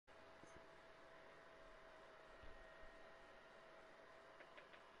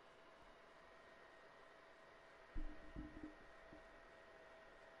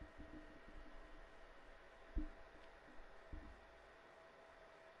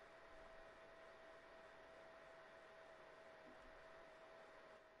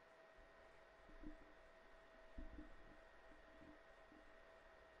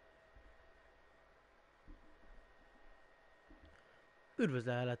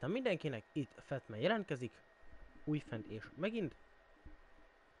Üdvözletem mindenkinek, itt Fatman jelentkezik, újfent és megint.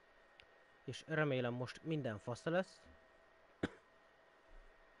 És remélem most minden fasza lesz.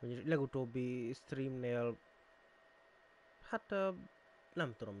 Vagyis legutóbbi streamnél, hát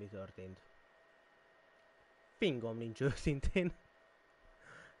nem tudom mi történt. Fingom nincs őszintén.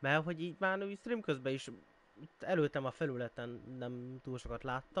 Mert hogy így már stream közben is előttem a felületen nem túl sokat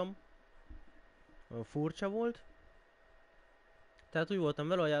láttam. Olyan furcsa volt. Tehát úgy voltam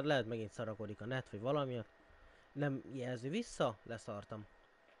vele, hogy lehet megint szarakodik a net vagy valamiért. Nem jelzi vissza, leszartam.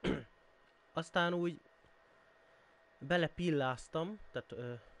 Aztán úgy belepilláztam,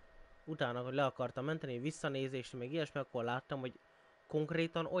 tehát utána, hogy le akartam menteni, visszanézésre, még ilyesmi, akkor láttam, hogy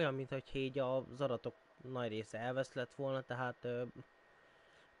konkrétan olyan, mintha így az adatok nagy része elvesz lett volna, tehát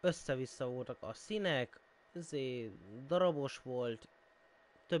össze-vissza voltak a színek, darabos volt,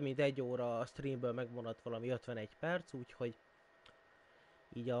 több mint 1 óra a streamből megmaradt valami 51 perc, úgyhogy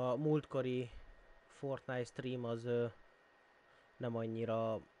így a múltkori Fortnite stream az nem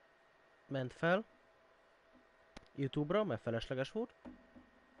annyira ment fel YouTube-ra, mert felesleges volt.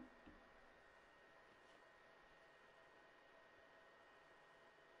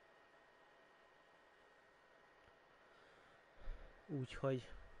 Úgyhogy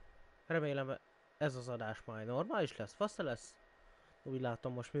remélem ez az adás majd normális lesz, fasza lesz. Úgy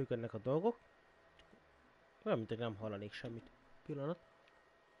látom, most működnek a dolgok. Olyan, mint hogy nem hallanék semmit. Pillanat.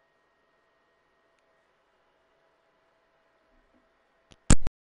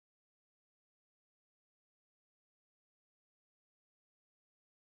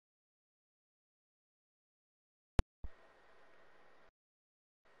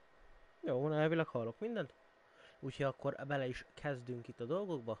 Jó, elvileg hallok mindent. Úgyhogy akkor bele is kezdünk itt a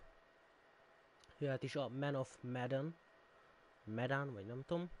dolgokba. Jöhet is a Man of Medan. Medan, vagy nem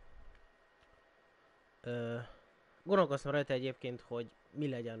tudom. Gondolkoztam rajta egyébként, hogy mi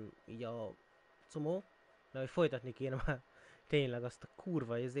legyen így a comó. De hogy folytatni kéne már tényleg azt a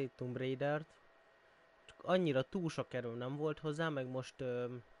kurva Tomb Raidert. Csak annyira túl sok erő nem volt hozzá, meg most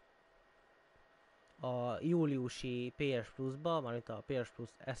a júliusi PS Plus-ba, mármint a PS Plus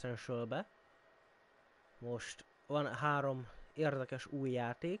Essential-be most van 3 érdekes új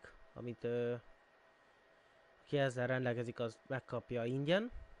játék, amit ki ezzel rendelkezik, az megkapja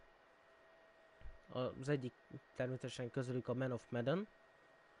ingyen. Az egyik természetesen közülük a Man of Medan,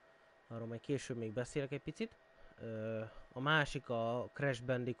 arról majd később még beszélek egy picit. A másik a Crash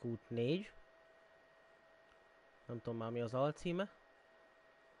Bandicoot 4, nem tudom már mi az alcíme,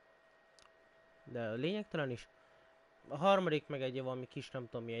 de lényegtelen is. A harmadik meg egy valami kis, nem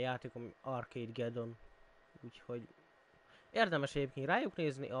tudom milyen játék, ami Arcade Geddon, úgyhogy érdemes egyébként rájuk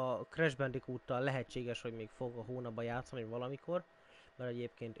nézni. A Crash Bandicoottal lehetséges, hogy még fog a hónapban játszani valamikor, mert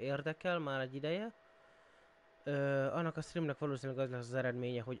egyébként érdekel már egy ideje. Annak a streamnek valószínűleg az lesz az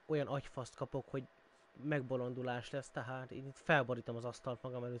eredménye, hogy olyan agyfaszt kapok, hogy megbolondulás lesz, tehát én itt felborítom az asztalt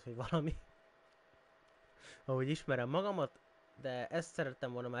magam előtt, vagy valami. Ahogy ismerem magamat, de ezt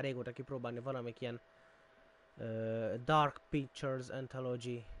szerettem volna már régóta kipróbálni, valamik ilyen Dark Pictures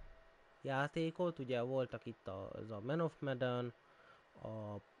Anthology játékot. Ugye voltak itt az a Man of Medan,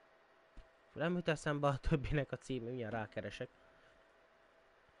 nem jut eszembe a többinek a címe, mindjárt rákeresek,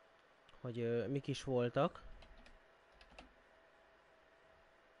 hogy mik is voltak.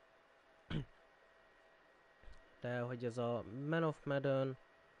 De hogy ez a Man of Medan,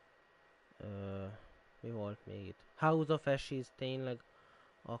 mi volt még itt? House of Ashes, tényleg,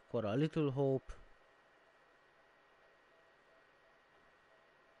 akkor a Little Hope,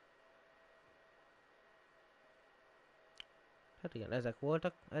 hát igen, ezek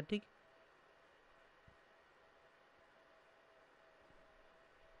voltak eddig.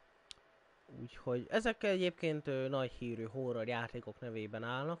 Úgyhogy ezek egyébként nagy hírű horror játékok nevében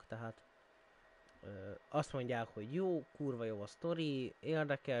állnak, tehát azt mondják, hogy jó, kurva jó a sztori,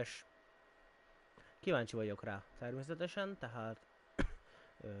 érdekes. Kíváncsi vagyok rá természetesen, tehát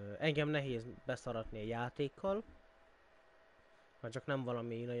engem nehéz beszaratni a játékkal. Mert csak nem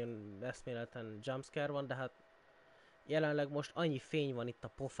valami nagyon eszméleten jumpscare van, de hát jelenleg most annyi fény van itt a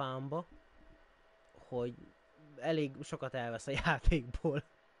pofámba, hogy elég sokat elvesz a játékból.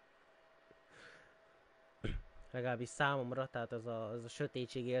 Legalábbis számomra, tehát ez a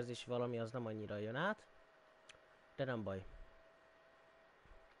sötétség érzés valami az nem annyira jön át. De nem baj.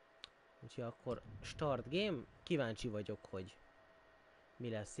 Úgyhogy akkor start game, kíváncsi vagyok, hogy mi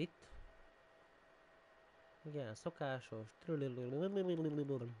lesz itt. Igen, szokásos.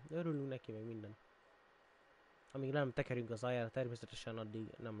 Örülünk neki, meg minden. Amíg nem tekerünk az ajára, természetesen addig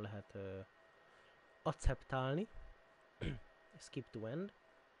nem lehet acceptálni. Skip to end.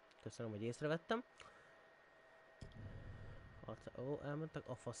 Köszönöm, hogy észrevettem. Ó, elmentek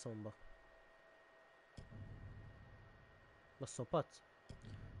a faszomba. A szopac?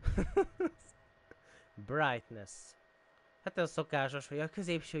 Brightness. Hát ez szokásos, hogy a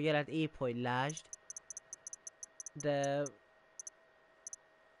középső jelet épp hogy lásd. De...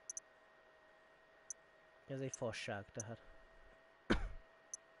 ez egy fasság tehát.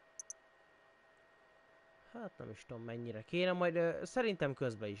 Hát nem is tudom mennyire kéne, majd szerintem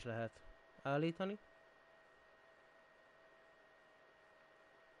közben is lehet állítani.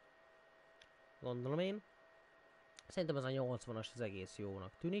 Gondolom én. Szerintem ez a 80-as az egész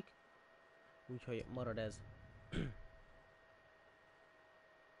jónak tűnik. Úgyhogy marad ez.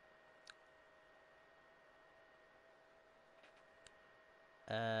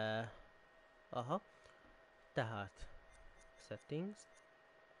 Aha. Tehát. Settings.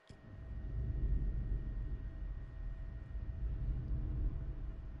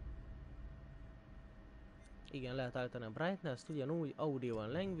 Igen, lehet állítani a brightness-t, ugyanúgy audio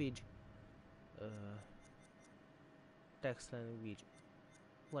and language. Text language.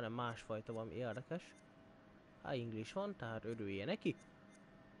 Van-e másfajta valami érdekes? Hát English van, tehát örülje neki.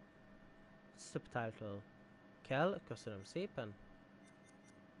 Subtitle kell, köszönöm szépen.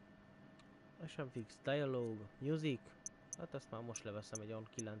 SMFX, dialogue, music. Hát ezt már most leveszem egy olyan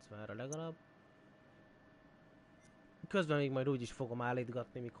 90-re legalább. Közben még majd úgy is fogom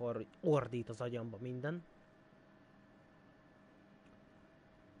állítgatni, mikor ordít az agyamba minden.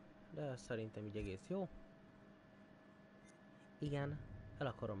 De szerintem így egész jó. Igen, el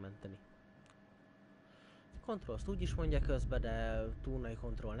akarom menteni. Control-t úgy is mondja közben, de túl nagy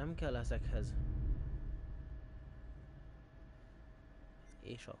kontroll nem kell ezekhez.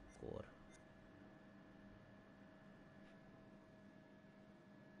 És akkor...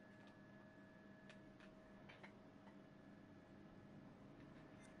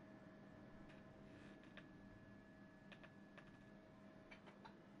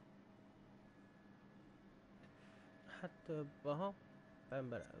 hát, aha,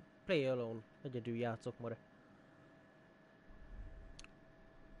 ember, play alone, egyedül játszok more.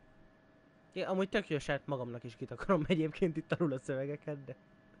 Ja, amúgy tök jó, saját magamnak is kitakarom egyébként itt alul a szövegeket, de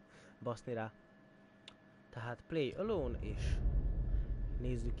baszni rá. Tehát play alone, és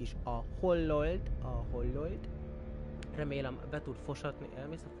nézzük is a hollolt. Remélem be tud fosatni,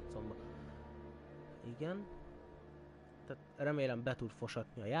 elmész a focomba. Igen. Tehát remélem be tud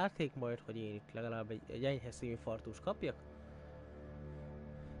fosatni a játék majd, hogy én itt legalább egy enyhe szívinfarktus kapjak.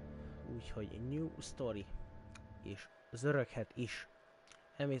 Úgyhogy new story. És zöröghet is.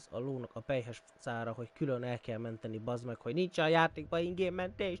 Elmész a lónak a pelyhes szára, hogy külön el kell menteni, bazd meg, hogy nincs a játékban ingén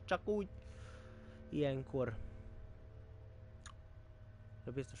mentés, csak úgy. Ilyenkor.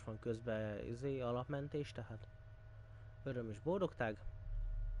 De biztos van közben alapmentés, tehát öröm és boldogság.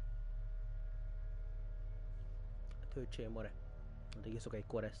 Töltsél more. Addig iszok egy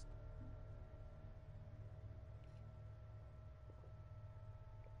koreszt.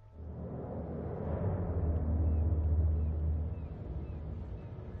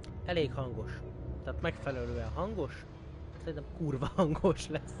 Elég hangos. Tehát megfelelően hangos. Szerintem kurva hangos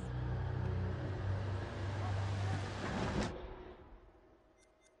lesz.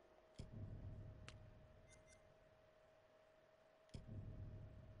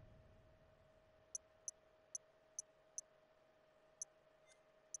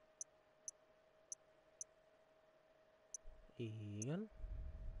 Igen.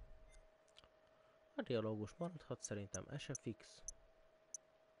 A dialógus maradhat szerintem SFX.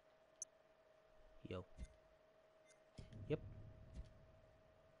 Jó. Yep.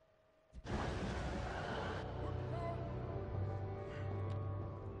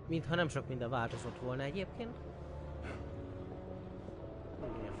 Mintha nem sok minden változott volna egyébként.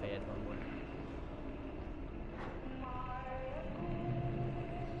 Milyen fejed van volna.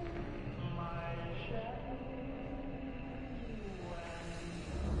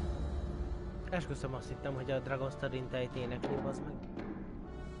 Esküszöm, azt hittem, hogy a Dragon Star-in tejt énekli, bazd meg.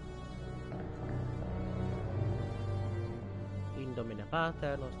 In nomine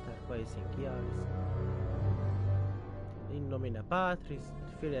Pater Noster, quaes in Cialis. In nomine Patris,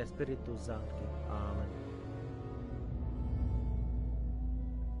 Filii Spiritus Sancti. Amen.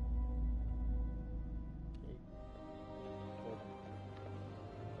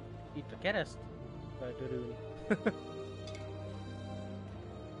 Itt a kereszt, lehet örülni.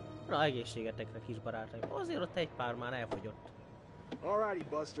 Na, egészségetekre, kis barátaim. Azért ott egy pár már elfogyott. Alrighty,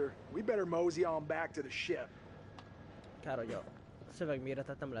 Buster. We better mosey on back to the ship. Kár, hogy a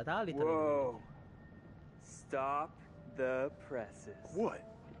szövegméretet nem lehet állítani. Whoa. Stop the presses. What?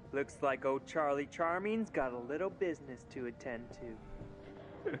 Looks like old Charlie Charming's got a little business to attend to.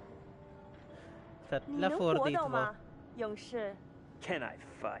 Tehát lefordítva, 勇士。 Can I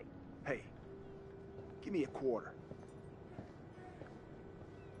fight? Hey, give me a quarter.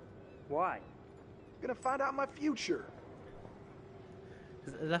 Why? Gonna find out my future.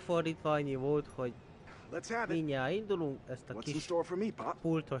 Lefordítva annyi volt, hogy Let's have it. mindjárt indulunk, ezt a What's in kis store for me, Pop?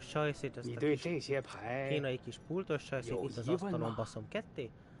 pultos sajszét, ezt 你 a 对 kis 这些牌 kínai kis pultos sajszét Jó, itt az így van asztalon ma. baszom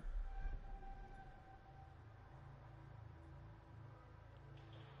ketté.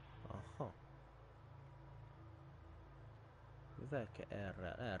 Aha. Mivel kell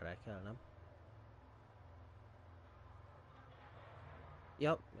erre kell, nem?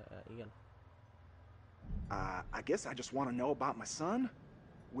 Ja, igen. I guess I just want to know about my son.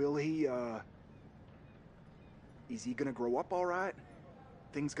 Will he, is he gonna grow up all right?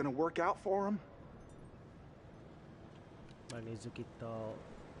 Things gonna work out for him? Megnézzük itt a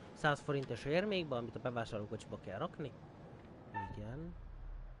 100 forintos érmékbe, amit a bevásárlókocsiba kell rakni. Igen.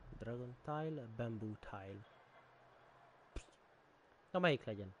 Dragon Tile, Bamboo Tile. Na melyik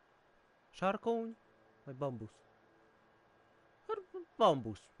legyen? Sarkóny? Vagy bambusz? Hát,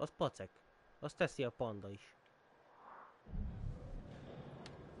 bambusz, az pacek. Azt teszi a panda is.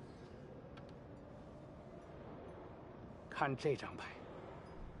 看这张牌，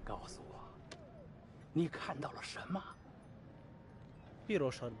告诉我，你看到了什么？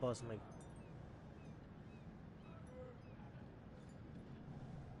 Pirosat, bazd meg.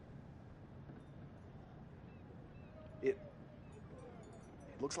 It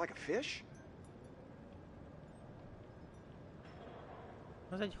looks like a fish?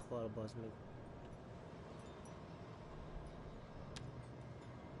 Az egy hal, bazd meg.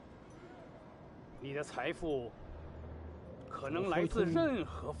 你的财富可能来自任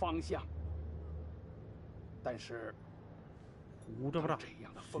何方向，但是 Hú, de bra. 这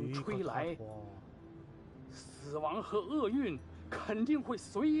样的风吹 Szűk a 来， tatva. 死亡和厄运肯定会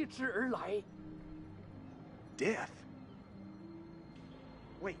随之而来。 Death?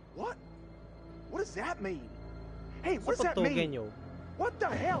 Wait, what? What does that mean? Hey, what does that Szokott mean? genyó. What the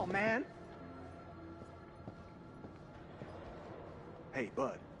hell, man? Hey,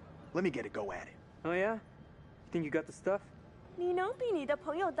 bud, let me get a go at it. Oh yeah? You think you got the stuff? 你能比你的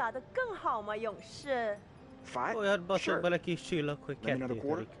朋友打得更好吗，勇士？ Fight? Olyat baszok Sure. bele kis csillag, hogy Let me another kettő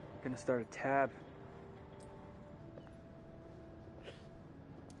quarter? törik. Gonna start a tab.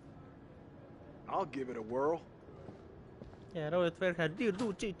 I'll give it a whirl. Gyere, olyat verkál,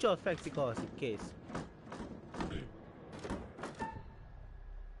 dirdu, csat, fekszik, alszik, kész.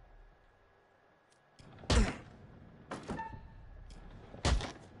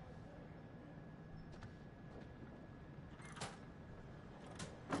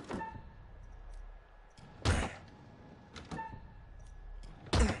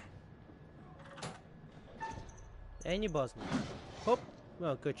 Ennyi, bazd meg. Hopp,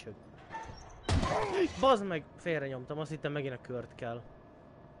 olyan köcsög. Bazd meg, félre nyomtam, azt hittem megint a kört kell.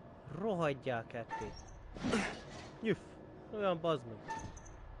 Rohadjál ketté. Nyüff, olyan bazd meg.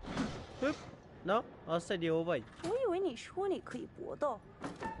 Hüpp, na, azt egy jó vagy. 我以为你说你可以搏斗。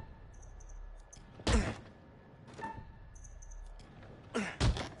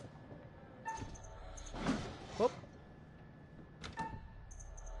 Hopp.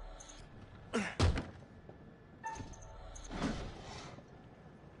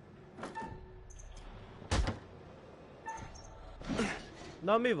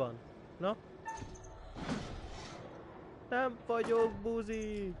 Na mi van? Na? Nem vagyok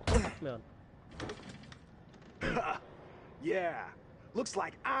buzi! Mi van? Yeah, looks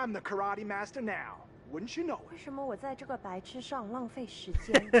like I'm the karate master now. Wouldn't you know 为 it? 什么我在这个白痴上浪费时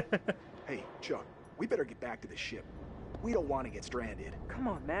间？ Hey, Chuck, we better get back to the ship. We don't want to get stranded. Come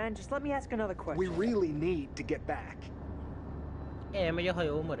on, man. Just let me ask another We question. really need to get back. Elmegy a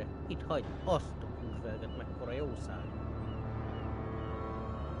hajó, more. Itt hagy. Azt a húsvelget, mekkora jó szár.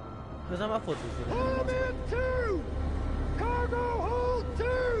 Közben már focizni. Hold in two! Cargo hold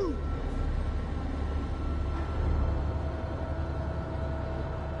two!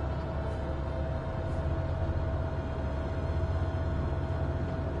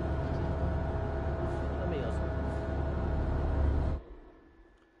 Na mi az?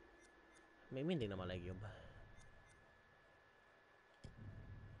 Még mindig nem a legjobb.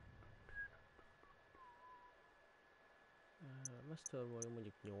 Master volume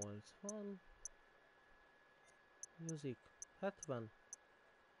mondjuk 80. Music 70.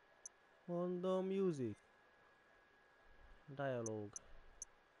 Mondom music. Dialogue.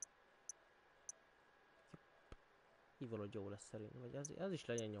 Így valahogy jó lesz szerintem, vagy az is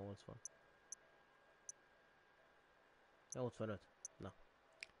legyen 80. 85. Na.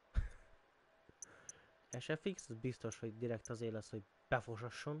 SFX, az biztos, hogy direkt azért lesz, hogy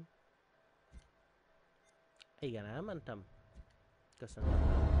befosasson. Igen, elmentem. Köszönöm.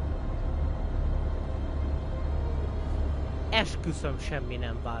 Esküszöm, semmi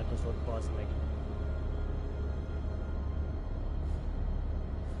nem változott, bazd meg.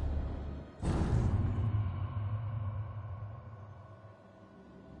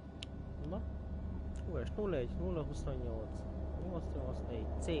 Na? QS 01 028 884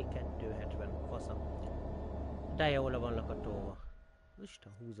 C270 fasza. De jól le van lakatolva.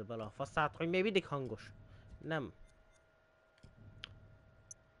 Isten húzza bele a faszát, hogy még mindig hangos. Nem.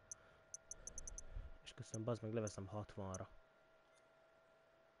 És köszönöm, bazd meg, leveszem 60-ra.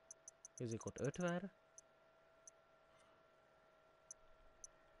 Nézzük ott 50-re.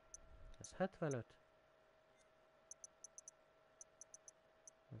 Ez 75.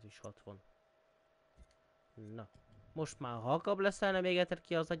 Ez is 60. Na. Most már halkabb leszel, nem égeted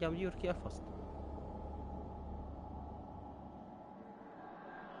ki az agyam, gyűr ki a faszt.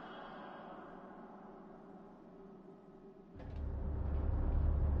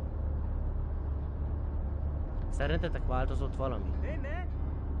 Szerintetek változott valami? Hey, man!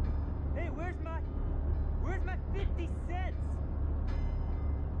 Hey, where's my 50 cents?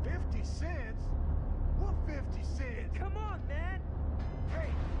 50 cents? What 50 cents? Come on, man! Hey,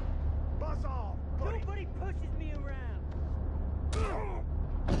 buzz off, buddy. Nobody pushes me around!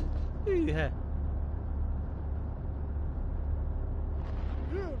 Hűhe!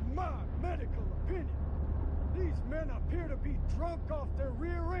 In my medical opinion, these men appear to be drunk off their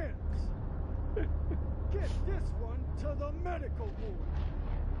rear ends. Get this one to the medical ward.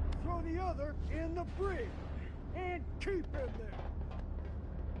 Throw the other in the brig. And keep him there.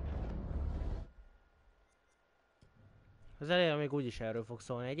 Az elején még úgyis erről fog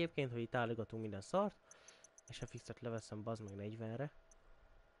szólni egyébként, hogy itt állígatunk minden szart. És a fixet leveszem, bazd meg 40-re.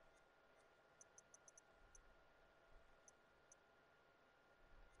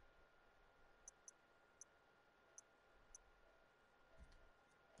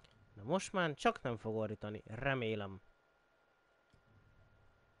 Na most már csak nem fog ordítani, remélem.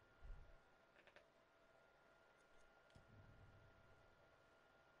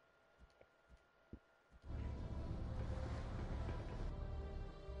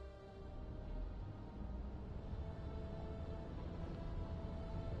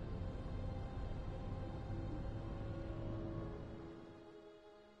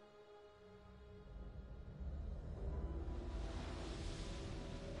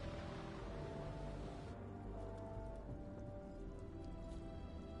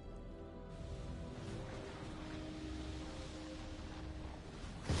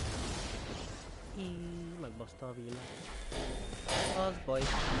 Megbaszta a villát. Az baj.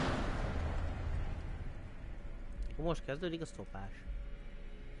 Most kezdődik a szopás.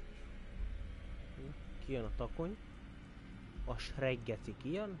 Kijön a takony. A sreggeci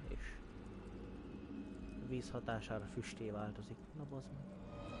kijön, és a víz hatására füsté változik. Na bazd meg.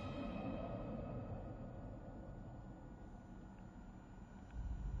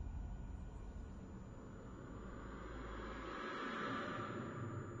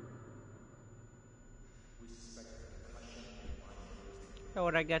 Jó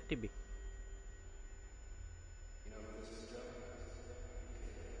reggelt, Tibi!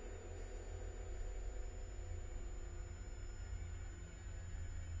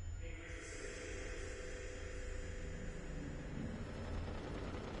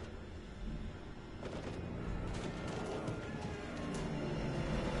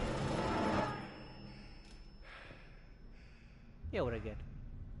 Jó reggelt!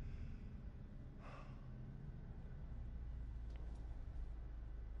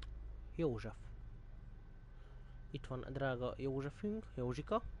 József. Itt van a drága Józsefünk,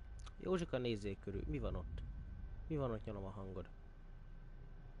 Józsika. Józsika, nézzék körül. Mi van ott? Mi van ott, nyalom a hangod?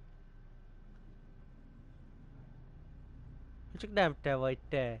 Csak nem te vagy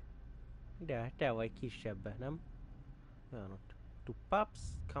te. De te vagy kisebbe, nem? Mi van ott? To pups,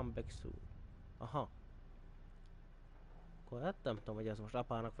 come back soon. Aha. Akkor hát nem tudom, hogy ez most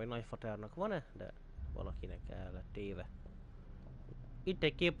apának vagy nagyfatárnak van-e, de valakinek el lett téve. Itt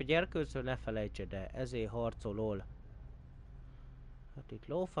egy kép a gyerkőcről, ne felejtsd el, ezért harcolol. Hát itt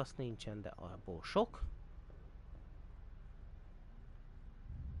lófasz nincsen, de abból sok.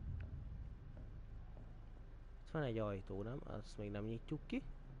 Itt van egy ajtó, nem? Azt még nem nyitjuk ki.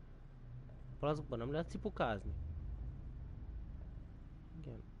 Palacokban nem lehet cipukázni.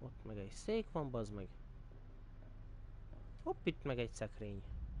 Igen, ott meg egy szék van, bazd meg. Hopp, itt meg egy szekrény.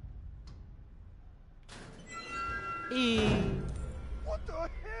 What the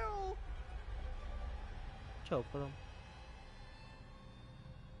hell? Csókolom.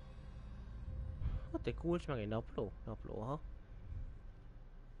 Ott egy kulcs, meg egy napló. Napló, aha.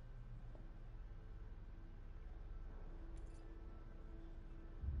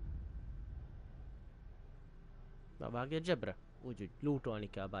 Bevágja a zsebre. Úgyhogy lootolni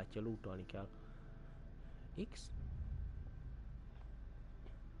kell, bátya, lootolni kell. X?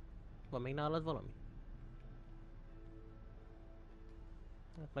 Van még nálad valami?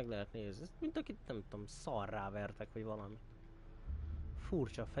 Hát meg lehet nézni. Ez mint akit nem tudom, szarrá vertek, vagy valami.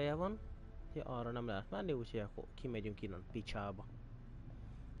 Furcsa feje van. Ja, arra nem lehet menni, úgyhogy akkor kimegyünk innen picsába.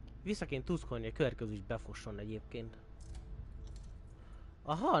 Vissza kéne tuszkolni, a következő is befosson egyébként.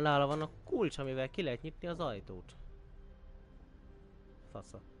 Aha, nála van a kulcs, amivel ki lehet nyitni az ajtót.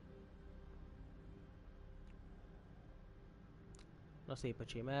 Fasza. Na szép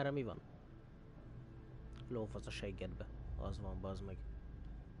öcsém, erre mi van? Lófasz a seggedbe. Az van, bazd meg.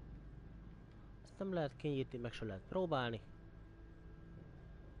 Ezt nem lehet kinyitni, meg se lehet próbálni.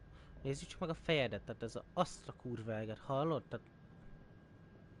 Nézzük csak meg a fejedet, tehát ez a asztra kurvelget, hallod? Tehát...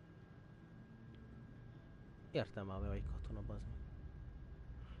 Értem már, hogy katona, bazd meg.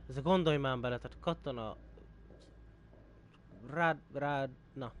 Ez a gondolj már bele, tehát katona...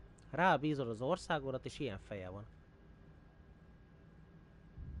 Rábízod az országodat, és ilyen feje van.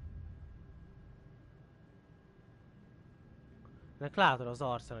 Ennek látod az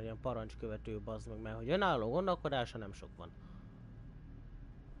arcán, hogy ilyen parancskövető, bazd meg, mert hogy önálló gondolkodása nem sok van.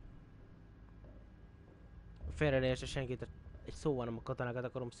 Félre ne értse senkit, egy szóval nem a katonákat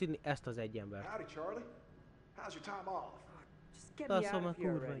akarom szidni, ezt az egy embert. Howdy, Charlie. How's your time off? Just get me Azt out mondom, of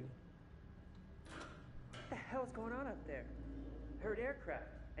here kurva. already. What the hell's going on up there? Heard aircraft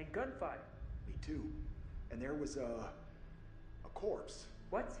and gunfire. Me too. And there was a corpse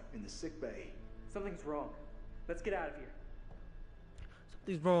What? in the sick bay. Something's wrong. Let's get out of here.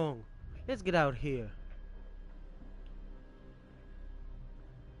 Something's wrong. Let's get out here.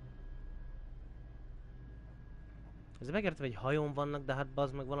 Ez megértem, hogy hajón vannak, de hát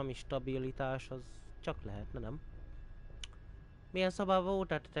bazd meg valami stabilitás, az csak lehetne, nem? Milyen szobában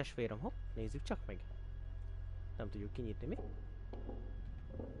volt a testvérem? Hopp, nézzük csak meg. Nem tudjuk kinyitni, mi?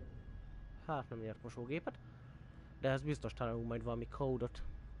 Hát nem nyert mosógépet. De ez biztos találunk majd valami kódot.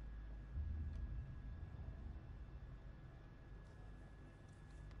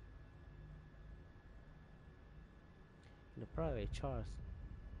 In the private charts.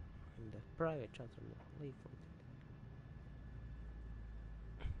 In the private charts. Leave from it.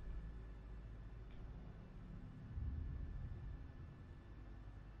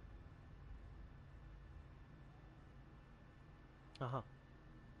 Aha.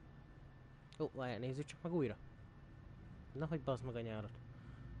 Ó, várjál, nézzük csak meg újra. Na, hogy bazd meg a nyárat.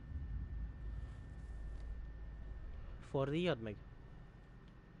 Fordíjad meg.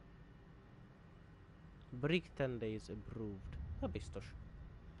 Brick 10 days approved. Ha biztos.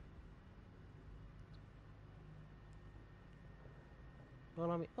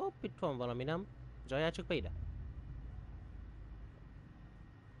 Valami, hopp, itt van valami, nem? Zsajjál csak be ide.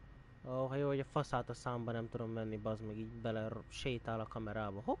 Ó, ha jó, hogy a faszát a számba nem tudom menni, bazd meg, így bele sétál a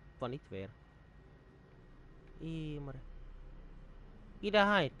kamerába. Hopp, van itt vér. Mare. Ide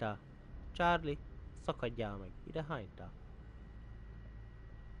hánytál? Charlie, szakadjál meg. Ide hánytál?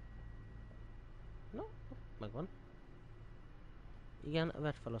 No, megvan. Igen,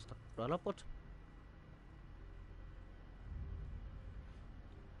 vedd fel azt a lapot.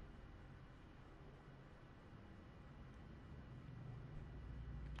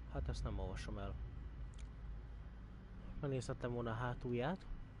 Hát ezt nem olvasom el. Megnézhettem volna a hátulját.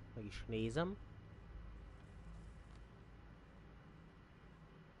 Meg is nézem.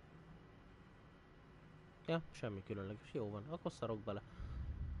 Ja, semmi különleges. Jó van, akkor szarok bele.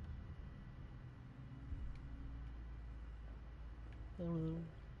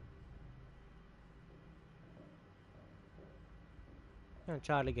 Olyan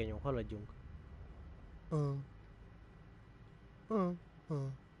Charlie genyó, haladjunk.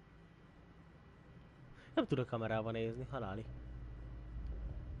 Nem tudok kamerával nézni, haláli.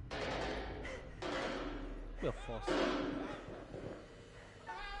 Mi a fasz?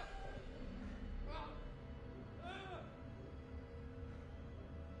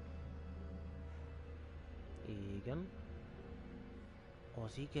 Igen.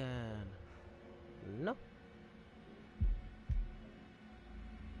 Az igen. Na.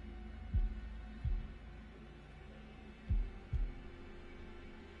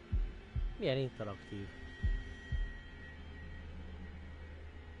 Milyen interaktív.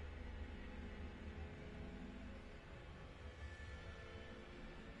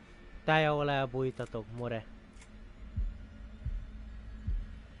 Táj, ahol elbújtatok, more.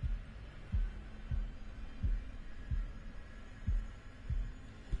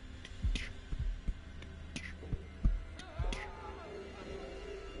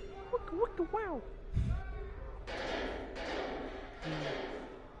 Wow.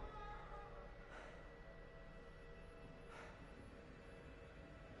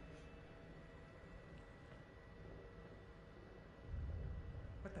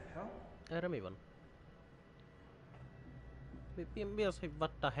 Erre mi van? Mi az, hogy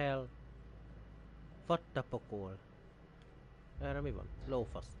what the hell? What the pokol? Erre mi van?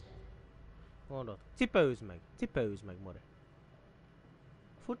 Lófasz. Mondod. Cipőzd meg, more.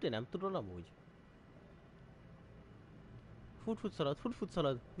 Futni nem tudod amúgy. Fut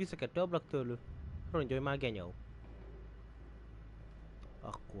szalad, vissza 2 ablaktörlő. Rongyolj már, genyó.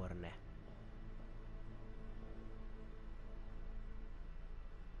 Akkor ne.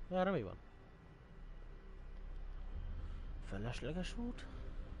 Erre mi van? Felesleges út?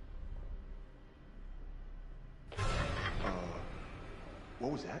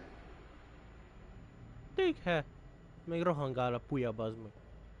 What was that? Téghe! Még rohangál a puja, bazd meg.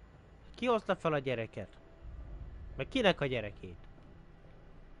 Ki hozta fel a gyereket? Meg kinek a gyerekét?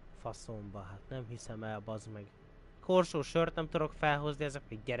 Faszomba, hát nem hiszem el, bazd meg. Korsó sört nem tudok felhozni, ezek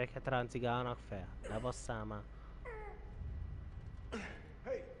még gyereket ráncigálnak fel. Ne basszál már.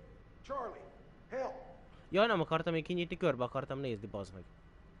 Hey, Charlie, help! Jaj, nem akartam még kinyitni, körbe akartam nézni, bazd meg.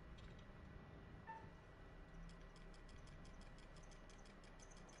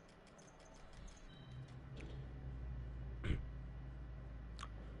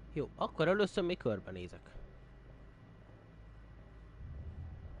 Jó, akkor először még körbenézek.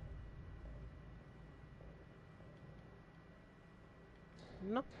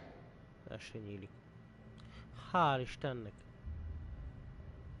 Na, ez se nyílik. Hál' Istennek.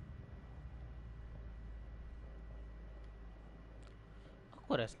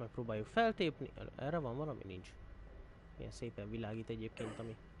 Akkor ezt megpróbáljuk feltépni. Erre van valami? Nincs. Ilyen szépen világít egyébként,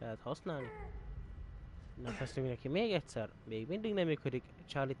 ami lehet használni. Na, feszüljünk neki még egyszer. Még mindig nem működik.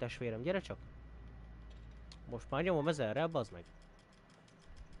 Charlie testvérem, gyere csak. Most már nyomom ezerrel, bazd meg.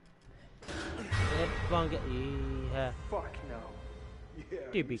 Van Íhe. Fuck no. Yeah, you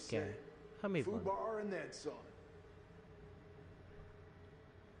Tibike. said. Hát mi van? Foobar and then some.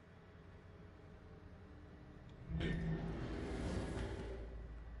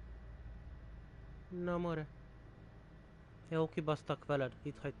 Na more. Jó, kibasztak veled.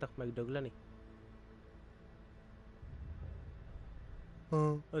 Itt hagytak megdögleni.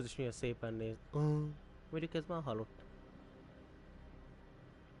 Az is milyen szépen néz. Mondjuk ez már halott.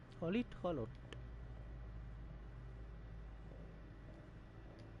 Halott.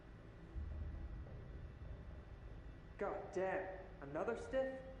 God damn, another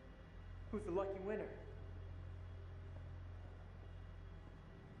stiff? Who's the lucky winner?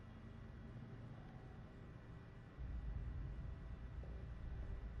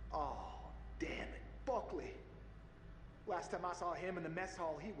 Oh, damn it, Buckley. Last time I saw him in the mess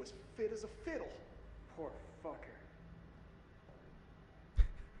hall, he was fit as a fiddle. Poor fucker.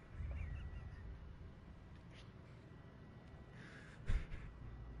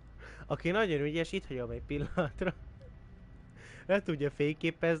 Aki nagyon ügyes, itt hagyom egy pillanatra. Le tudja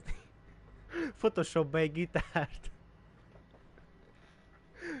fényképezni. Photoshopba egy gitárt.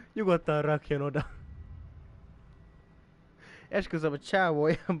 Nyugodtan rakjon oda. Esküszöm, a csávó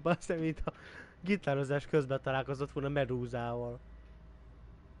olyan bassza, mint a gitározás közben találkozott volna Medúzával.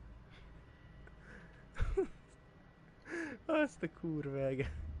 Azt a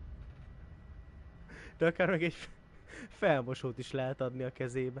kurvege. De akár meg egy felmosót is lehet adni a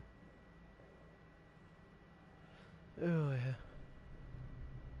kezébe. Öh.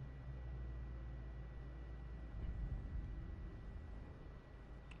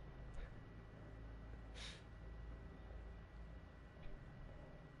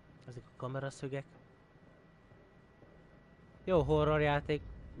 Ezek a kameraszögek. Jó horror játék,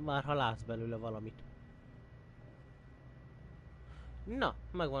 már ha látsz belőle valamit. Na,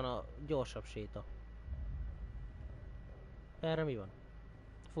 megvan a gyorsabb séta. Erre mi van?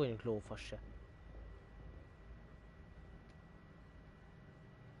 Folyjunk lófasz se.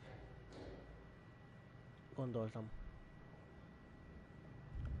 Gondoltam.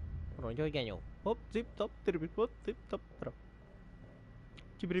 Rongyolj, genyó. Hopp, zip, top, tiribip, hopp, zip, top, tra.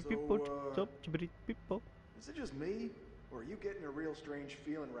 Csibiripipot, top, csibiripipot. Is it just me, or are you getting a real strange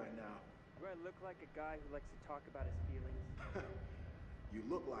feeling right now? Do I look like a guy who likes to talk about his feelings? You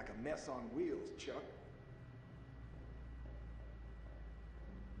look like a mess on wheels, Chuck.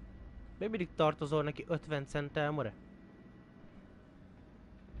 Még mindig tartozol neki 50 centtel, more?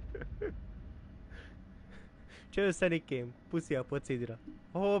 Cső, Szenikém, puszi a pocidra.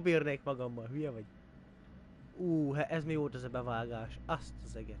 Hol bírnék magammal, hülye vagy? Ez mi volt az a bevágás? Azt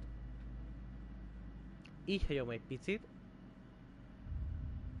az eget. Így hagyom egy picit.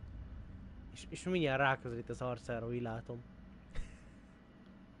 És mindjárt ráközelít az arcára, úgy látom.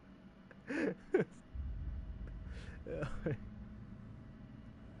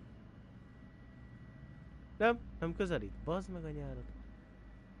 Nem közelít. Bazd meg a nyárat.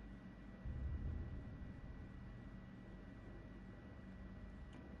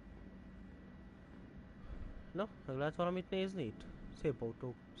 Na, meg lehet valamit nézni itt? Szép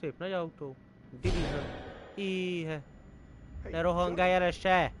autó, szép nagy autó. Division. Íhe. Ne rohangálj el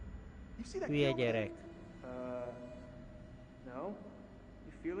se! You see that Hülye kid over there? gyerek. No? You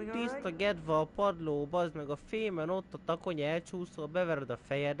feeling Tiszta alright? gedva a padló, bazd meg a fémen ott a takony elcsúszol, bevered a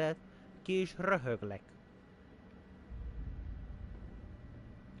fejedet, ki is röhöglek.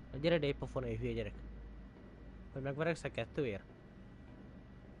 Gyere ide épp a fonai, hülye gyerek. Hogy megverekszel kettőért?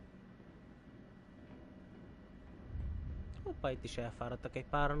 Hoppá, itt is elfáradtak egy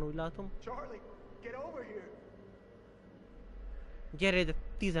páran, úgy látom. Charlie, get over here. Gyere ide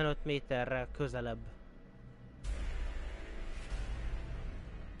 15 méterrel közelebb.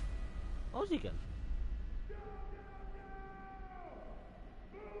 Az igen.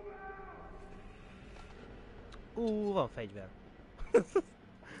 Van fegyver.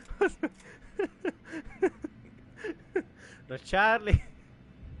 Na Charlie.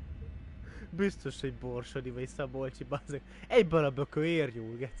 Biztos, hogy Borsodi vagy Szabolcsi, bazzeg. Egyből a bökő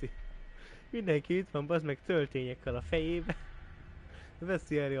érjúl, geci. Mindenki itt van, bazd meg töltényekkel a fejébe.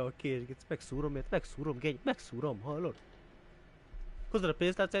 Veszi erre a kés, geci. Megszúrom, megszúrom, hallod? Hozzad a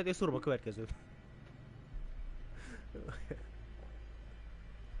pénztárcáját és szúrom a következőt.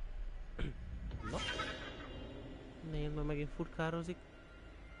 Na. Nézd, már megint furkározik.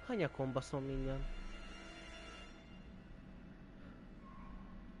 Hanyakon baszom mindjárt.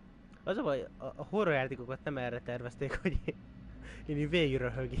 Az a baj, a horror játékokat nem erre tervezték, hogy én így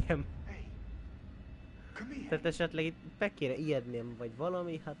végigröhögjem. Hey, come here. Tehát esetleg itt meg kéne ijednem, vagy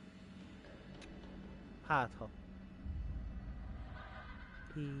valami, hát... Hát ha.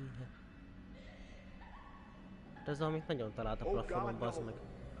 Híhe. De ez valamit nagyon talált a plafonon, bazd meg.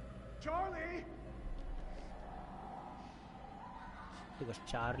 Charlie! Igaz,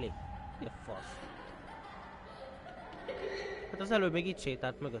 Charlie? Mi a fasz? Hát az előbb még itt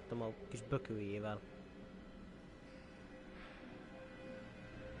sétált mögöttem a kis bökőjével.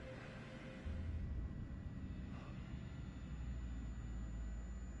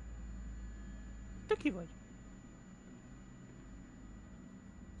 Te ki vagy?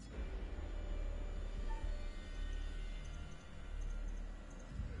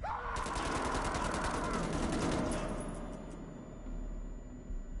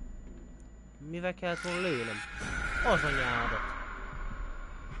 Mivel kellett volna lőnöm? Az anyádat!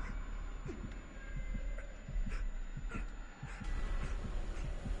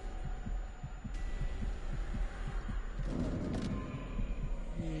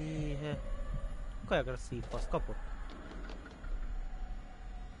 Jéhe. Kajagrasszív fasz, kapott.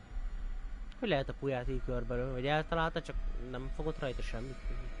 Hogy lehet a puját így körbelül? Vagy eltalálta, csak nem fogott rajta semmit?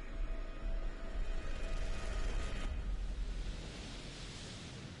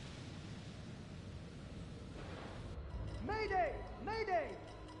 Mayday! Mayday!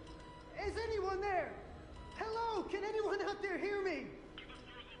 Is anyone there? Hello? Can anyone out there hear me?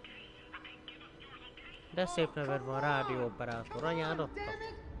 De szép neved van, rádióoperátor, anyád adta. Damn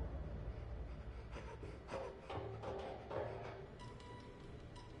it!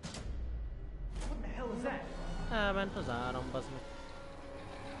 What the hell is that? Elment az áram, bazd meg.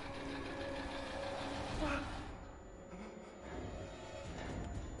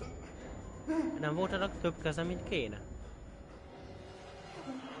 Nem volt annak több keze, mint kéne?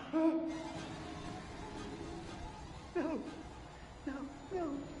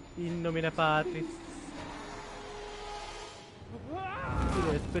 In nomine Patris.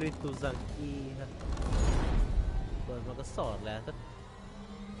 Filio Spiritus Sancti. Az meg a szar lehetett.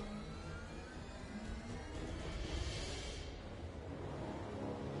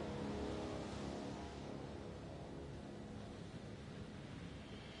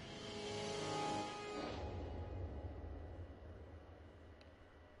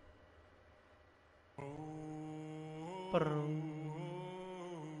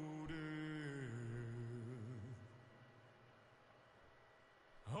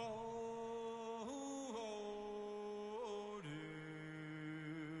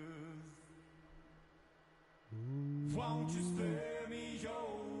 Won't you spare me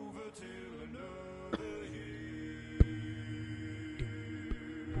over till another year?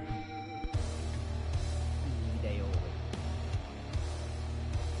 De jó.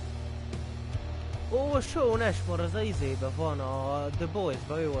 Ó, Sean Ashmore az a izébe van, a The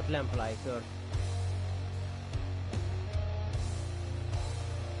Boys-ba, ő volt Lamplighter.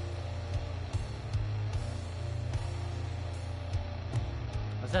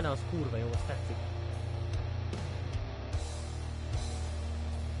 A zene az kurva jó, azt tetszik.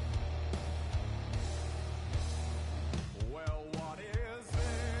 Well, what is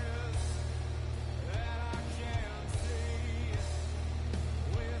this that I can't see?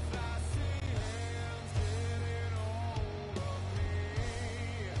 With I see hands getting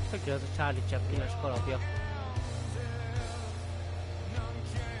Hogy az a Charlie Chaplin-es kalapja.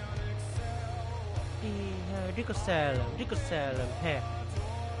 Dik a szellem, he.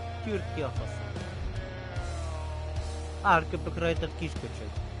 Gyűrt ki a faszom. Átköpök rajtad kisköcsög.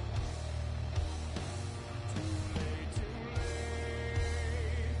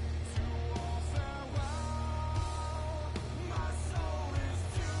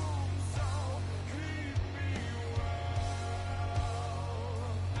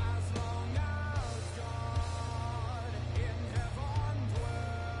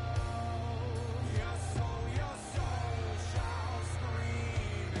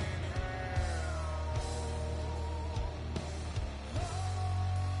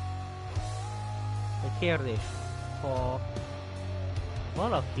 Kérdés, ha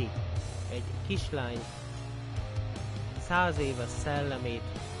valaki egy kislány 100 éves szellemét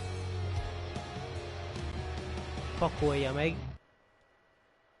pakolja meg,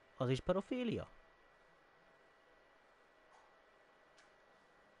 az is pedofília?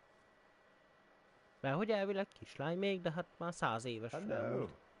 Mert hogy elvileg kislány még, de hát már 100 éves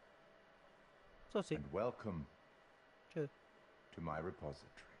elmúlt. Szoszi. And welcome Cső. to my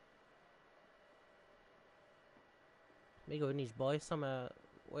repository. Még hogy nincs bajsza, mert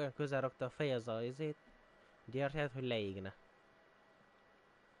olyan közel rakta a fejez a izét, gyertyát, hogy leégne.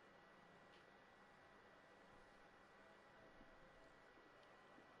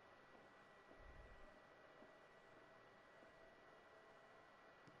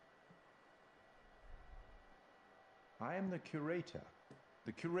 I am the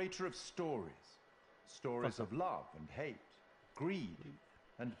curator of stories. Stories of love and hate, greed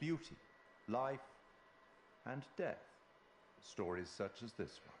and beauty, life and death. Stories such as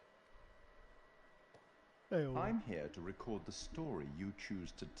this one. I'm here to record the story you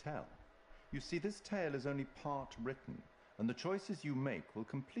choose to tell. You see, this tale is only part written, and the choices you make will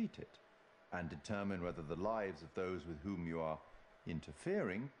complete it, and determine whether the lives of those with whom you are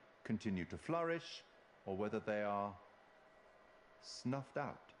interfering continue to flourish, or whether they are snuffed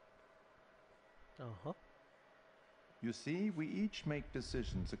out. Uh-huh. You see, we each make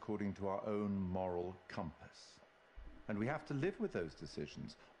decisions according to our own moral compass. And we have to live with those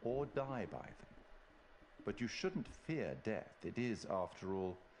decisions or die by them. But you shouldn't fear death. It is, after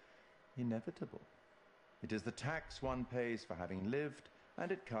all, inevitable. It is the tax one pays for having lived,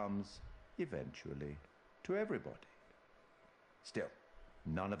 and it comes, eventually, to everybody. Still,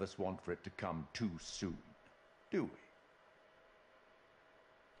 none of us want for it to come too soon, do we?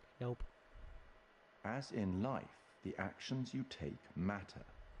 Nope. As in life, the actions you take matter.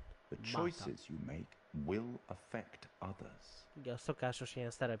 The choices you make will affect others. Ugye a szokásos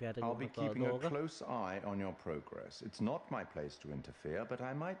ilyen szerepjáték I'll be keeping a close eye on your progress. It's not my place to interfere, but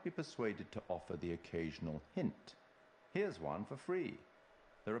I might be persuaded to offer the occasional hint. Here's one for free.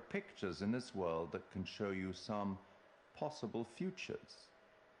 There are pictures in this world that can show you some possible futures.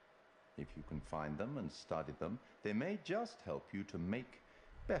 If you can find them and study them, they may just help you to make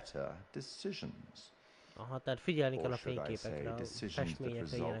better decisions. Aha, tehát figyelni kell a Or should I say, fényképekre, a decisions that festményekre,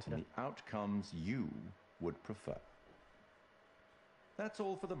 result in ilyenekre. the outcomes you would prefer. That's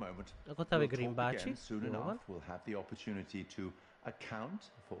all for the moment. Akkor te vagy We'll Green talk bácsi, again soon jó van. enough. We'll have the opportunity to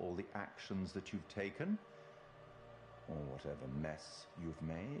account for all the actions that you've taken, or whatever mess you've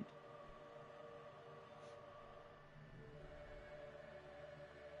made.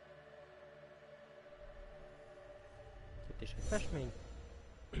 Itt is egy festmény.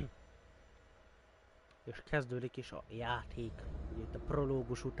 És kezdődik is a játék, ugye itt a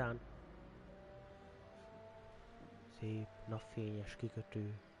prológus után. Szép, napfényes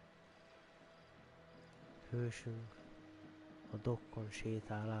kikötő. Hősünk a dokkon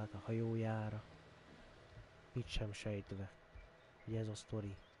sétál át a hajójára. Mit sem sejtve, hogy ez a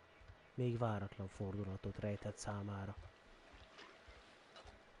sztori még váratlan fordulatot rejtett számára.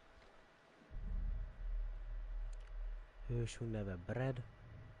 Hősünk neve Brad,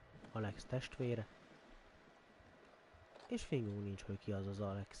 Alex testvére, és fingunk nincs, hogy ki az az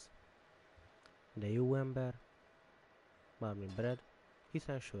Alex. De jó ember, mármint Brad,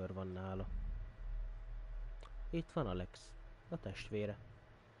 hiszen sör van nála. Itt van Alex, a testvére.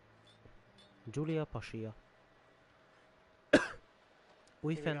 Julia pasia.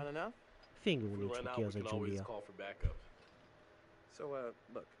 Újfenn, fingunk nincs, hogy ki az a Julia. So,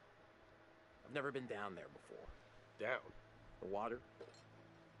 look, I've never been down there before. Down? The water,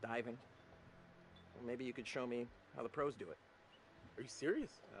 diving. Well, maybe you could show me how the pros do it. Are you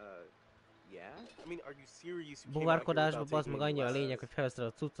serious? Yeah? I mean, are you serious? You Bogárkodásban bazd meg annyi a lényeg, hogy felveszed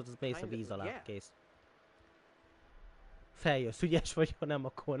a cuccot, az mész a víz alá, kész. Feljössz, ügyes vagy, ha nem,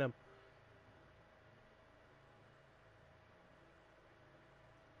 akkor nem.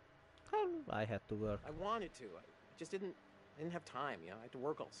 I had to work. I wanted to. I just didn't have time, you know. I had to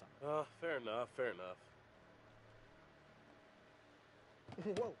work all summer. Fair enough, fair enough.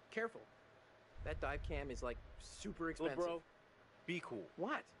 Whoa, careful. That dive cam is like super expensive. Well, bro, be cool.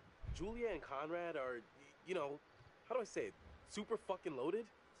 What? Julia and Conrad are, you know, how do I say it? Super fucking loaded.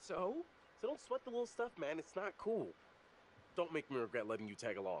 So? So don't sweat the little stuff, man. It's not cool. Don't make me regret letting you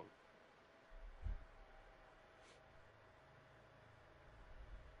tag along.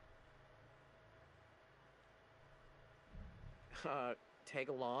 Tag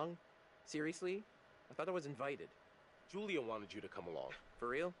along? Seriously? I thought I was invited. Julia wanted you to come along. For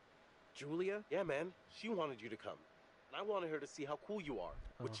real? Julia? Yeah, man. She wanted you to come. And I wanted her to see how cool you are,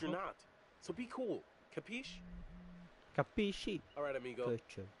 which you're not. So be cool. Capiche? Capisci? All right, amigo.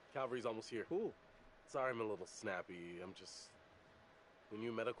 Gotcha. Calvary's almost here. Cool. Sorry I'm a little snappy. I'm just... Who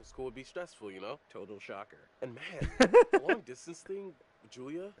knew medical school would be stressful, you know? Total shocker. And man, the long distance thing with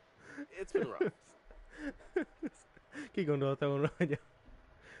Julia, it's been rough. Ki gondolta volna, hogy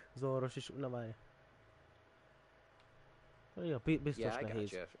az orvos is... Na várj. Ja, biztos Yeah, I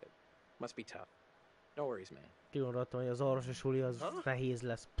nehéz. gotcha. It must be tough. No worries, man. Ki gondoltam, hogy az orvos és Júlia az nehéz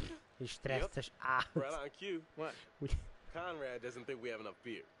lesz. És stresszes. Right on cue. What? Conrad doesn't think we have enough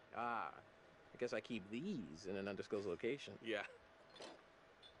beer. I guess I keep these in an undisclosed location. Yeah.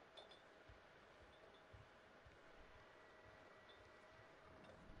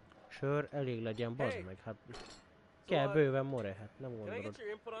 Sör elég legyen, bazd meg, hát kell bőven more, hát nem gondolod.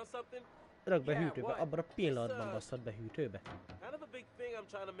 Rak be hűtőbe, abban a pillanatban basszad be hűtőbe. Kind of a big thing I'm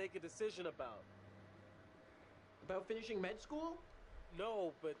trying to make a decision about. About finishing med school?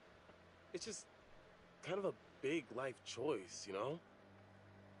 No, but it's just kind of a big life choice, you know?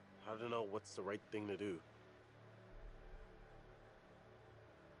 I don't know what's the right thing to do.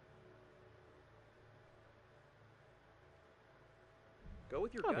 Go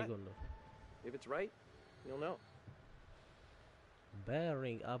with your gut. If it's right, you'll know.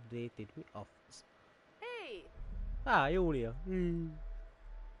 Bearing updated me office. Hey! Júlia.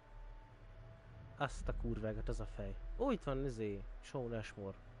 Azt a kurvágat, az a fej. Ó, itt van Sean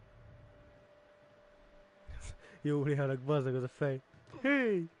Ashmore. Júliának bazdog az a fej.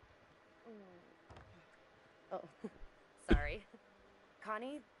 Hey! Oh, sorry.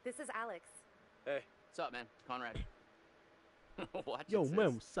 Connie, this is Alex. Hey, what's up, man? Conrad. Watch Yo, it,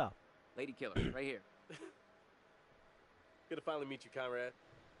 man, what's up? Lady killer, right here. Good to finally meet you, Conrad.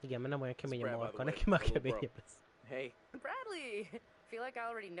 Igen, mert nem olyan kemény a marka, neki már keményebb lesz. Hey. Bradley! Feel like I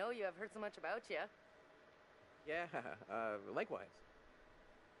already know you. I've heard so much about you. Yeah, likewise.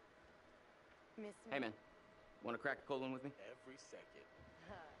 Miss me? Hey, man. Want to crack a cold one with me? Every second.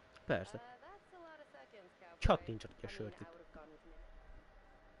 Persze. That's a lot of seconds, cowboy. Csattintsad ki a sört itt.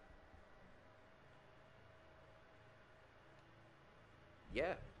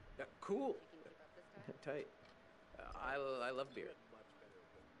 Yeah, cool. Tight. I love beer.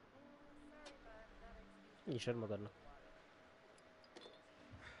 Nyisd magadnak.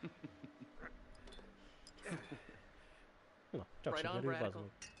 Na, csak Right on, sikerül, bazd Radical.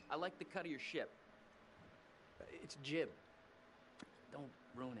 meg. I like the cut of your ship. It's jib. Don't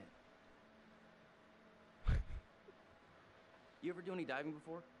ruin it. You ever do any diving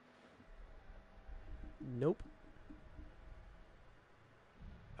before? Nope.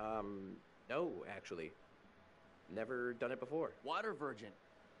 No, actually. Never done it before. Water virgin.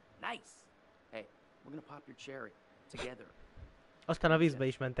 Nice. Hey, we're gonna pop your cherry together. Aztán a vízbe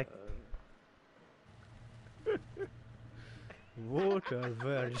is mentek. Water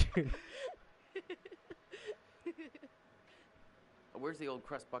virgin. Where's the old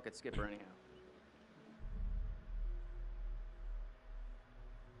crust bucket skipper anyhow?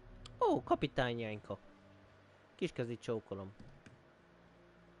 Ó, kapitányánka. Kiskezi csókolom.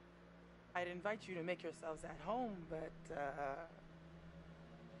 I'd invite you to make yourselves at home, but,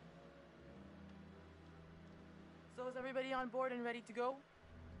 So is everybody on board and ready to go?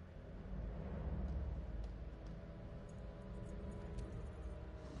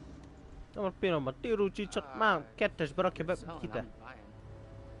 Nem a pillanatban, Tirucsicsot már kettesbe rakja be, kite.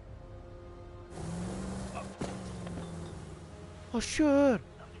 A sör!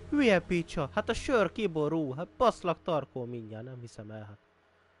 Hülye picsa! Hát a sör kiborul! Hát baszlak tarkol mindjárt, nem hiszem el, hát.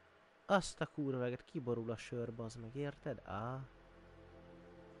 Azt a kurváget, kiborul a sör, bazd meg, érted?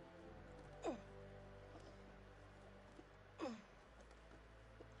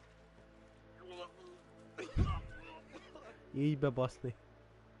 Így bebaszni.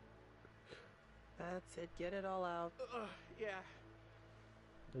 That's it, get it all out. Yeah.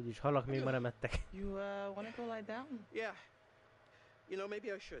 Úgyis halak még ma nem ettek. You, wanna go lie down? Yeah. You know,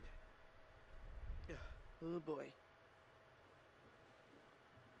 maybe I should. Yeah. Oh boy.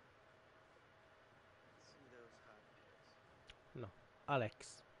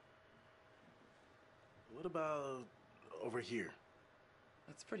 Alex. What about over here?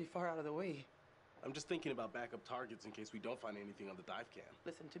 That's pretty far out of the way. I'm just thinking about backup targets in case we don't find anything on the dive cam.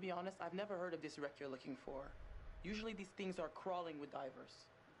 Listen, to be honest, I've never heard of this wreck you're looking for. Usually these things are crawling with divers.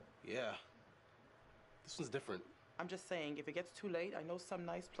 Yeah. This one's different. I'm just saying, if it gets too late, I know some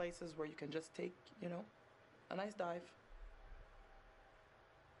nice places where you can just take, you know, a nice dive.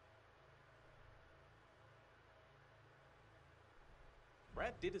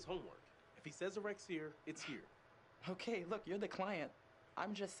 Brad did his homework. If he says the wreck's here, it's here. Okay, look, you're the client.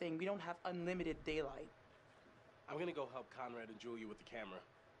 I'm just saying we don't have unlimited daylight. I'm gonna go help Conrad and Julia with the camera.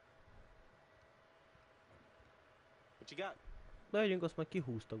 What you got? Bejegyünk, azt majd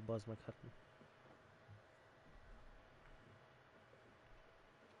kihúztak, bazd meg, hát.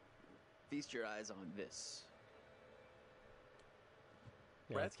 Feast your eyes on this.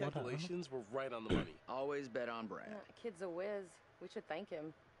 Brad's calculations were right on the money. Always bet on Brad. Kid's a whiz. We should thank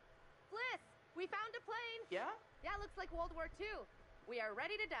him. Bliss, we found a plane. Yeah? Yeah, looks like World War II. We are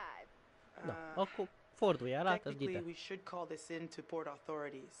ready to dive. Na, akkor forduljál át, az Technically, gyere. we should call this in to port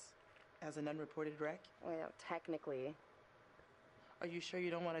authorities as an unreported wreck. Well, technically. Are you sure you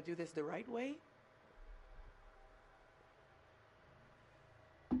don't want to do this the right way?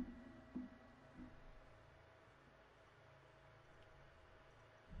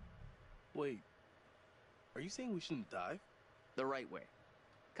 Wait, are you saying we shouldn't dive? The right way.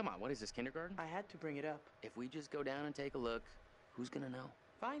 Come on, what is this, kindergarten? I had to bring it up. If we just go down and take a look, who's gonna know?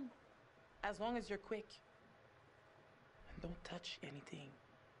 Fine. As long as you're quick. And don't touch anything.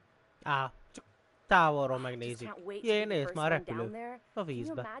 Á, csak távolról megnézik. Jé, nézd, már repülő. A Can you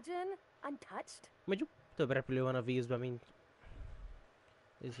vízbe. imagine? Untouched? Mondjuk több repülő van a vízben, mint...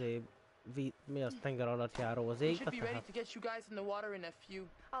 mi az tenger alatt járó az We ég, should be ready tehát... to get you guys in the water in a few.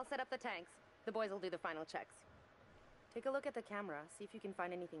 I'll set up the tanks. The boys will do the final checks. Take a look at the camera, see if you can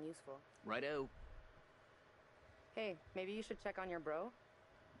find anything useful. Righto. Hey, maybe you should check on your bro?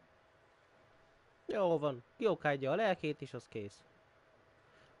 Jó van, kiokádja a lelkét és az kész.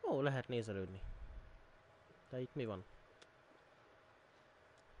 Ó, lehet nézelődni. De itt mi van?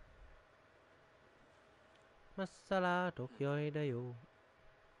 Messze látok, jaj de jó.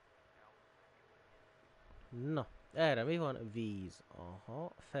 Na, erre mi van? Víz.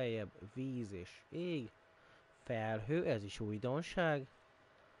 Aha, feljebb víz és ég. Felhő, ez is újdonság.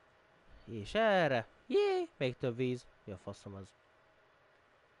 És erre. Jé, még több víz. Ja, faszom az.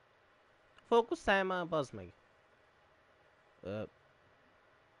 Fókuszálj már, bazd meg.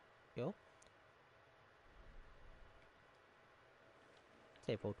 Jó.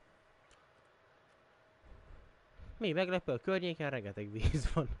 Szép volt. Mi meglepő, a környéken rengeteg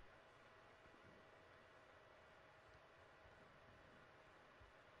víz van.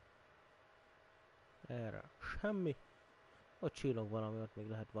 Erre semmi. Ott csillog valami, ott még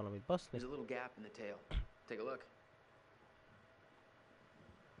lehet valamit baszni. There's a little gap in the tail. Take a look.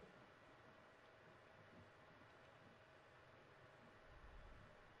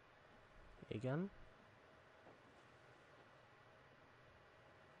 Igen.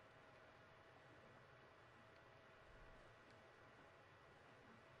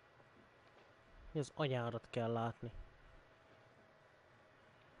 Mi az anyádat kell látni?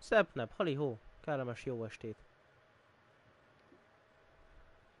 Szebb nap, halihó, kellemes jó estét.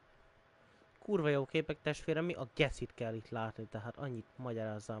 Kurva jó képek, testvérem, mi a geszit kell itt látni, tehát annyit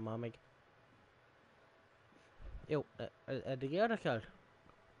magyarázzál már meg. Jó, eddig érdekel?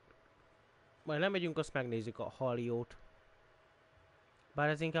 Majd lemegyünk, azt megnézzük a haliót. Bár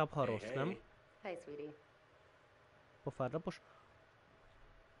ez inkább harosz, nem? Hey, sweetie. Pofárdapos.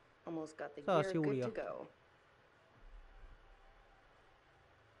 Almost got the Szasz, gear Júlia. good to go.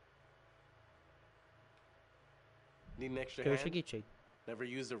 Need an extra Kell hand? segítség? Never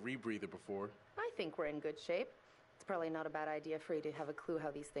used a rebreather before. I think we're in good shape. It's probably not a bad idea for you to have a clue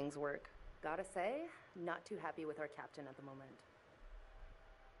how these things work. Gotta say, not too happy with our captain at the moment.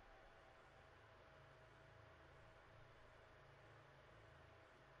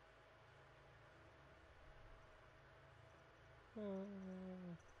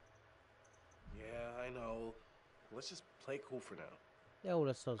 Yeah, I know. Let's just play cool for now. Jó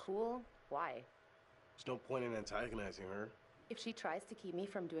lesz az. Cool? Why? There's no point in antagonizing her. If she tries to keep me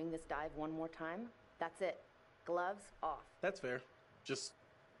from doing this dive one more time, that's it. Gloves off. That's fair. Just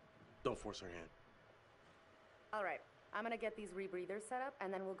don't force her hand. All right, I'm gonna get these rebreathers set up,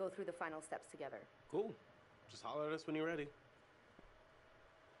 and then we'll go through the final steps together. Cool. Just holler at us when you're ready.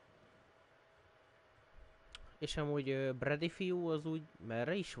 És amúgy Brady fiú az úgy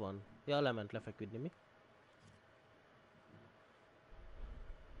merre is van? Ja, lement lefeküdni, mi?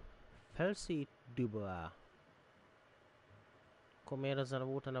 Felszít Dubois. Akkor miért ezen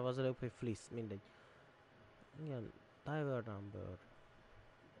volt a neve az előbb, hogy Fliss, mindegy. Igen, Diver Number.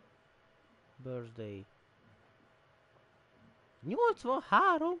 Birthday.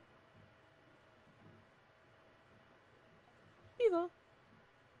 83? Mi van?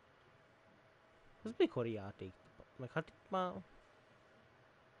 Ez mikori játék? Meg hát itt már...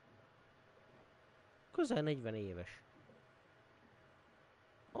 Közel 40 éves.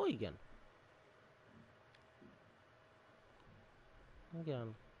 Ó, igen.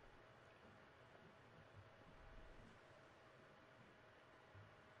 Igen.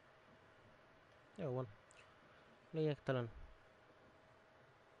 Jó van. Lényegtelen.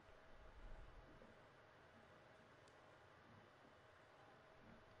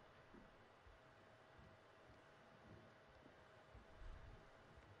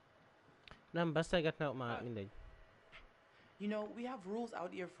 Nem beszélgetne, már mindegy. You know, we have rules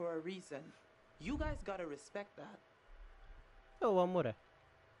out here for a reason. You guys gotta respect that. Jó van, more.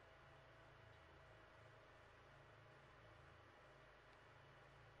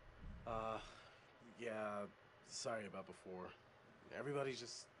 Yeah, sorry about before. Everybody's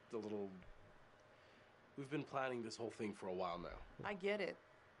just a little... We've been planning this whole thing for a while now. I get it.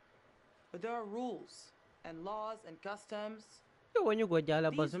 But there are rules, and laws, and customs. Jó, nyugodjál le,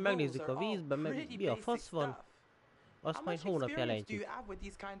 bazd, megnézzük a vízben, meg mi a fasz van. Azt majd hónap jelentjük.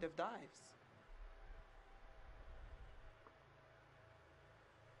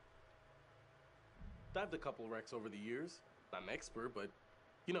 Dived a couple wrecks over the years. Not an expert, but,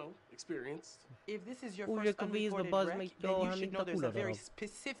 you know, experienced. If this is your first unreported wreck, then you should know there's a very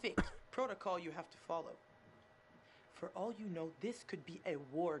specific protocol you have to follow. For all you know, this could be a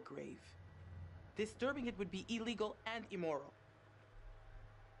war grave. Disturbing it would be illegal and immoral.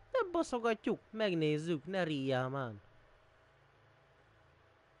 Nem baszogatjuk, megnézzük, ne ríjjál már.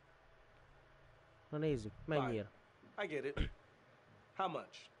 Na nézzük, mennyire. I get it. How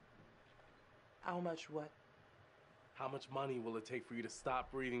much? How much what? How much money will it take for you to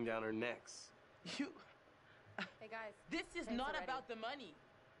stop breathing down our necks? You... Hey guys. This is not about the money.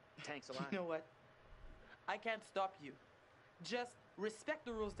 Thanks a lot. You know what? I can't stop you. Just respect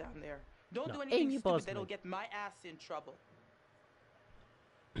the rules down there. Don't do anything stupid that'll get my ass in trouble.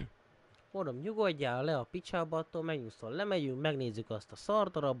 Mondom, nyugodjál le a picsába, attól megnyugszol. Lemegyünk, megnézzük azt a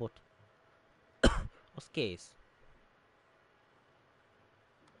szardarabot. Az kész.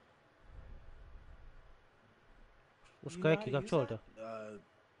 Most kikapcsolta?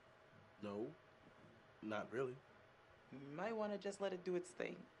 No. Not really. You might want to just let it do its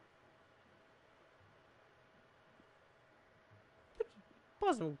thing.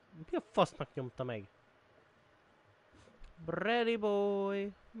 Bazd, mi a fasznak nyomta meg? Ready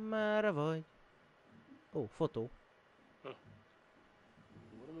boy, merre vagy? Ó, fotó. Huh.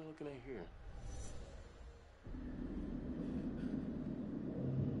 What am I looking at here?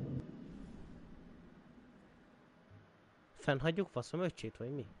 Fennhagyjuk faszom öccsét,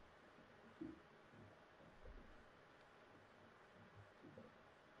 vagy mi?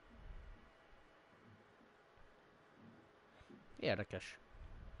 Érdekes.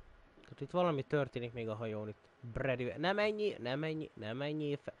 Tehát itt valami történik még a hajón itt. Brady, nem ennyi, nem ennyi, nem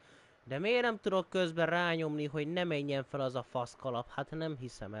ennyi. De miért nem tudok közben rányomni, hogy ne menjen fel az a faszkalap? Hát nem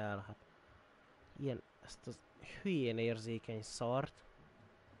hiszem el, hát. Ilyen, ezt az hülyén érzékeny szart.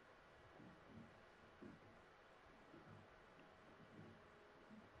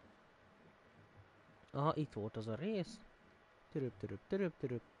 Aha, itt volt az a rész. Töröp, töröp, töröp,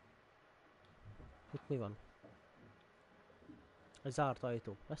 töröp. Itt mi van? Egy zárt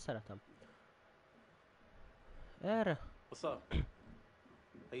ajtó. Ezt szeretem. Erre? What's up?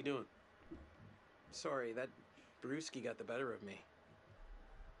 How you doing? Sorry, that brewski got the better of me.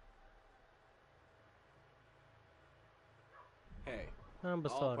 Hey, I'm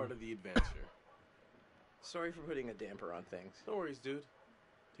all part of the adventure. Sorry for putting a damper on things. No worries, dude.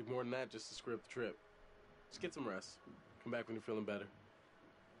 Take more than that just to screw up the trip. Just get some rest. Come back when you're feeling better.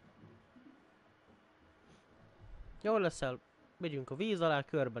 Jól leszel. Megyünk a víz alá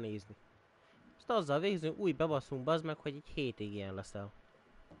körbenézni. Most azzal végzünk, úgy bebaszunk, bazd meg, hogy egy hétig ilyen leszel.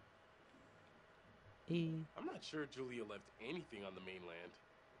 I'm not sure Julia left anything on the mainland.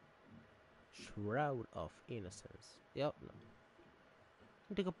 Shroud of Innocence. Ja, nem.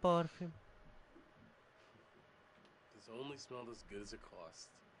 Mindig a parfüm. This only smelled as good as it cost.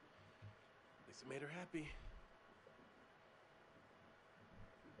 At least it made her happy.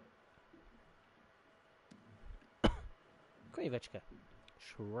 Könyvecske.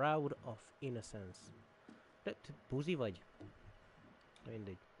 Shroud of Innocence. De te buzi vagy?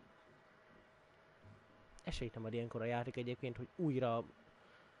 Mindegy. Esélyt nem ad ilyenkor a játék egyébként, hogy újra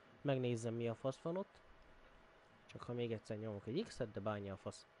megnézzem, mi a fasz van ott. Csak ha még egyszer nyomok egy X-et, de bánja a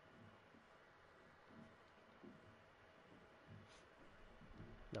fasz.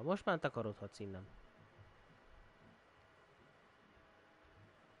 Na most már takarodhatsz innen.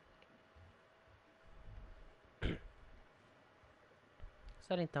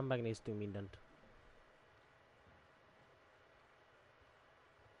 Szerintem megnéztünk mindent.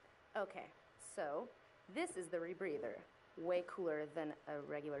 Okay, so this is the rebreather. Way cooler than a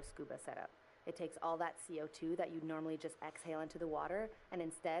regular scuba setup. It takes all that CO2 that you'd normally just exhale into the water, and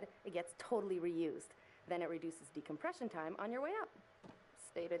instead, it gets totally reused. Then it reduces decompression time on your way up.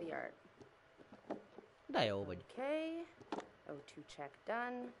 State of the art. De jó vagy. Okay, O2 check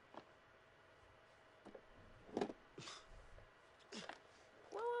done.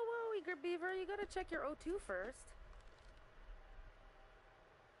 Whoa, eager beaver, you gotta check your O2 first.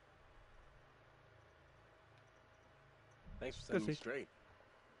 Thanks for setting me straight.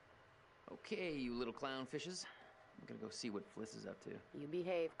 Okay, you little clownfishes. I'm gonna go see what Fliss is up to. You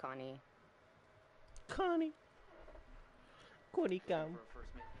behave, Connie. Connie. Konikám.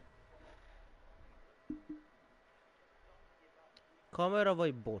 Kamera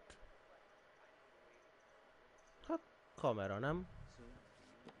vagy bot? Hát, kamera, nem?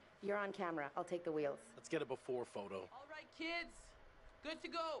 You're on camera. I'll take the wheels. Let's get a before photo. All right, kids. Good to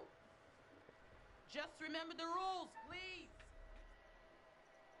go. Just remember the rules, please.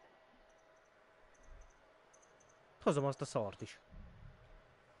 Hozom azt a szart is.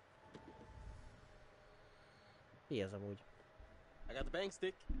 Mi ez amúgy? I got the bang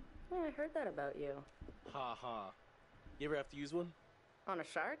stick. Yeah, I heard that about you. Ha ha. You ever have to use one? On a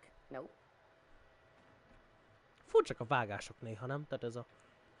shark? Nope. Furcsak a vágások néha, nem? Tehát ez a...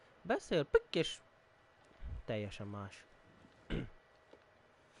 Beszél, pikk, és... Teljesen más.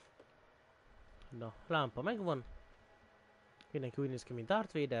 Na, lámpa megvan. Mindenki úgy néz ki, mint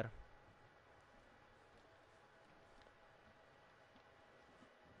Darth Vader.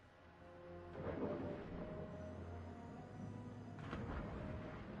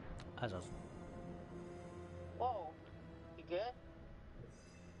 Ez az. Whoa, you good?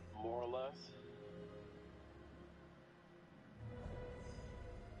 More or less.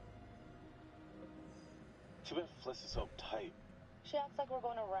 Too bad Fliss is so tight. She acts like we're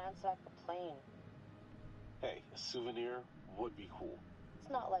going to ransack the plane. Hey, a souvenir would be cool. It's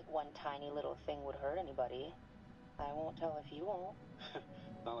not like one tiny little thing would hurt anybody. I won't tell if you won't.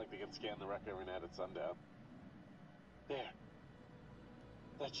 Not like they can scan the wreck every night at sundown. There.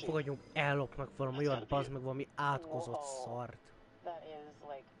 Fogadjunk, ellopnak valami olyat, bazd meg valami átkozott szart. That is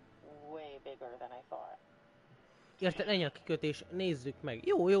like way bigger than I thought. Érted, ennyi a kikötés, nézzük meg.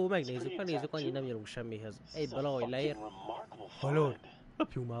 Jó, megnézzük, annyi nem nyúlunk semmihez. Egyből ahogy leér. Hallod?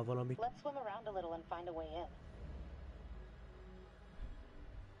 Lopjunk már valamit. Let's swim around a little and find a way in.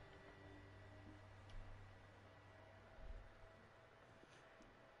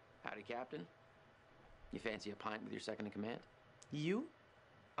 Howdy, Captain. You fancy a pint with your second in command? You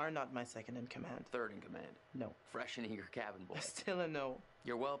are not my second in command. Third in command. No. Fresh and eager cabin boy. Still a no.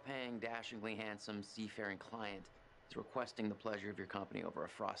 Your well-paying, dashingly handsome, seafaring client is requesting the pleasure of your company over a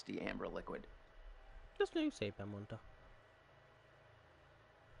frosty amber liquid. Ezt nagyon szépen mondta.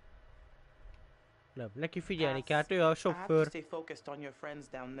 Nem, neki figyelni kell, ő a sofőr. Stay focused on your friends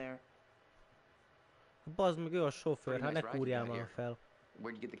down there. Bazd meg, ő a sofőr, hát ne kúrjál már fel.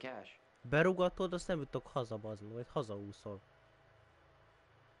 Where'd you get the cash? Berugatod, azt nem jutok haza, bazd meg, vagy hazaúszol.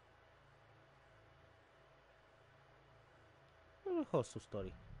 Hosszú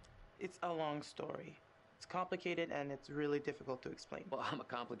sztori. It's a long story. It's complicated and it's really difficult to explain. Well, I'm a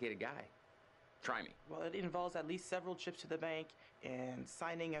complicated guy. Try me. Well, it involves at least several trips to the bank and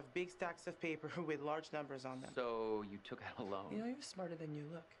signing of big stacks of paper with large numbers on them. So you took out a loan? You know, you're smarter than you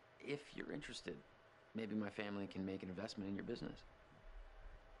look. If you're interested, maybe my family can make an investment in your business.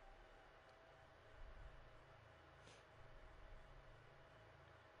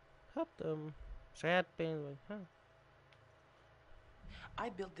 Hát, saját pénz vagy, hát. I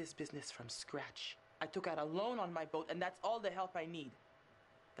built this business from scratch. I took out a loan on my boat, and that's all the help I need.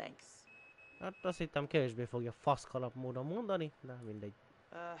 Thanks. Hát azt hittem kevésbé fogja faszkalap módon mondani, de mindegy.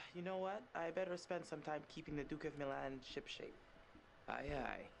 You know what? I better spend some time keeping the Duke of Milan shipshape. Aye,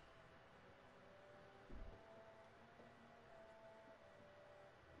 aye.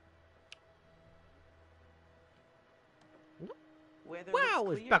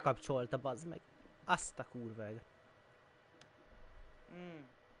 Wow, és bekapcsolta, bazd meg. Azt a kurveg.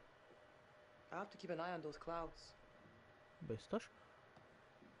 I'll have to keep an eye on those clouds. Biztos?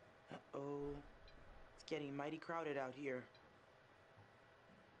 Uh-oh. It's getting mighty crowded out here.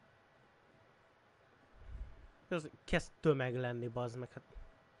 Ez kezd tömeg lenni, bazd meg. Hát,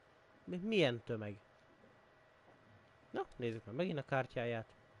 milyen tömeg? Na, nézzük meg megint a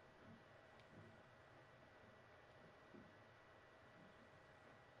kártyáját.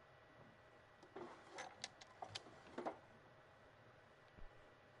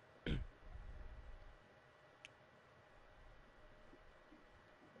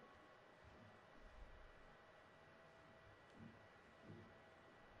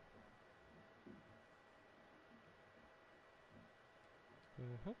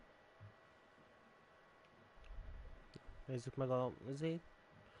 Nézzük meg a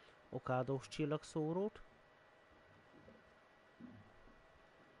okádós csillagszórót.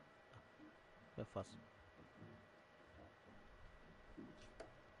 De fasz.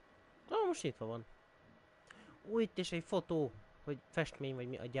 Most nyitva van. Úgy, itt is egy fotó, hogy festmény vagy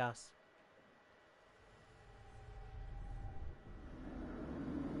mi a gyász.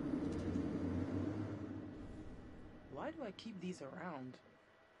 Why do I keep these around?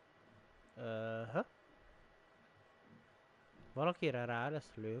 Valakire rá lesz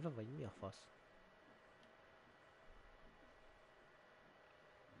lőve, vagy mi a fasz?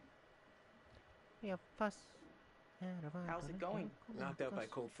 Mi a fasz? How's it going? Knocked out by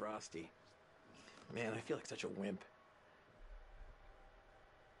cold frosty. Man, I feel like such a wimp.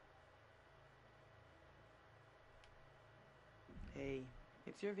 Hey,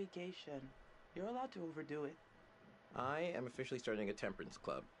 it's your vacation. You're allowed to overdo it. I am officially starting a temperance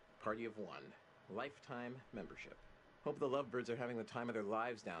club. Party of one. Lifetime membership. Hope the lovebirds are having the time of their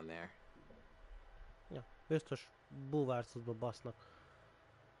lives down there. Ja, biztos búvárcodba basznak.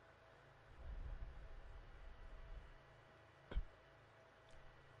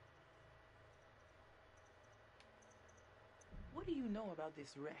 What do you know about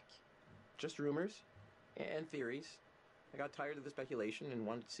this wreck? Just rumors and theories. I got tired of the speculation and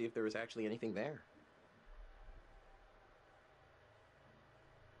wanted to see if there was actually anything there.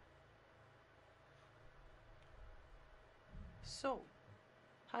 So,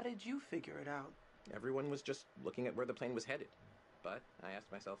 how did you figure it out? Everyone was just looking at where the plane was headed. But I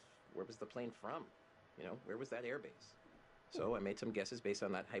asked myself, where was the plane from? You know, where was that airbase? So I made some guesses based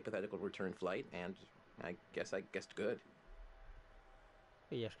on that hypothetical return flight, and I guess I guessed good.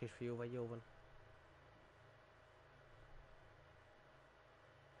 Ügyes kisfiú vagy, jó van.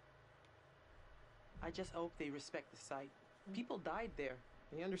 I just hope they respect the site. People died there.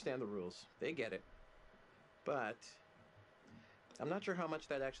 They understand the rules. They get it. But I'm not sure how much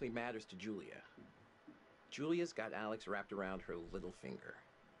that actually matters to Julia. Julia's got Alex wrapped around her little finger.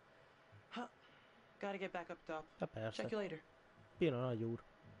 Huh. Gotta get back up top. Persze. Check you later. Pillanat, úr.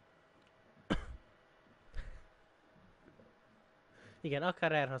 Igen,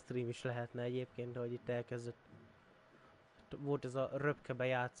 akár Erha stream is lehetne egyébként, hogy itt elkezdett. Volt ez a röpke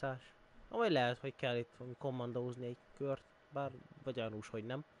bejátszás. Vagy lehet, hogy kell itt kommandózni egy kört, bár vagy gyanús, hogy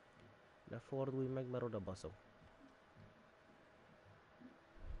nem. De fordulj meg, mert oda baszom.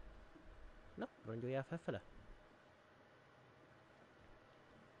 Na, rongyoljál felfele.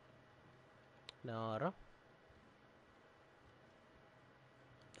 Ne arra.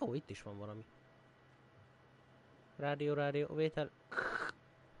 Ó, itt is van valami. Rádió, vétel.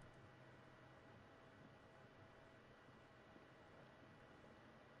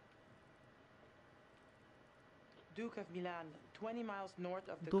 Duke of Milan, 20 miles north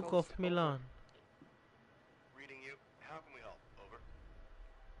of the Duke coast. of Milan. Reading you. How can we help? Over.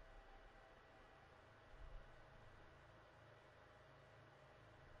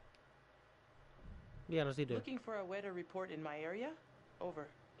 Milyen az idő? Looking for a weather report in my area? Over.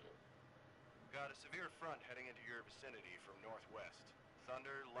 Got a severe front heading into your vicinity from northwest.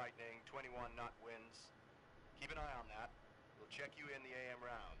 Thunder, lightning, 21 knot winds. Keep an eye on that. We'll check you in the AM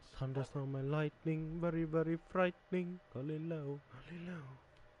rounds. Thunderstorm and lightning, very, very frightening. Galileo, Galileo.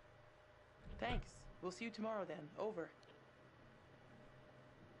 Thanks. We'll see you tomorrow then. Over.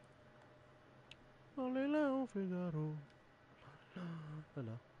 Galileo, Figaro.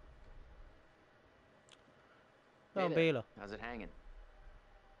 Hello. Hey Oh, there. Béla. How's it hanging?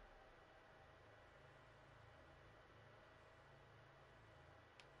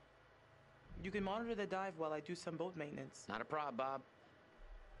 You can monitor the dive while I do some boat maintenance. Not a problem, Bob.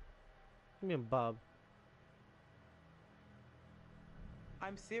 Milyen Bob?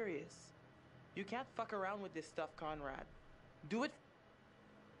 I'm serious. You can't fuck around with this stuff, Conrad. Do it.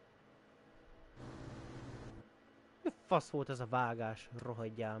 Mi fasz volt ez a vágás?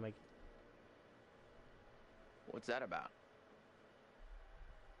 Rohadjál meg. What's that about?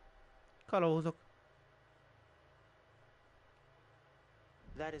 Kalózok.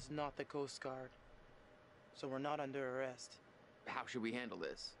 That is not the Coast Guard. So we're not under arrest. How should we handle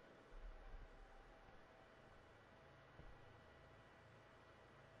this?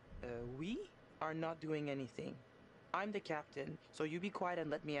 We are not doing anything. I'm the captain, so you be quiet and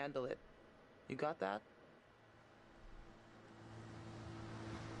let me handle it. You got that?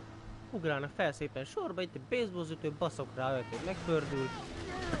 Ugrálnak fel szépen sorba, itt egy baseballütő, baszok rá őt, hogy megpördült.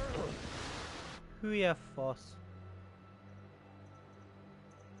 Hülye fasz.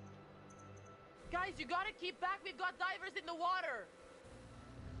 Guys, you gotta keep back. We've got divers in the water.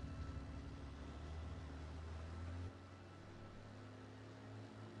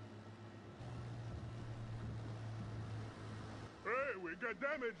 Hey, we got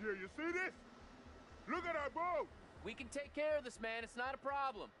damage here. You see this? Look at our boat. We can take care of this, man. It's not a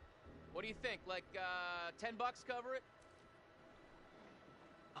problem. What do you think? Like, $10 cover it?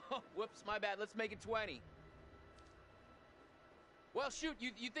 Oh, whoops, my bad. Let's make it 20. Well, shoot,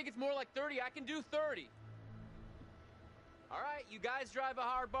 you think it's more like 30? I can do 30. All right, you guys drive a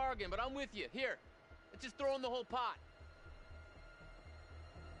hard bargain, but I'm with you. Here, let's just throw in the whole pot.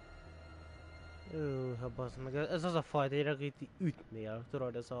 Ha bazd meg, ez az a fajta gyerek, akit ütnél,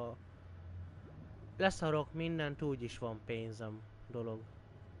 tudod, ez a... Leszarok mindent, úgyis van pénzem dolog.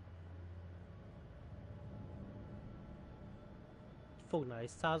 Fognál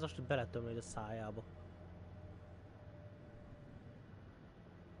egy 100-ast, hogy beletömnéd a szájába.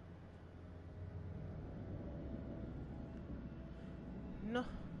 Na,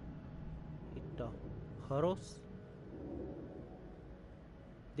 itt a harosz.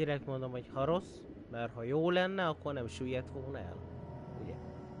 Direkt mondom, hogy harosz, mert ha jó lenne, akkor nem süllyedt volna el. Ugye?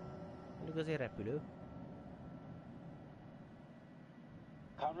 Mondjuk azért repülő.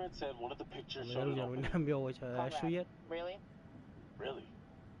 Conrad said one of the pictures showed an Ugyanúgy opening. nem jó, hogyha elsüllyed. Really? Really?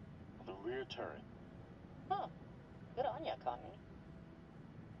 On the rear turret. Huh. Good on ya, Conrad.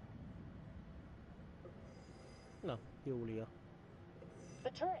 Na, Júlia. The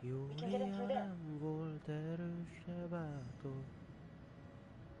turret. We can get in through there. Nem volt erősebb bátor.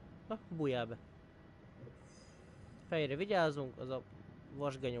 Na, bújjál be. Fejre vigyázzunk, az a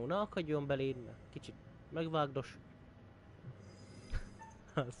vasgenyó ne akadjon beléd, mert kicsit megvágdos.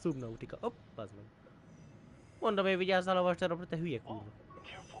 Subnautica. Hopp, bazd meg. Mondom, hogy vigyázzál a vasdarabra, te hülye kurva.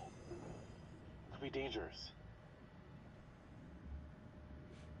 Careful. Could be dangerous.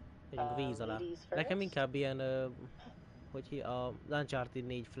 Megyünk víz alá. Nekem inkább ilyen, hogy a Uncharted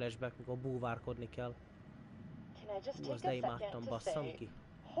 4 flashback, mikor búvárkodni kell. Az de imádtam, basszam ki.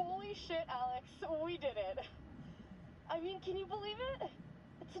 Holy shit, Alex, we did it. I mean, can you believe it?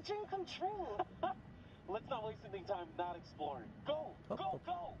 It's a dream come true. Let's not waste any time not exploring. Go! Go!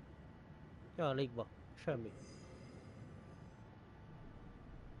 Go! Ja, a légba. Semmi.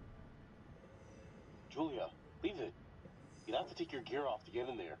 Julia, leave it. You'd have to take your gear off to get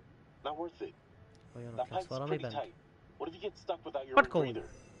in there. Not worth it. That pipe's pretty tight. What if you get stuck without your breather?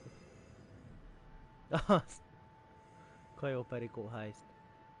 Kajó Perikó heist.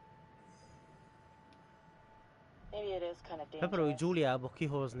 Maybe it is kind of dangerous. Megpróbáljuk Juliába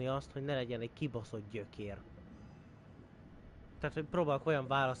kihozni azt, hogy ne legyen egy kibaszott gyökér. Tehát, hogy próbálok olyan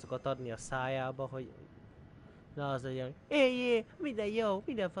válaszokat adni a szájába, hogy ne az legyen, éjjé, minden jó,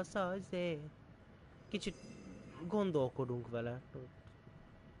 minden fasza, kicsit gondolkodunk vele.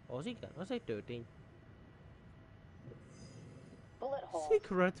 Az igen, az egy történy.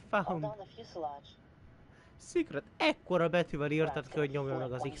 Secret found. Secret, ekkora betűvel írtad ki, hogy nyomja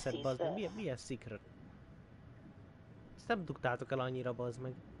meg az X-et, bazd meg. Milyen secret? Ezt nem dugtátok el annyira, bazd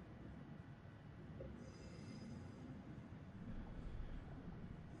meg.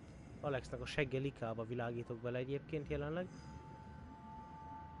 Alexnek a segge likába világítok bele egyébként jelenleg.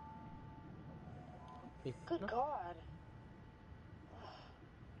 Itt, na.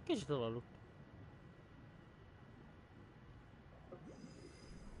 Kicsit alaludt.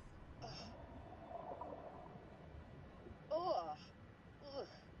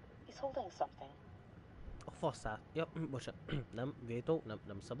 He's holding something. A faszát. Ja, bocsánat. Nem, vétó,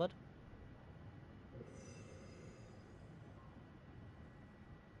 nem szabad.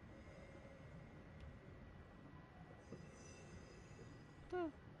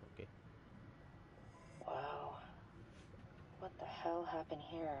 Okay. Wow. What the hell happened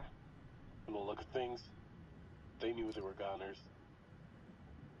here? And the look of things, they knew they were goners.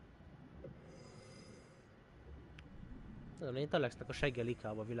 Én Alexnek a segge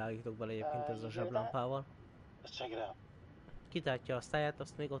likába világítok bele egyébként ezzel a zseblámpával. Kitártja a száját,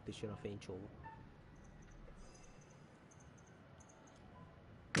 azt még ott is jön a fénycsóva.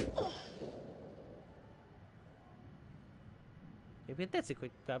 Egyébként tetszik,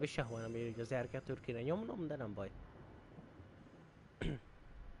 hogy kb. Sehol nem ér, hogy az R2-t kéne nyomnom, de nem baj.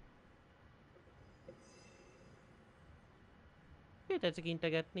 Miért tetszik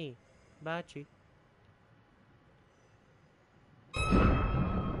integetni, bácsi?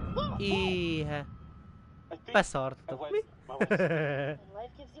 Éhe! Beszartatok, mi?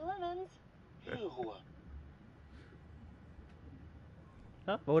 Life gives you lemons. Ew.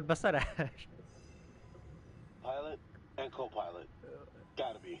 Ha? Volt beszarás? Pilot and co-pilot.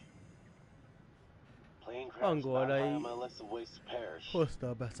 Gotta be. Plane crash, Angolai non-biomeless of waste to perish. hozta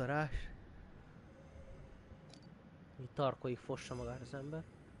a beszarás. Így tarkóig fossa magát az ember.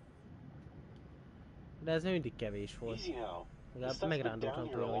 De ez mindig kevés volt. Legalább megrándultam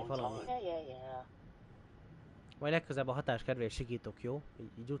tőle, hogy valami. Majd legközelebb a hatás kedvéért sikítok, jó?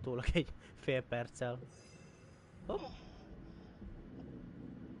 Így utólag egy fél perccel. Hopp.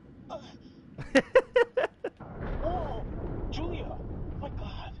 Whoa! Julia! My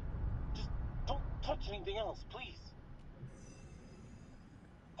God! Just don't touch anything else, please.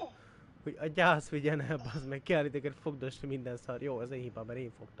 Hogy a gyász vigyen el, bazd meg, kell ideket fogdosni minden szar. Jó, ez én hibám, mert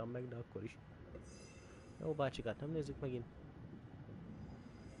én fogtam meg, de akkor is. Jó, bácsikát nem nézzük megint.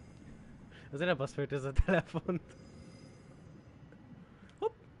 Azért ne basz fel ez a telefont.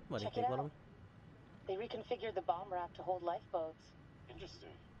 Hopp, van itt még valami. They reconfigured the bomb rack to hold lifeboats.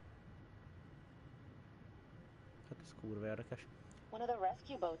 Interesting. Hát ez kurva érdekes. One of the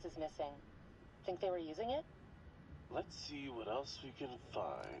rescue boats is missing. Think they were using it? Let's see what else we can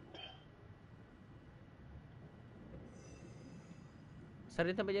find.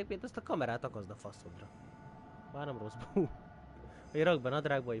 Szerintem egyébként ezt a kamerát akaszd a faszodra. Bár nem rossz bú. Vagy rakd be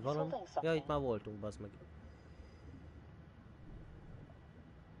nadrágba, vagy valami. Ja, itt már voltunk, bazd meg.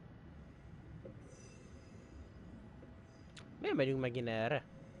 Miért megyünk megint erre?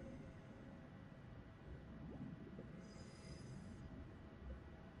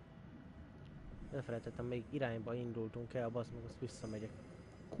 Elfelejtettem, még irányba indultunk el, bazd meg, azt visszamegyek.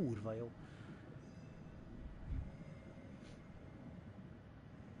 Kurva jó.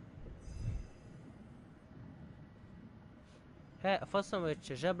 A faszom, hogy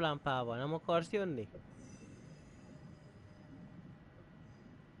se zseblámpával nem akarsz jönni?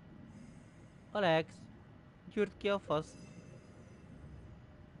 Alex, gyűrt ki a fasz.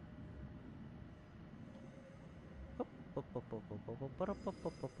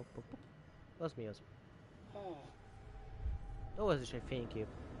 Az mi az? Ó, ez is egy fénykép.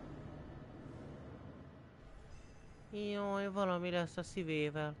 Jaj, valami lesz a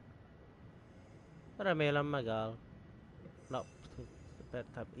szívével. Remélem megáll. Na,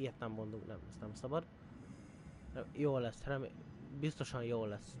 ilyet nem mondunk, nem, ez nem szabad. Jó lesz, biztosan jó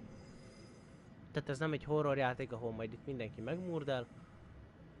lesz. Tehát ez nem egy horror játék, ahol majd itt mindenki megmurdál.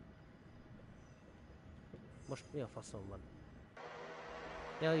 Most mi a faszom van?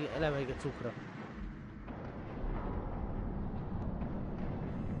 Ja, lemegy a cukra.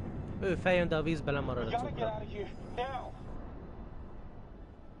 Ő feljön, de a vízbe lemarad a cukra.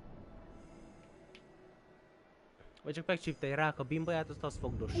 Vagy csak megcsípte egy rák a bimbaját, azt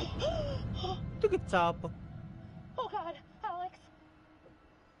fogdossa. Tök egy cápa. Oh God, Alex!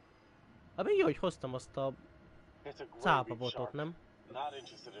 Hát még jó, hogy hoztam azt a cápa botot, nem?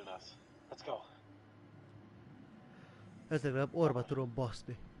 Ez legalább orba tudom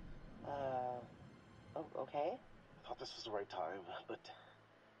baszni. Okay. I thought this was the right time, but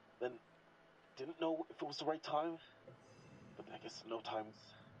then didn't know if it was the right time. But I guess no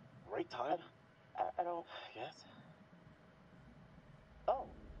time's the right time. I don't... Yes? Oh.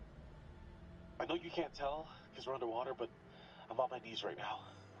 I know you can't tell because we're underwater, but I'm on my knees right now.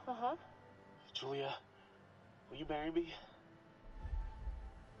 Uh-huh. Julia, will you marry me?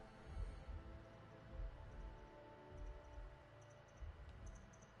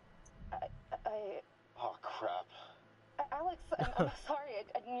 Oh, crap. Alex, I'm sorry.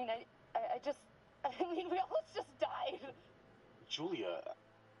 I mean, we almost just died. Julia,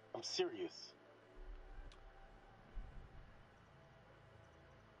 I'm serious.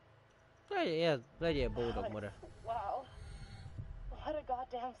 Legyél boldog, mara. Wow. What a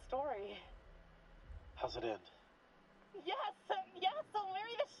goddamn story. How's it end? Yes, I'll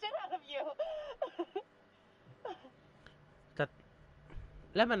marry the shit out of you. Tehát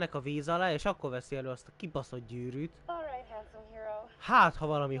lemennek a víz alá, és akkor veszi elő azt a kibaszott gyűrűt. Hát, ha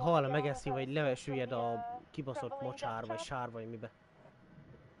valami hal megeszi, vagy levesüllyed a kibaszott mocsár, vagy sár, vagy mibe.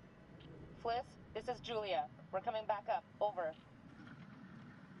 Fliss, this is Julia. We're coming back up. Over.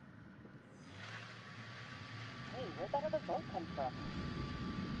 Hey, where'd that other boat come from?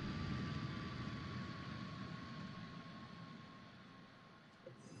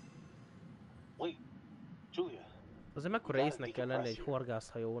 Wait, Julia. Azért mekkora észnek kell lenni egy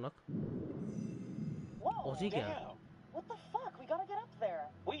horgászhajónak? Az igen. What the fuck? We gotta get up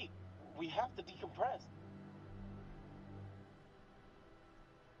there. Wait, we have to decompress.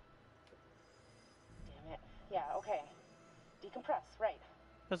 Damn it. Yeah, okay. Decompress, right.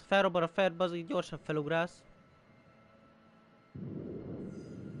 Persze felrobban a fedbe, az így gyorsan felugrálsz.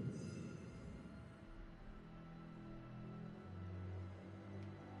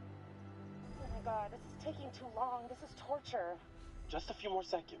 Oh my god, this is taking too long. This is torture. Just a few more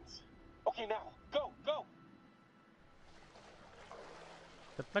seconds. Okay, now, go, go!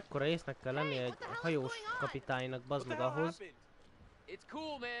 Tehát mekkora észnek kell lenni egy hajós kapitánynak, bazd meg ahhoz.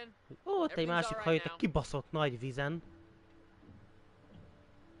 Ó, ott egy másik hajó, egy kibaszott nagy vizen.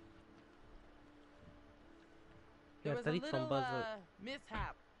 Érted, itt van bazd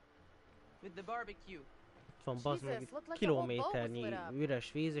Itt van bazd meg kilométernyi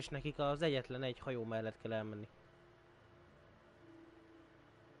üres víz, és nekik az egyetlen egy hajó mellett kell elmenni.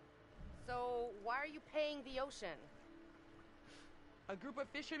 So, why are you paying the ocean? A group of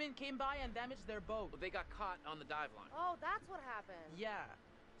fishermen came by and damaged their boat. Well, they got caught on the dive line. Oh, that's what happened. Yeah.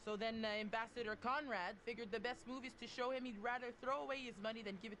 So then Ambassador Conrad figured the best move is to show him he'd rather throw away his money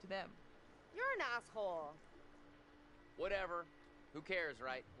than give it to them. You're an asshole. Whatever. Who cares,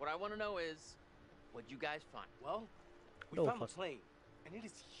 right? What I want to know is, what'd you guys find? Well, we found the plane, and it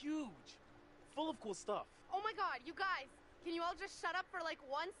is huge, full of cool stuff. Oh my god, you guys, can you all just shut up for like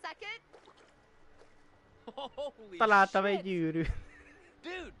 1 second? Holy Találtam shit. egy gyűrű.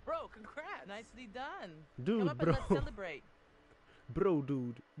 Dude, bro, congrats. Nicely done. Dude, Come up bro. and let's celebrate. Bro,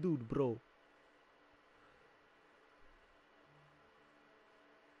 dude. Dude, bro.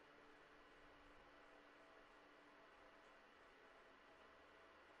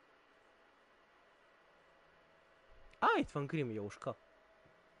 Itt van Grim Jóska.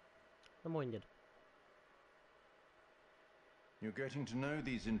 Na mondjad. You're getting to know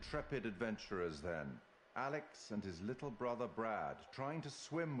these intrepid adventurers then. Alex and his little brother Brad, trying to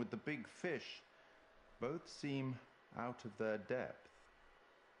swim with the big fish. Both seem out of their depth.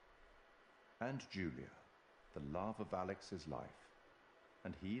 And Julia, the love of Alex's life,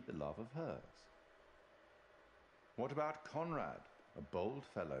 and he the love of hers. What about Conrad? A bold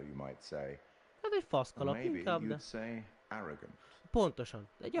fellow, you might say. Ez egy faszkalap Maybe inkább, de... you'd say arrogant. Pontosan,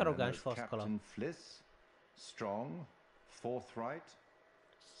 egy arrogáns faszkalap. Captain Fliss, strong, forthright,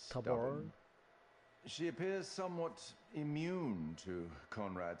 stubborn. She appears somewhat immune to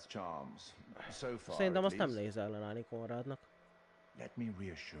Conrad's charms. So far, Szerintem at azt nem least. nehéz ellenállni Konrádnak. Let me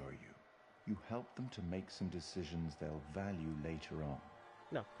reassure you. You help them to make some decisions they'll value later on.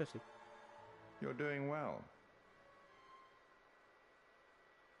 Na, köszi. You're doing well.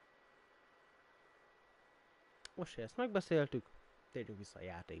 Most, hogy ezt megbeszéltük, térjünk vissza a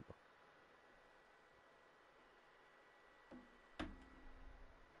játékba.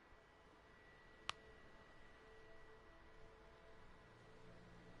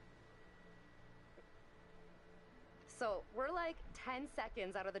 So, we're like 10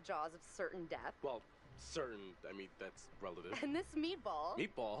 seconds out of the jaws of certain death. Well, certain, I mean, that's relative. And this meatball...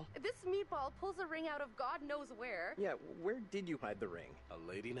 Meatball? This meatball pulls a ring out of God knows where. Yeah, where did you hide the ring? A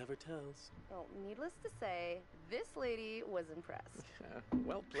lady never tells. Well, needless to say, this lady was impressed.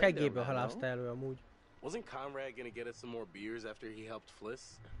 Well, Seggéből halázta elő amúgy. Wasn't Conrad gonna get us some more beers after he helped Fliss?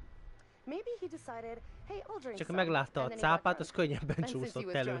 Maybe he decided, hey, I'll drink Csak some. meglátta a And then he got cápát, az drunk. könnyebben And since he csúszott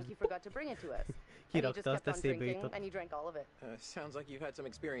was elő. drunk, he forgot to bring it to us. And he just Kirakta, azt kept on eszébe drinking, jutott. and he drank all of it. Sounds like you've had some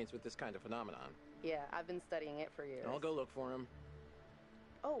experience with this kind of phenomenon. Yeah, I've been studying it for years. I'll go look for him.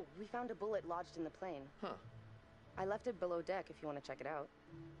 Oh, we found a bullet lodged in the plane. Huh. I left it below deck if you want to check it out.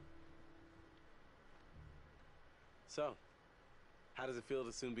 So, how does it feel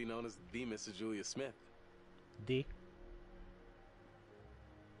to soon be known as the Mrs. Julia Smith? D.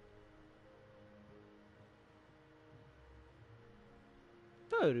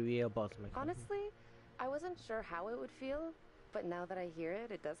 Örüljél, bazd meg. Honestly, I wasn't sure how it would feel, but now that I hear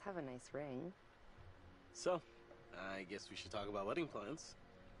it, it does have a nice ring. So, I guess we should talk about wedding plans.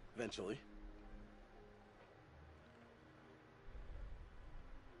 Eventually.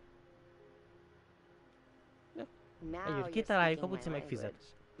 Now Együtt you're kitaláljuk, a speaking buci my megfizet. language.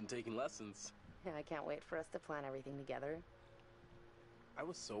 Been taking lessons. Yeah, I can't wait for us to plan everything together. I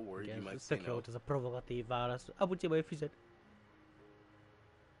was so worried you Igen, might ez say tök jó no. volt ez a provokatív válasz. A buci majd fizet.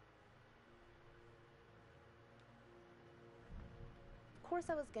 Of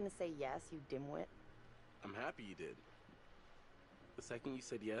course I was gonna say yes, you dimwit. I'm happy you did. The second you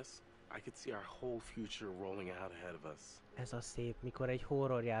said yes, I could see our whole future rolling out ahead of us. Ez a szép, mikor egy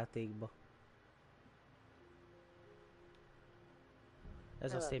horror játékba.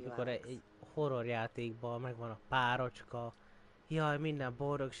 Ez a szép, mikor egy horror játékban megvan a párocska. Jaj, minden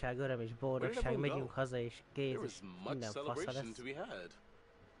boldogság, öröm és boldogság, megyünk haza és kész, és minden fasza lesz.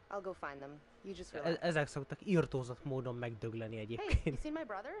 I'll go find them. You just relax. Ezek szoktak irtózott módon megdögleni Hey, you egyébként. seen my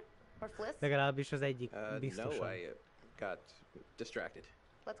brother? Or Fliss? Legalábbis az egyik No, biztosan. I got distracted.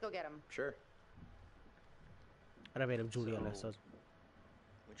 Let's go get him. Sure. Remélem Julia lesz az.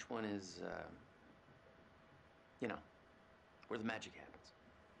 Which one is, you know, where the magic happens?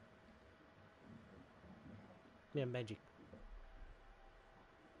 Milyen magic?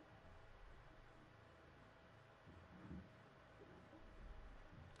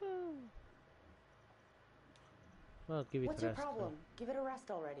 Well, give it What's rest. your problem? Give it a rest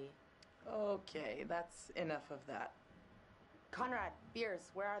already. Okay, that's enough of that. Conrad,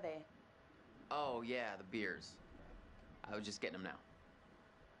 beers, where are they? Oh, yeah, the beers. I was just getting them now.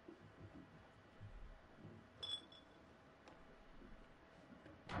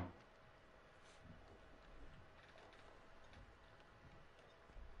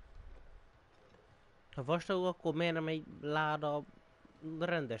 Ha vastagok, akkor miért nem egy láda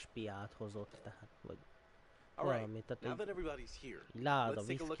rendes piát hozott, tehát, vagy valami, tehát now that everybody's here, láda, let's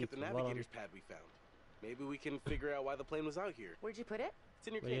take a look at the viszkit, navigator's valami. pad we found. Maybe we can figure out why the plane was out here. Where'd you put it? It's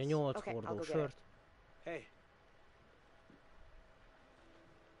in your Vagy a case. 8 Okay, I'll hordó go get sört. Hey.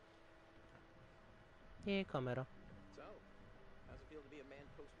 Jé, kamera. So, how's it feel to be a man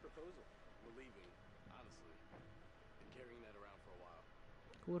post-proposal? We're leaving, honestly. Been carrying that around for a while.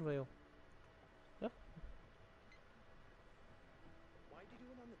 Kurva jó. Ja, Why'd you do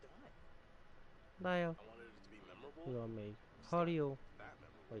it on the dime? dája. I wanted it to be memorable. Mi van még? Hajó. That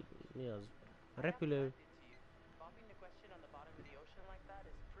memorable. Vagy mi az? Repülő. Popping the question on the bottom of the ocean like that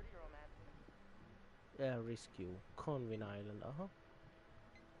is pretty romantic. Air Rescue. Convin Island, aha.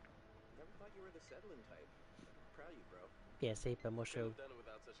 Never thought you were the settling type. Proud of you, bro. Ilyen szépen Couldn't mosolyog. have done it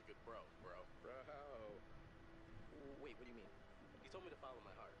without such a good bro. Bro. Wait, what do you mean? He told me to follow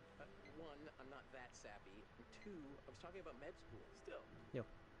my heart. One, I'm not that sappy. And two, I was talking about med school. Still. Jó.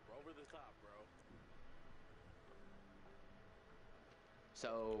 We're over the top, bro.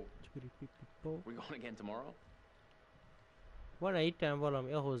 So, we're going again tomorrow? Van-e itten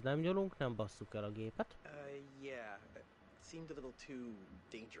valami, ahhoz nem nyúlunk, nem basszuk el a gépet? Yeah. It seemed a little too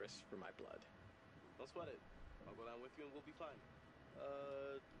dangerous for my blood. Don't sweat it. I'll go down with you and we'll be fine.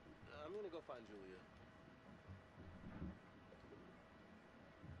 I'm gonna go find Julia.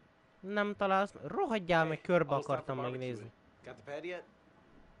 Nem találsz? Rohadjál meg, körbe Almost time akartam for megnézni. barbecuing. Got the pad yet?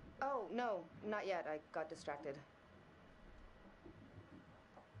 Oh, no, not yet. I got distracted.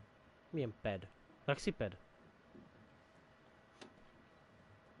 Milyen ped? Taxiped?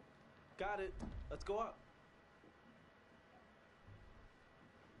 Got it. Let's go up.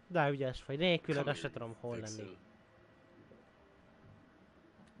 De ügyes vagy, nélküled azt se tudom hol lenni.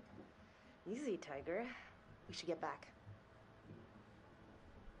 Easy, Tiger. We should get back.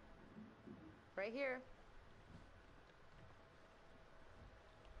 Right here.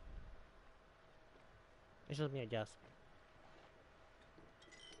 És az mi a gyász?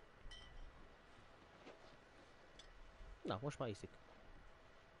 Na, most már iszik.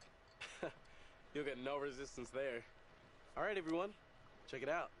 You'll get no resistance there. All right, everyone. Check it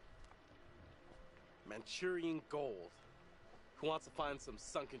out. Manchurian gold. Who wants to find some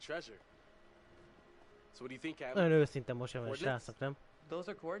sunken treasure? So what do you think, Captain? Nagyon őszinte most jön, srácok, nem?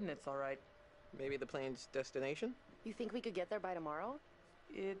 Those are coordinates, all right. Maybe the plane's destination? You think we could get there by tomorrow?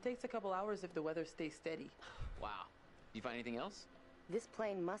 It takes a couple hours if the weather stays steady. Wow. You find anything else? This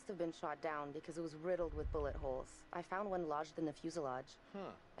plane must have been shot down because it was riddled with bullet holes. I found one lodged in the fuselage.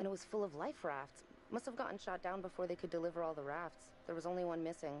 Huh. And it was full of life rafts. Must have gotten shot down before they could deliver all the rafts. There was only one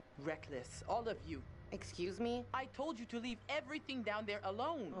missing. Reckless, all of you. Excuse me? I told you to leave everything down there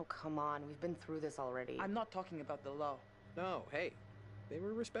alone. Oh, come on. We've been through this already. I'm not talking about the law. No, hey. They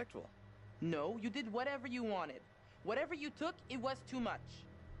were respectful. No, you did whatever you wanted. Whatever you took, it was too much.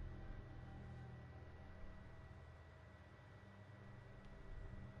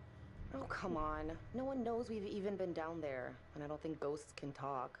 Oh, come on. No one knows we've even been down there. And I don't think ghosts can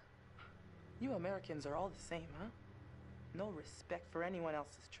talk. You Americans are all the same, huh? No respect for anyone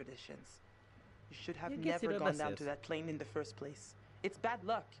else's traditions. You should have never gone down to that plane in the first place. It's bad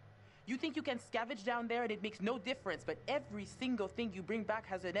luck. You think you can scavenge down there and it makes no difference, but every single thing you bring back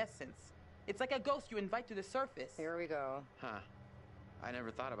has an essence. It's like a ghost you invite to the surface. Here we go. Huh. I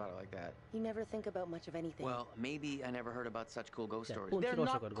never thought about it like that. You never think about much of anything. Well, maybe I never heard about such cool ghost stories. They're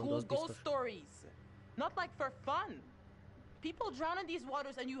not cool ghost stories. Not like for fun. People drown in these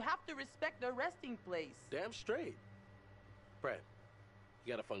waters and you have to respect their resting place. Damn straight. Brad,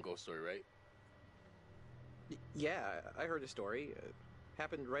 you got a fun ghost story, right? Yeah, I heard a story.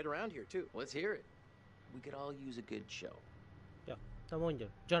 Happened right around here, too. Let's hear it. We could all use a good show. Ja, te mondja.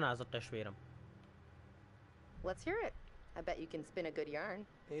 Gyanázott testvérem. Let's hear it. I bet you can spin a good yarn.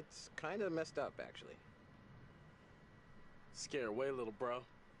 It's kind of messed up, actually. Scare away, little bro.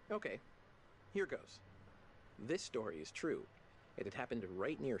 Okay, here goes. This story is true. It had happened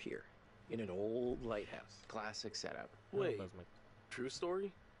right near here, in an old lighthouse. Classic setup. Wait, true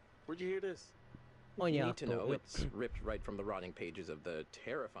story? Where'd you hear this? You need to know it's ripped right from the rotting pages of the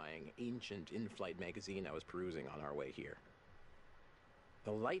terrifying, ancient in-flight magazine I was perusing on our way here.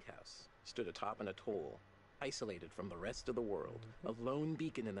 The lighthouse stood atop an atoll, isolated from the rest of the world, a lone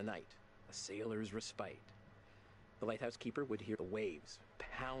beacon in the night, a sailor's respite. The lighthouse keeper would hear the waves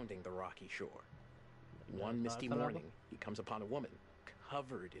pounding the rocky shore. One misty morning, he comes upon a woman,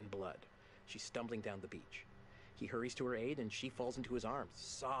 covered in blood. She's stumbling down the beach. He hurries to her aid, and she falls into his arms,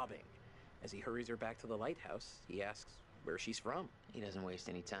 sobbing. As he hurries her back to the lighthouse, he asks where she's from. He doesn't waste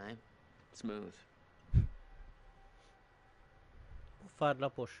any time. Smooth.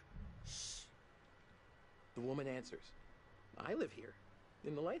 The woman answers, I live here,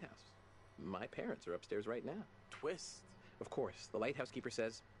 in the lighthouse. My parents are upstairs right now. Twist. Of course, the lighthouse keeper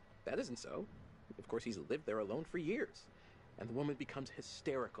says, that isn't so. Of course, he's lived there alone for years. And the woman becomes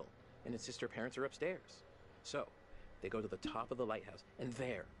hysterical and insists her parents are upstairs. So, they go to the top of the lighthouse, and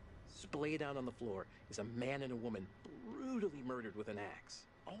there, splayed out on the floor, is a man and a woman brutally murdered with an axe.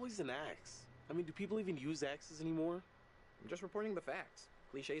 Always an axe. I mean, do people even use axes anymore? I'm just reporting the facts,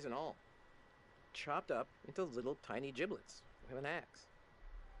 cliches and all. Chopped up into little tiny giblets with an axe.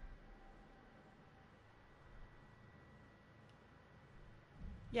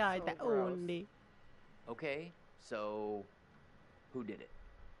 Yeah, so that only. Okay, so who did it?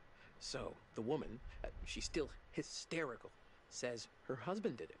 So, the woman, she's still hysterical, says her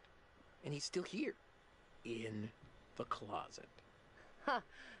husband did it. And he's still here. In the closet. Ha!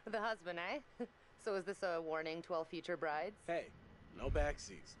 The husband, eh? So is this a warning to all future brides? Hey, no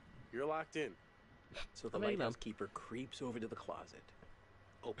backseats. You're locked in. So the lighthouse keeper creeps over to the closet,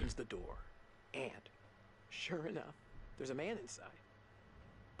 opens the door, and, sure enough, there's a man inside.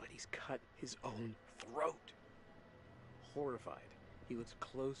 But he's cut his own throat. Horrified, he looks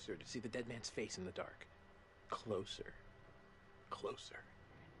closer to see the dead man's face in the dark. Closer. Closer.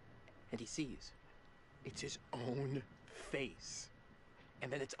 And he sees it's his own face.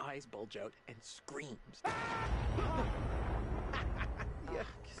 And then its eyes bulge out and screams. Yeah,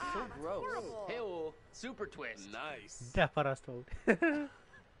 so gross. Hey-oh, super twist. Nice. De paraszt volt.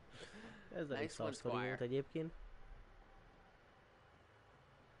 Ez elég szar sztori volt egyébként.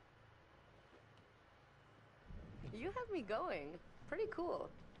 You have me going. Pretty cool.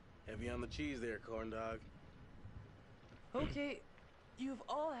 Heavy on the cheese there, corn dog. Okay, you've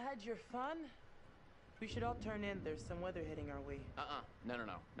all had your fun. We should all turn in. There's some weather hitting our way.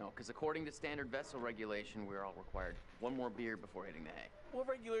 No, because according to standard vessel regulation, we're all required one more beer before hitting the hay. What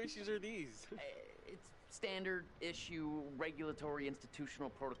regulations are these? It's standard issue, regulatory institutional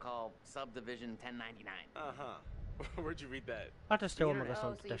protocol, subdivision 1099. Where'd you read that? Hát ezt jól maga So you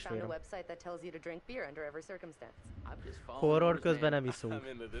found a testvérem. website that tells you to drink beer under every circumstance. I'm just following Horror közben nem iszunk. I'm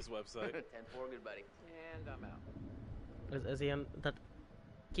into this website. 10-4, good buddy. And I'm out. Ez ilyen, tehát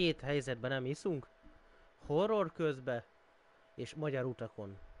két helyzetben nem iszunk. Horror közben és magyar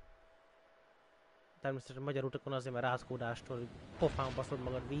utakon. Természetesen magyar utakon azért, mert rázkódástól pofán baszod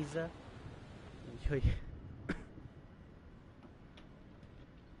magad vízzel. Úgyhogy...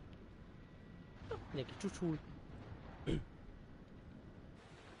 Mindenki csúcsul.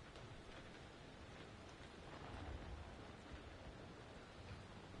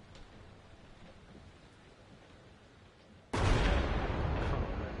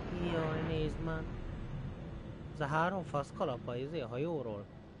 Jaj, nézd már. Ez a 3 fasz kalapa a hajóról.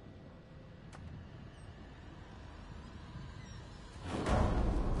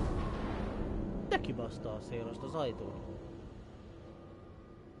 De kibaszta a szél azt az ajtót.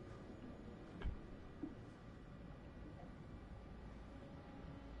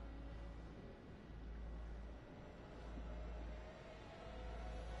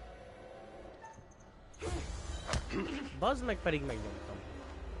 Bazd meg, pedig megnyomtam.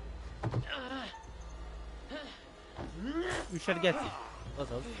 Üsed geci.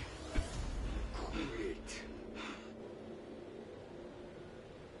 Azaz.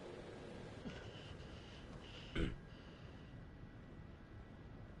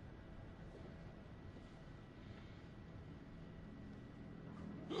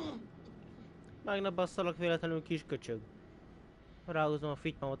 Meg ne basszalak véletlenül, kis köcsög. Ráhúzom a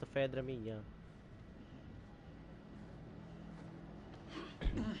fitymámat a fejedre mindjárt.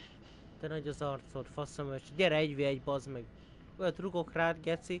 Te nagy az arcod, faszomöcs. Gyere 1v1, bazd meg. Olyat rugok rád,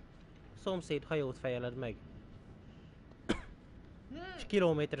 geci. Szomszéd hajót fejeled meg. És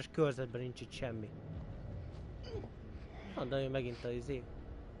kilométeres körzetben nincs itt semmi. De jön megint a izé.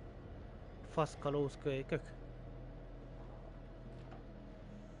 Fasz kalózkölykök.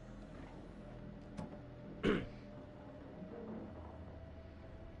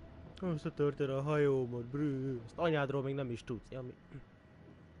 Összetörted a hajómat, brű. Ezt anyádról még nem is tudsz. Ja, mi?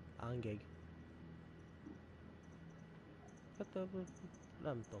 Angeg. Hát,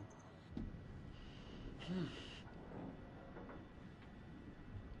 nem tudom.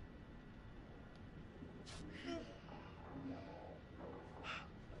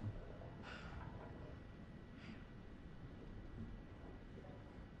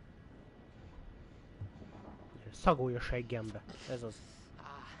 Szagolj a seggembe. Ez az.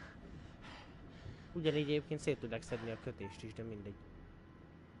 Ugyanígy egyébként szét tudják szedni a kötést is, de mindegy.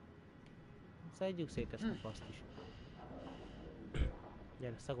 Szedjük szét ezt a faszt is.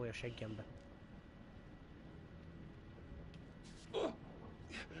 Gyere, szagolj a seggembe.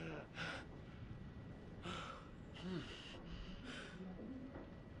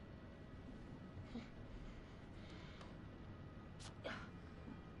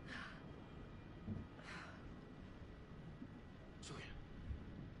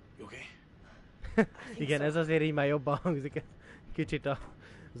 Igen, ez azért így már jobban hangzik. Kicsit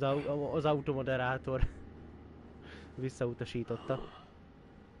az automoderátor visszautasította.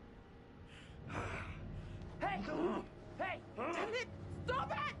 Hey! Hey! Damn it!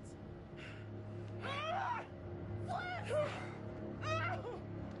 Stop it!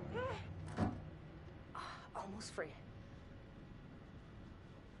 Almost free.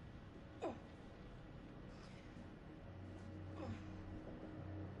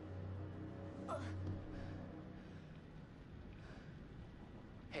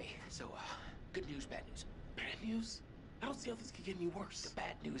 So, good news, bad news. Bad news? I don't see how this could get any worse. The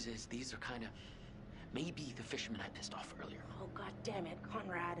bad news is these are kind of maybe the fishermen I pissed off earlier. Oh, god damn it,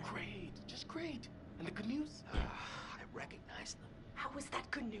 Conrad. Great, just great. And the good news? I recognize them. How is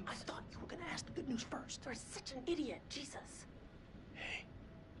that good news? I thought you were gonna ask the good news first. You're such an idiot, Jesus. Hey.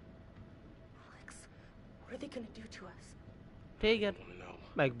 Alex, what are they gonna do to us? Téged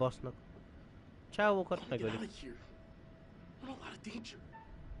megbasznak. Csávókat megölik. Get out of here. I'm in a lot of danger.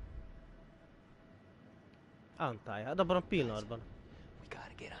 Untie, hát abban a pillanatban. We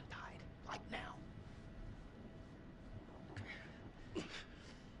gotta get untied, like now.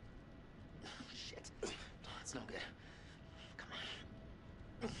 Shit, that's no good. Come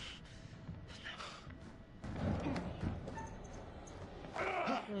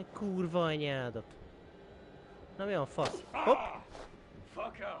on. Kurva anyádat. Na mi a fasz? Hopp!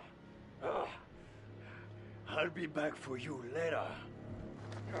 Fucker! I'll be back for you later.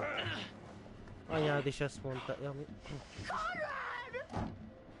 Anyád is ezt mondta. Ja, mi?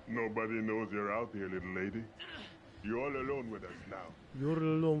 Nobody knows you're out here, little lady. You're all alone with us now. You're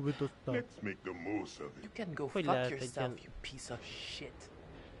alone with us now. Let's make the most of it. You can go fuck yourself, you piece of shit.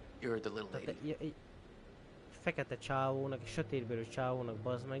 You're the little lady. Egy fekete csávónak, egy sötétbőrű csávónak,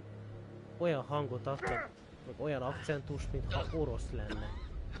 bazd meg, olyan hangot adtak, meg olyan akcentus, mintha orosz lenne.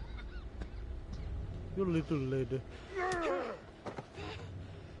 You're little lady.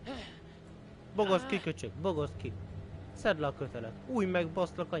 Bogozd ki, köcsög, bogozd ki. Szedd le a kötelet. Új meg,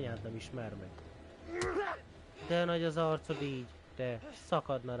 baszlak, anyád nem ismer meg. De nagy az arcod így, de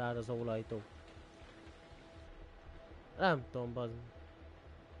szakadna rád az ólajtó. Nem tudom, bazd.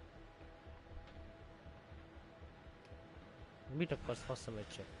 Mit akarsz, faszom egy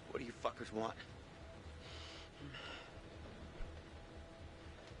csepp? What do you fuckers want?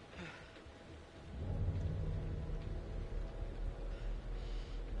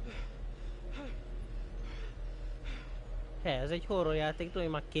 Ez egy horrorjáték, tudom,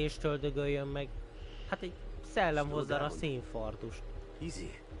 hogy már késtől dögöljön meg. Hát egy szellem hozzá a színfartust.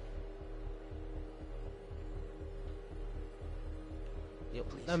 Easy. Jó,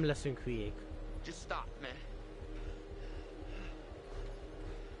 nem leszünk hülyék. Just stop, man.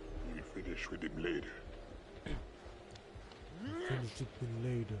 We'll finish with him later. Finish with him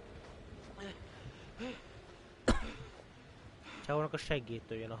later. Csávónak a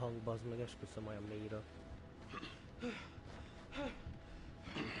seggétől jön a hang, bazd meg, esküszöm olyan mélyről.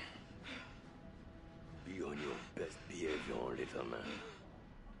 Be on your best behavior, little man.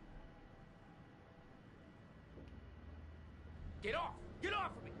 Get off! Get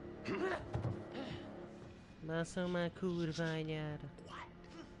off of me! Mászom már kurványára.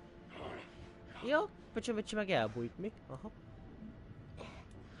 Jó, Pöcsöböcsi meg elbújt, mi? Aha.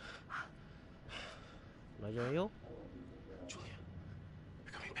 Nagyon jó. Julia,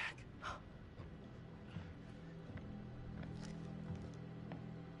 you're coming back.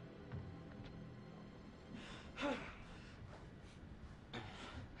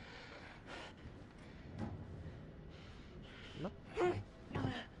 Na?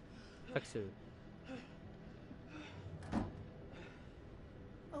 Feksző.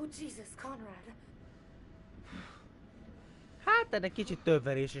 Oh Jesus, Conrad. Hát, Hát ennek kicsit több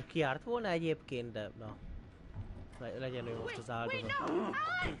verés is kiárt volna egyébként, de na. Legyen ő most az áldozat.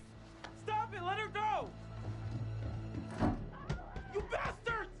 Stop it! Let her go! You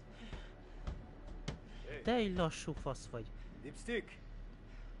bastards! Te egy lassú fasz vagy. Dipstick!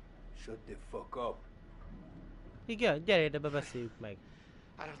 Shut the fuck up. Igen, gyere ide, beszéljük meg. I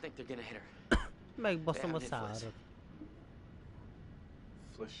don't think they're gonna hit her. Megbaszom a szárat.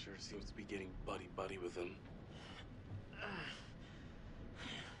 Flesh sure seems to be getting buddy with him.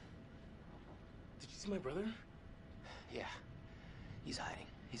 Did you see my brother? Yeah. He's hiding.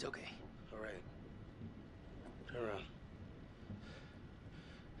 He's okay. All right. Turn around.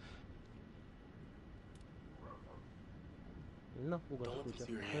 No, don't let them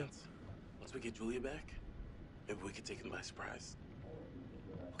see your hands. Once we get Julia back, maybe we could take them by surprise.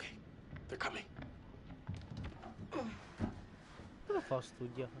 Okay, they're coming. A fasz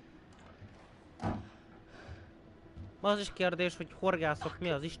tudja. Az is kérdés, hogy horgászok mi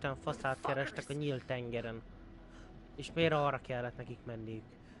az Isten faszát kerestek a nyílt tengeren. És miért arra kellett nekik menniük?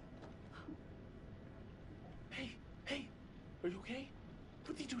 Hey, are you okay?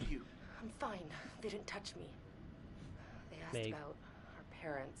 What did he do to you? I'm fine. They didn't touch me. They asked MEG. about our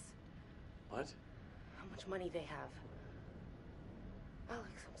parents. What? How much money they have.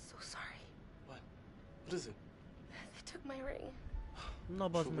 Alex, I'm so sorry. What is it? They took my ring. Na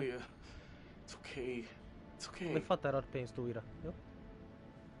bazd meg. Julia, it's okay. It's okay. Még Fater ad pénzt újra, jó?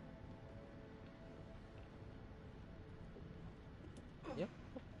 Jó?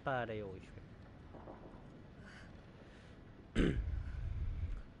 Hoppá, jó is.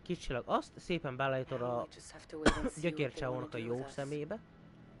 Kicsilag azt szépen beállítod a gyökércsávónak a jó szemébe.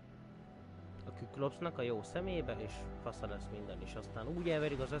 A küklopsznak a jó szemébe, és fasza lesz minden, és aztán úgy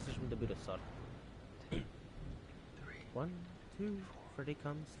elverik az összes, mint a büdös szar. 1, 2, Freddy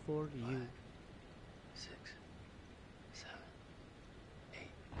comes for you. 6,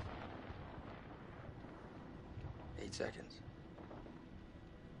 7, 8. 8 seconds.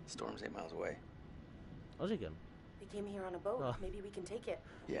 Storm's 8 miles away. Az igen. They came here on a boat. Oh. Maybe we can take it.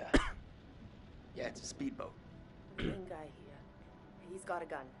 Yeah. Yeah, it's a speedboat. The main guy here. He's got a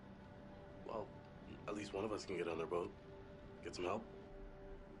gun. Well, at least one of us can get on their boat. Get some help.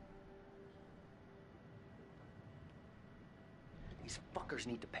 These fuckers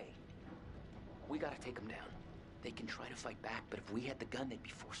need to pay. We gotta take them down. They can try to fight back, but if we had the gun, they'd be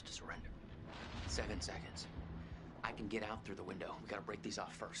forced to surrender. 7 seconds. I can get out through the window. We gotta break these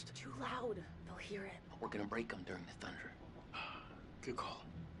off first. Too loud. They'll hear it. We're gonna break them during the thunder. Good call.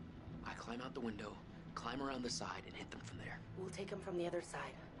 I climb out the window, climb around the side, and hit them from there. We'll take them from the other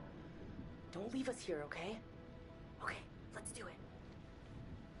side. Don't leave us here, okay? Okay, let's do it.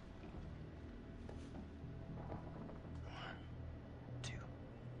 1, 2,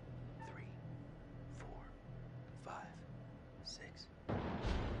 3, 4, 5, 6.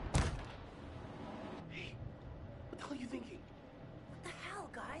 Hey, what the hell are you thinking? What the hell,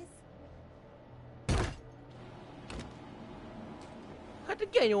 guys? Hát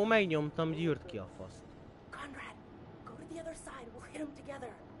igen jó, megnyomtam, gyűrt ki a faszt. Conrad, go to the other side. We'll hit them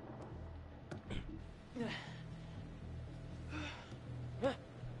together.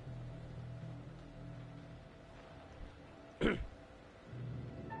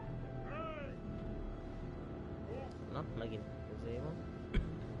 Na, megint ezért van.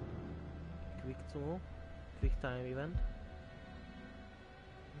 Quick zoom, quick time event.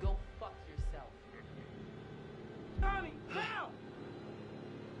 Go fuck yourself. Tommy, now!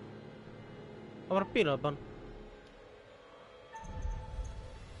 Abban a pillanatban.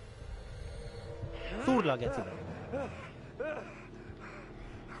 Szúrd le a gecibe.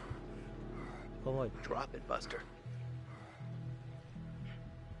 Komoly. Drop it, Buster.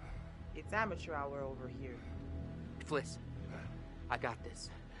 It's amateur hour over here. Fliss, I got this.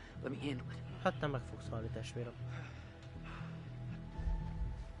 Let me handle it. Hát nem meg fogsz halni, testvérem.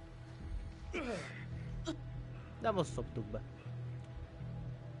 De most szoptuk be.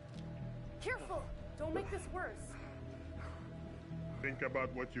 Careful! Don't make this worse. Think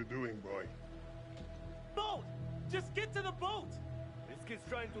about what you're doing, boy. Boat! Just get to the boat! This kid's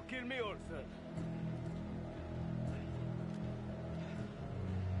trying to kill me, Orson.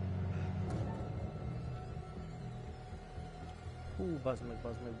 Hú, bazd meg,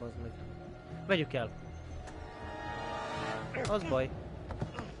 bazd meg, bazd meg. Vegyük el. Az baj.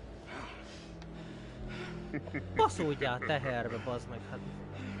 Baszódjál teherbe, bazd meg, hát.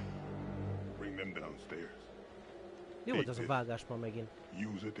 Bring them downstairs. Jó volt az a vágás ma megint.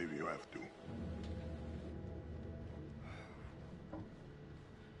 Use it if you have to.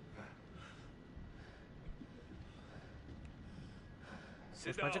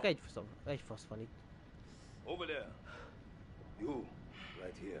 Most már csak egy fasz van itt. Over there. You,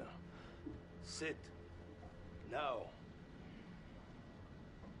 right here. Sit. Now.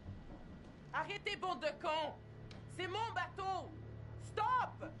 Arrêtez, bande de cons! C'est mon bateau!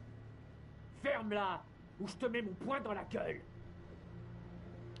 Stop! Ferme-la, ou je te mets mon poing dans la gueule!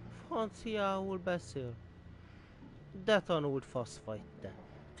 Franciául beszél. De tanult fasz vagy te.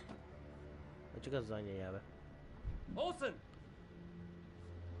 Vagy csak az anyanyelve. Olsen!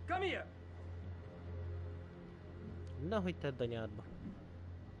 Come here! Nehogy tedd anyádba.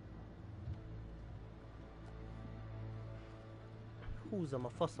 Húzom a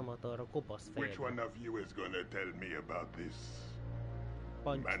faszomat arra kopasz Which fejedbe. one of you is gonna tell me about this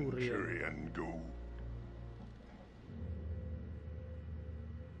Manchurian. Manchurian goo?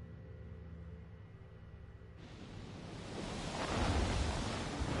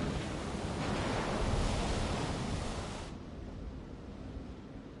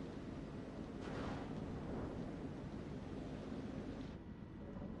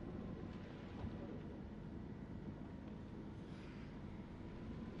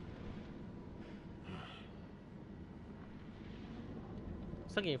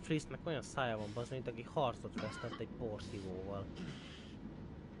 Szegény Frisznek olyan szája van, bazd, mint aki harcot vesztett egy porszívóval.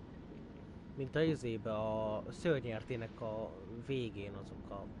 Mint a izébe a szörnyertének a végén azok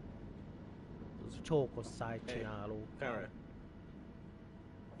a csókos szájcsinálók. Alright.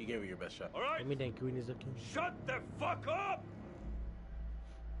 You gave it your best shot. Alright. Mindenki úgy néz ki. Shut the fuck up!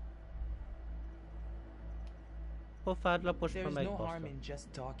 Pofád lapos, ha There's no harm megbaszta. in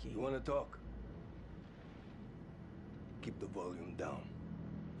just talking. You wanna talk? Keep the volume down.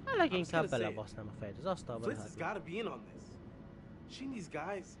 Hát leginkább belebasznám a fejed az asztalba. Fliss has gotta be in on this. She and these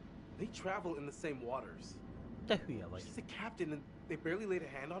guys, they travel in the same waters. Te hülye vagy. She's a captain and they barely laid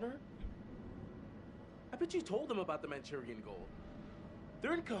a hand on her? I bet you told them about the Manchurian gold.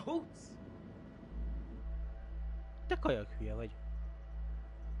 They're in cahoots. Te kajak hülye vagy.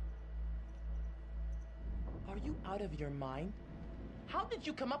 Are you out of your mind? How did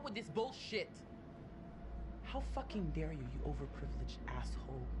you come up with this bullshit? How fucking dare you, you overprivileged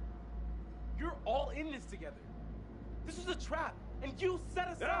asshole? You're all in this together. This was a trap, and you set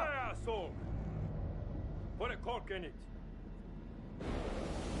us up. Yeah, asshole! Put a cork in it.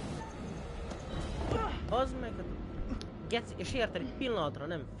 Az meg... Geci, és érted, egy pillanatra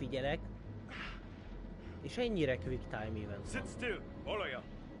nem figyelek. És ennyire quick time event. Sit still, all of ya.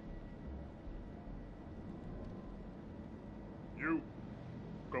 You,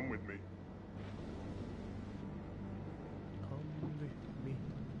 come with me. Come with me.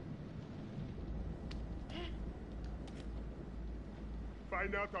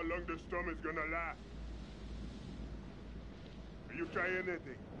 Find out how long the storm is gonna last. You try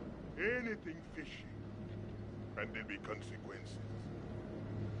anything fishy, and there'll be consequences.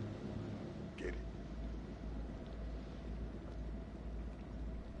 Get it?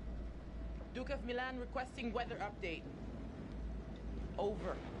 Duke of Milan requesting weather update.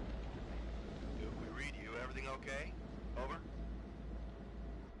 Over. Duke, we read you. Everything okay? Over?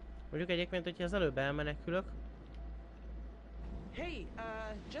 Mondjuk egyébként, hogyha az előbb elmenekülök. Hey,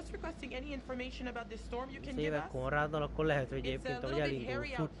 just requesting any information about this storm you can give Éve us? Konráddal, akkor lehet, hogy egyébként, ahogy elindul hairy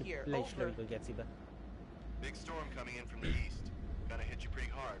out futni, here. le is Over. lövik a gecibe. Big storm coming in from the east. Gonna hit you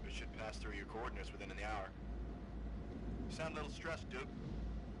pretty hard, but should pass through your coordinates within an hour. You sound a little stressed, Duke.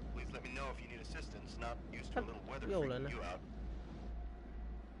 Please let me know if you need assistance. Not used to a little weather freaking you out.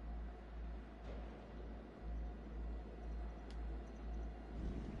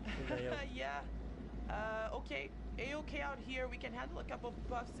 Yeah. Okay. A-okay out here. We can handle a couple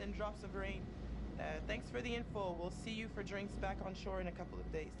puffs and drops of rain. Thanks for the info. We'll see you for drinks back on shore in a couple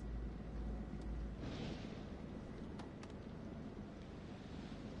of days.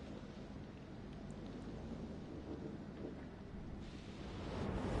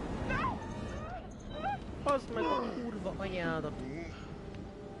 Az meg a kurva anyádat.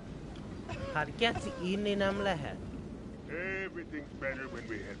 Hát geci, inni nem lehet. Everything's better when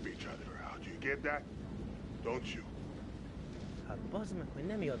we help each other out. You get that? Don't you? Hát bazd meg, hogy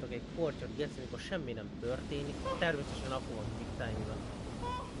nem ihatok egy kortyot geci, amikor semmi nem történik. Természetesen akkor van big time-ban.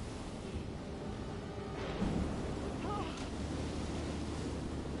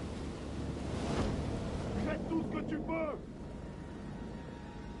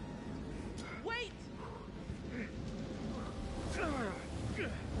 Wait!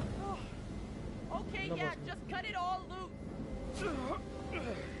 Okay, yeah, just cut it all loose.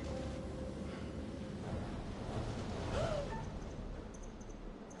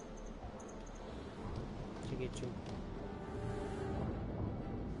 Segítsünk.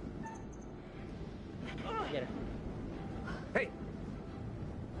 Gyere. Hey!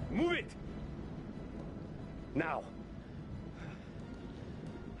 Move it! Now!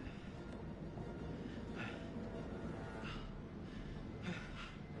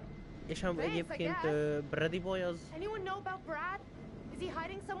 És egyébként Brady Boy az... Anyone know about Brad? Is he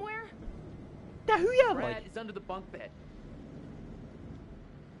hiding somewhere? Te hülye vagy? Brad is under the bunk bed.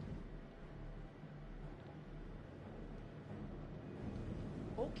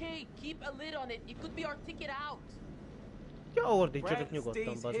 Okay, keep a lid on it. It could be our ticket out. Ja, ordítsatok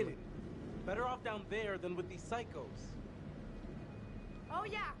nyugodtan, bazd. Better off down there than with these psychos. Oh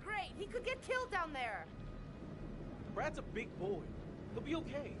yeah, great. He could get killed down there. Brad's a big boy. He'll be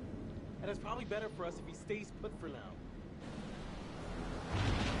okay. And it's probably better for us if he stays put for now.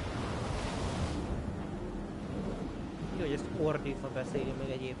 Jó, hogy ezt ordítva beszéli meg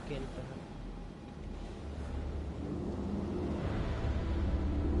egyébként.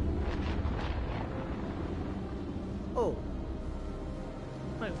 Ó!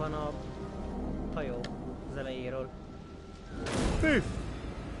 Megvan a hajó az elejéről. Hű!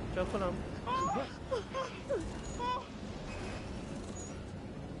 Csapolom.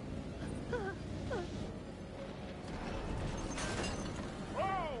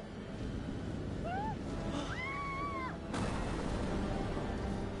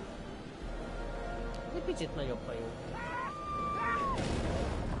 Egy kicsit nagyobb hajó.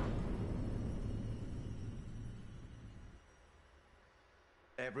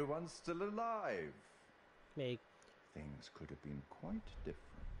 Everyone's still alive. Még. Things could have been quite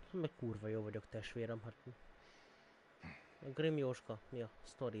different. Meg kurva jó vagyok, testvérem, hát... Grim Jóska, mi a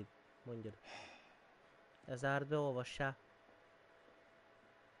sztorid? Mondjad. Ez árt be, olvassá.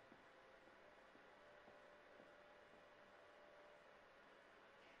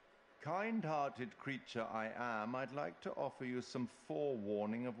 Kind-hearted creature I am, I'd like to offer you some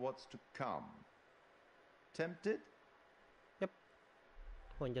forewarning of what's to come. Tempted? Yep.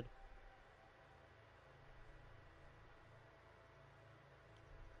 Mondjad.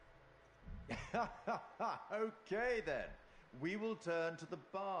 Okay then, we will turn to the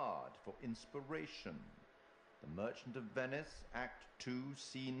bard for inspiration. The Merchant of Venice, Act 2,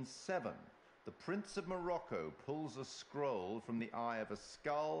 Scene 7. The Prince of Morocco pulls a scroll from the eye of a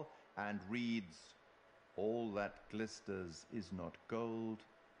skull and reads, "All that glisters is not gold.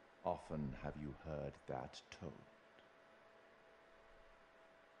 Often have you heard that told."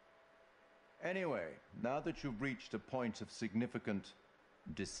 Anyway, now that you've reached a point of significant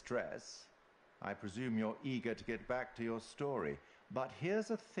distress, I presume you're eager to get back to your story. But here's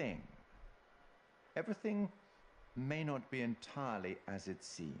the thing. Everything may not be entirely as it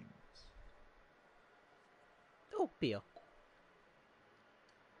seems. Oh, Pia.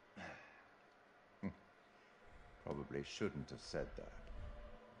 Probably shouldn't have said that.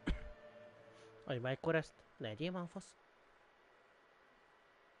 Aj, akkor ezt ne egyél már, fasz.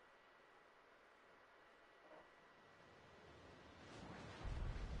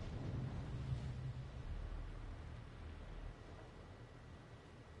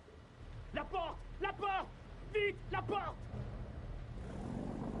 La porte! La porte! Vite! La porte!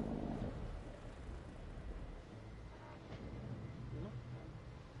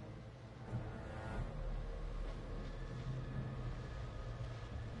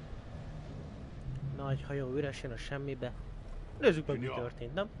 Nagy hajó üresen a semmibe. Nézzük meg, mi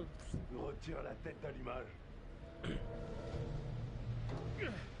történt, nem? Retire la tête à l'image.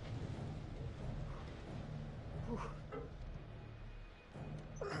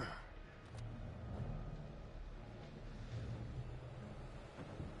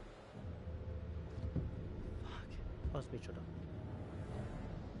 Az micsoda?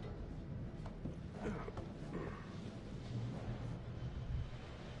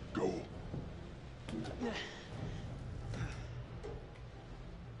 Go.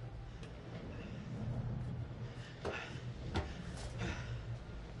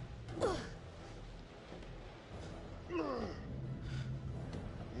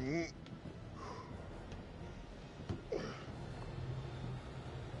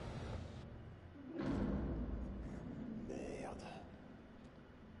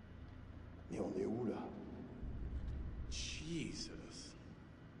 Mais on est où là? Jesus.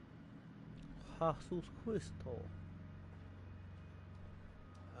 Jesus Christo.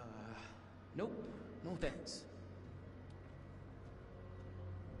 Nope. No thanks.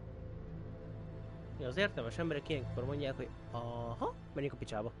 Ja, az értelmes emberek ilyenkor mondják, hogy aha, menjünk a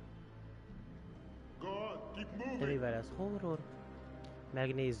picsába. De mivel ez horror,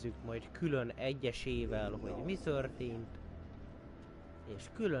 megnézzük majd külön egyesével, hogy mi történt. És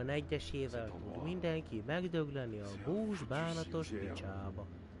külön egyesével tud mindenki megdögleni a bús bánatos picsába.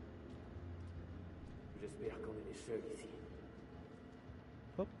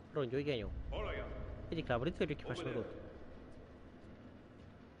 Hopp, rongyó, igen jó. Egyik lábad itt vagyok, más meg ott.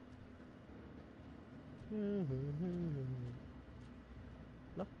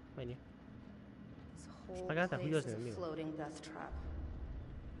 Na, Mennyi? This whole Megállták place húgyozni, is vagy mi a van? floating death trap.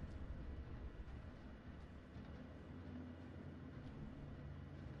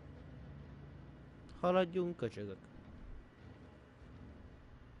 Haladjunk, köcsögök.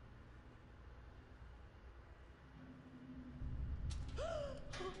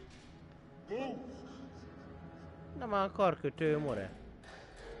 Na már karkötő, more.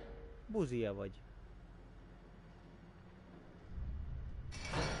 Buzia vagy.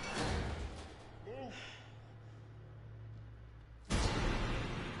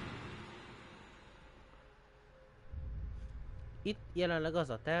 Itt jelenleg az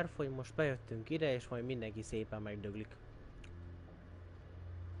a terv, hogy most bejöttünk ide, és majd mindenki szépen megdöglik.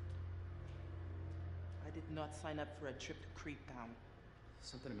 I did not sign up for a trip to Creeptown.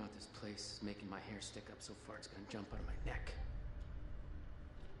 Something about this place is making my hair stick up so far it's gonna jump out of my neck.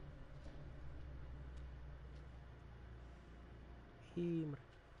 Imre.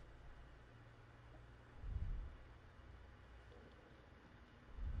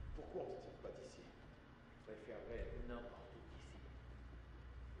 Pourquoi on ne se tire pas d'ici? Je préférerais être n'importe où d'ici.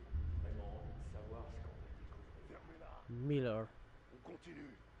 Vraiment envie de savoir ce qu'on va découvrir. Fermez-la. Miller. On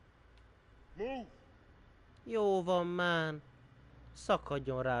continue. Move! Jó van, man.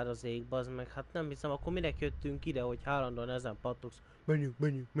 Szakadjon rád az ég, bazd meg. Hát nem hiszem, akkor minek jöttünk ide, hogy állandóan ezen pattogsz. Menjünk,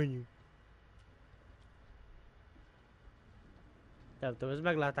 menjünk, menjünk. Nem tudom, ezt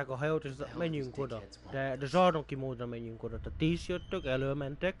meglátták a hajót, és menjünk oda. De zsarnoki módra menjünk oda. Tehát ti is jöttök,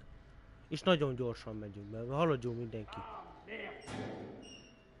 előmentek, és nagyon gyorsan megyünk, mert haladjon mindenki.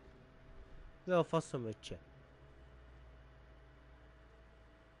 Jó, a faszom öccse.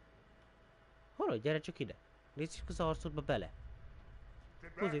 Haladj, gyere csak ide. Nézd csak az arcodba bele.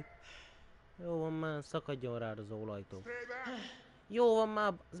 Puzi. Jó van már, szakadjon rád az olajtó. Jó van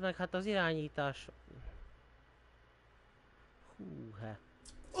már, az meg hát az irányítás. Húha.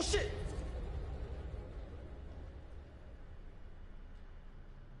 Oh shit!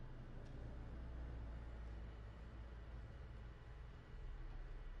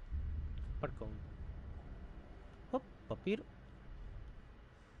 Parkolunk. Hopp, papír.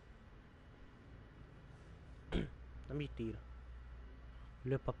 Na mit ír?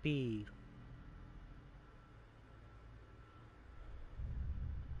 Le papír.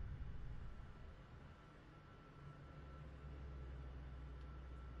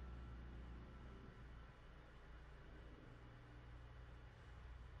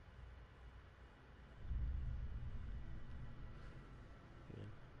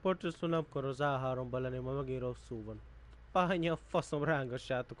 Portosztó nem akar az A3-ba lenni, ma megint rosszul van. Pányja a faszom,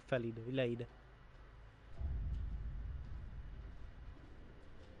 rángassátok fel ide, le ide.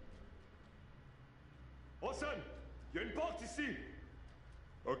 Hassan, il y a une porte ici.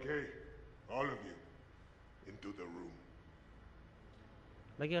 Okay, all of you, into the room.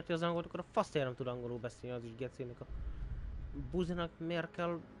 Megérti az angolt, akkor a faszért nem tud angolul beszélni az is gecének a buzinak, miért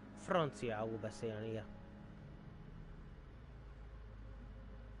kell franciául beszélnie.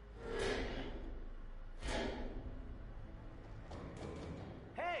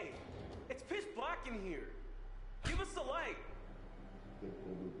 Hey! It's pitch black in here! Give us a light! Peut-être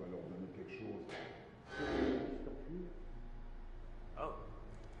qu'on veut pas leur donner quelque chose. Oh.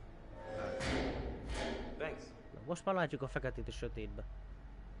 Thanks. Na, most már látjuk a feketét a sötétbe.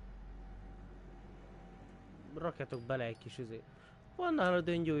 Rakjatok bele egy kis izét. Van nálad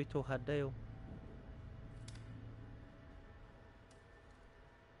öngyújtó, hát de jó.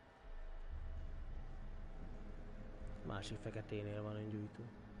 Másik feketénél van öngyújtó.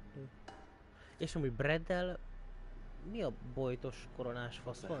 És amúgy Breddel mi a bojtos koronás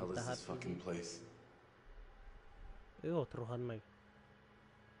fasz van? Tehát ő ott rohad meg.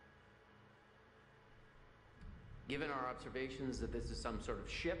 Given our observations that this is some sort of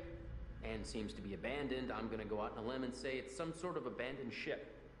ship and seems to be abandoned, I'm gonna go out on a limb and say it's some sort of abandoned ship.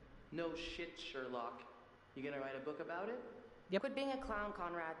 No shit, Sherlock. You gonna write a book about it? Yep. Quit being a clown,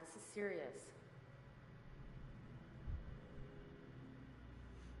 Conrad. This is serious.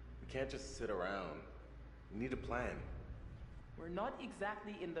 We can't just sit around. We need a plan. We're not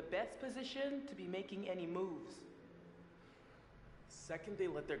exactly in the best position to be making any moves. Second they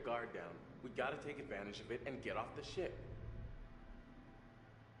let their guard down, we gotta take advantage of it and get off the ship.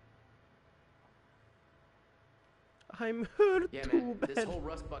 I'm hurt Yeah, too man, this bad. whole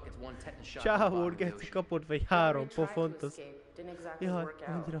rust bucket's one tetanus shot. Csávót geci kapott vagy 3 pofont az. Didn't exactly Jaj, work out.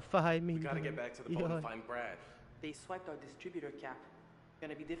 annyira fáj We gotta get minden. back to the boat and Jaj. find Brad. They swiped our distributor cap.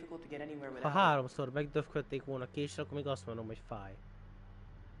 Gonna be difficult to get anywhere Ha without it. 3-szor megdöfködték volna késre, akkor még azt mondom, hogy fáj.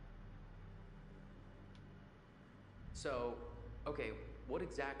 So, okay, what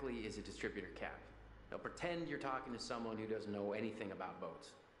exactly is a distributor cap? Now pretend you're talking to someone who doesn't know anything about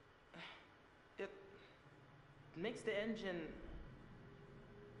boats. makes the engine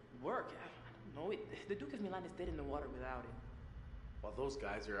work. I don't know. The Duke of Milan is dead in the water without it. While those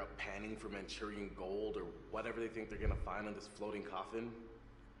guys are out panning for Manchurian gold or whatever they think they're gonna find on this floating coffin,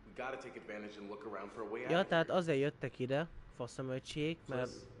 we gotta take advantage and look around for a way out. Ja, tehát azért jöttek ide, faszamöcsék,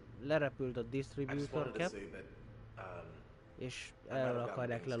 mert lerepült a distributor cap, és erről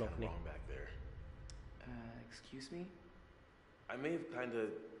akarják lelopni. Excuse me? I may have kind of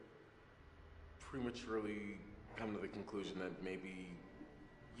prematurely come to the conclusion that maybe,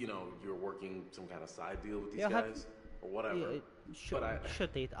 you know, you're working some kind of side deal with these guys, or whatever.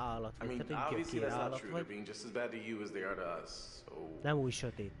 Sötét állat vagy, tehát egy gyökér állat vagy. Being just as bad to you as they are to us, so... Nem új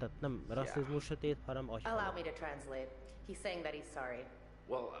sötét, tehát nem rasszizmus sötét, hanem agyhalál. Allow me to translate. He's saying that he's sorry.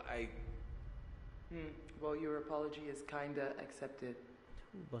 Well, Well, your apology is kinda accepted.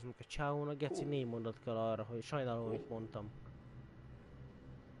 Bazd meg a csávónak, geci 4 mondat kell arra, hogy sajnálom, amit mondtam.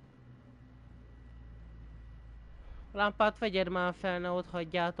 A lámpát vegyed már fel, ne ott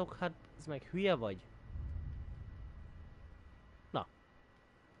hagyjátok, hát ez meg hülye vagy? Na.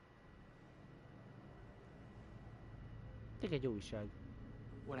 Tényleg egy újság.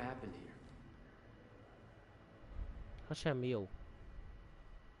 What happened here? Ha semmi jó.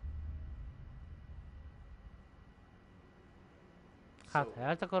 Hát, ha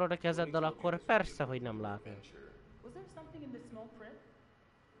eltakarod a kezeddel, akkor persze, hogy nem látni. Was there something in the small print?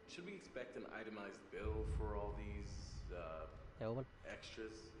 Should we expect an itemized bill for all these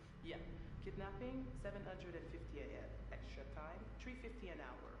extras? Yeah. Kidnapping, 750 a extra time, 350 an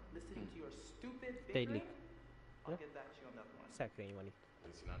hour. Listening to your stupid big brain? I'll get back to you on that one. Szekrény van itt. At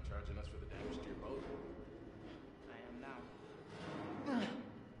least you're not charging us for the damage to your boat. I am now.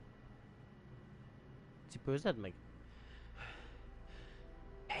 Cipőzed meg?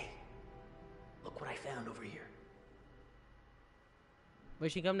 Look what I found over here.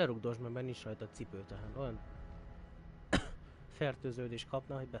 Vagyis inkább ne rugdosd, mert benne nincs rajta cipő, tehát olyan fertőződés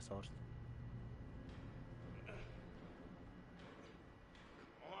kapna, hogy beszarsz.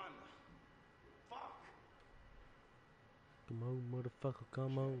 Come on, motherfucker,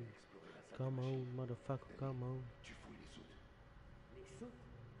 come on. Come on, motherfucker, come on. Tu fouilles les soutes. Les soutes?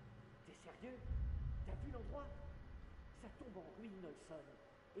 T'es sérieux? T'as vu l'endroit? Ça tombe en ruine, Nelson.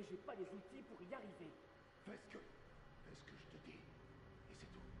 Et j'ai pas les outils pour y arriver. Fais ce que je te dis. Et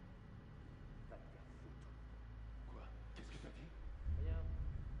c'est tout. Va te faire foutre. Quoi? Qu'est-ce que t'as dit? Rien.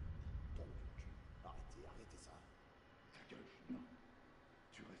 Trou du cul. Arrêtez ça. Ta gueule, non.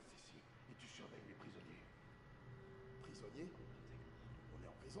 Tu restes ici et tu surveilles les prisonniers. Prisonniers? On est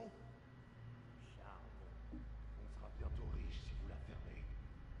en prison? Charbon. On sera bientôt riche si vous la fermez.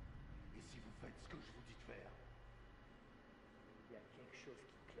 Et si vous faites ce que je vous dis de faire. Il y a quelque chose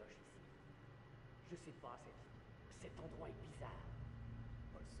qui cloche ici. Je sais pas, cet endroit est bizarre.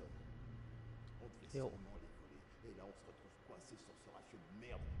 Olson, on devait sûrement les voler. Et là, on se retrouve coincé sur ce ratio de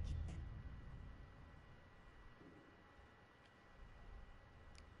merde qui pue.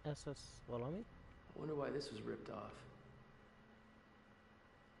 SS valami? I wonder why this was ripped off.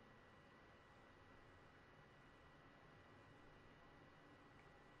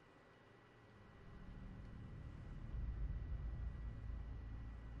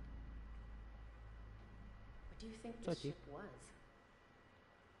 What do you think this ship was?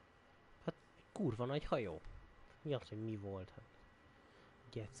 Hát kurva nagy hajó. Mi az, hogy mi volt? Hát,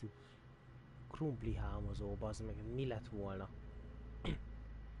 geci. Krumpli hámozó, bazd meg, mi lett volna?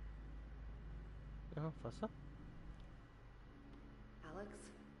 Aha, fasza. Alex,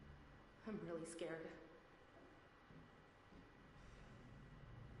 I'm really scared.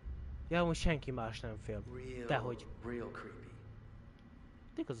 Ja, most senki más nem fél. Dehogy. Real creepy.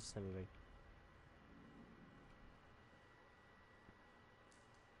 Igaz a szemüveg.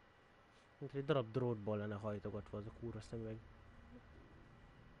 Mint egy darab drótból lenne hajtogatva az a kurva szemüveg.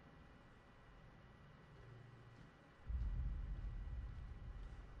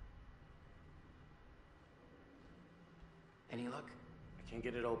 Any luck? I can't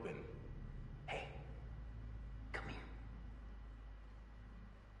get it open. Hey, come here.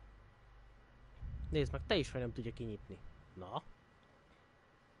 Nézd meg, te is vagy nem tudja kinyitni. Na?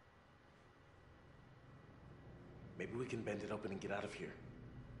 Maybe we can bend it open and get out of here.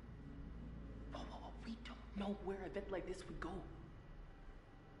 We don't know where a event like this would go.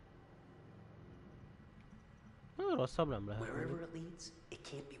 Rosszabb nem lehet. Wherever it leads, it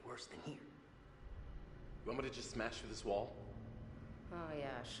can't be worse than here. You want me to just smash through this wall? Oh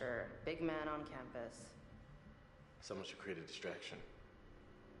yeah, sure. Big man on campus. Someone should create a distraction.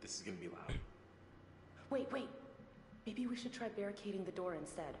 This is gonna be loud. Wait. Maybe we should try barricading the door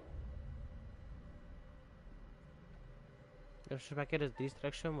instead. Should I get a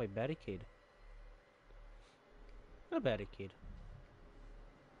distraction vagy barricade? A barricade.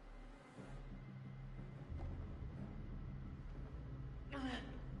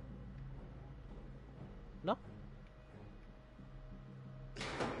 Na?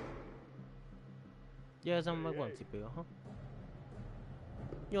 Ja, ezen meg van cipő, aha.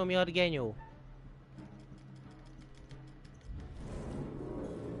 Nyomjad, genyó!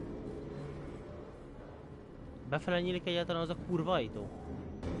 Befele nyílik egyáltalán az a kurva ajtó?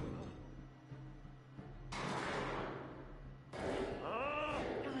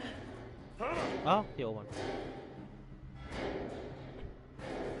 Ah, jó van.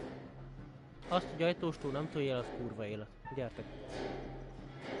 Azt, hogy ajtóstól nem tudja el, az kurva élet. Gyertek.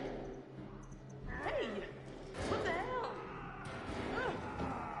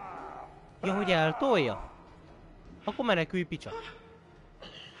 Ja, hogy eltolja? Akkor menekülj, picsa.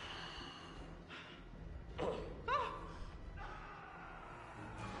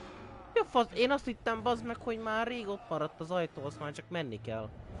 Ja, fasz, én azt hittem, bazd meg, hogy már rég ott maradt az ajtó, azt már csak menni kell.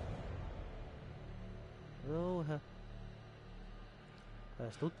 Jó, hát.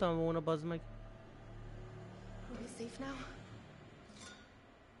 Ezt tudtam volna, bazd meg. Are we safe now?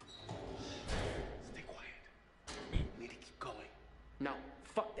 Stay quiet. We need to keep going. No,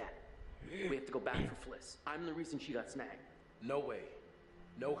 fuck that. We have to go back for Fliss. I'm the reason she got snagged. No way.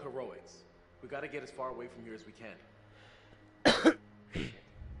 No heroics. We gotta get as far away from here as we can.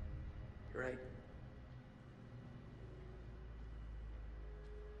 You're right.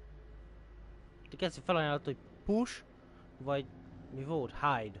 Ti kezdj felajánlott, hogy push, vagy mi volt?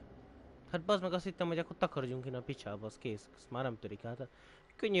 Hide. Hát bazd meg, azt hittem, hogy akkor takarodjunk innen a picsába, az kész. Ezt már nem törik át.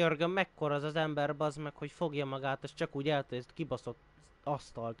 Könyörgöm, mekkora az ember, bazd meg, hogy fogja magát, és csak úgy eltűnt, kibaszott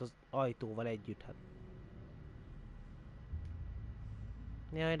asztalt az ajtóval együtt, hát.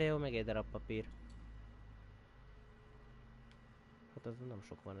 Jaj, de jó, meg egy darab papír. Hát ez nem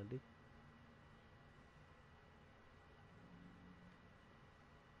sok van eddig.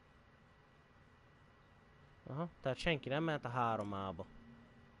 Aha, tehát senki nem ment a 3A-ba.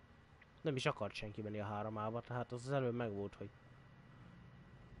 Nem is akart senki menni a 3A-ba, tehát az előbb megvolt, hogy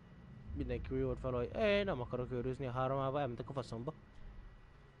mindenki úgy volt fel, hogy én nem akarok őrűzni a 3A-ba, elmentek a faszomba.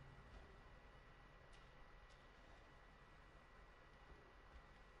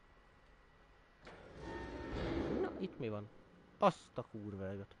 Na, itt mi van? Azt a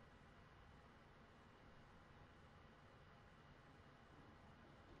kurvágat.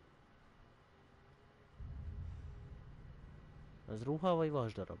 Ez ruha vagy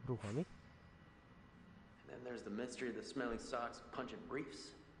vasdarab? Ruha, mi? And then there's the mystery of the smelly socks, pungent briefs.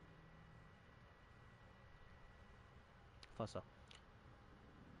 Fasza.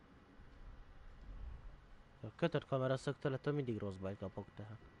 A kötött kameraszögtelettől mindig rossz bajt kapok,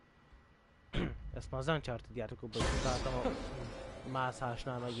 tehát. Ezt már az Uncharted játékokban is találtam a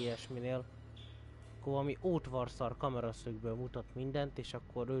mászásnál, meg ilyesminél. Akkor valami ótvarszar kameraszögből mutat mindent, és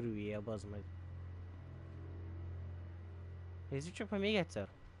akkor örüljél, bazd meg. Nézzük csak meg még egyszer.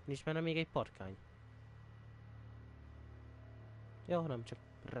 Nincs benne még egy patkány. Ja, nem csak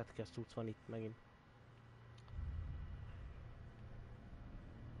retkes cucc van itt megint.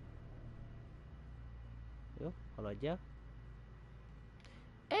 Jó, haladjál.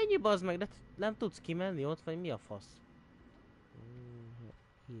 Ennyi bazd meg, de nem tudsz kimenni ott, vagy mi a fasz?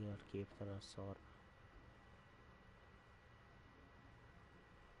 Ilyen képtelen szar.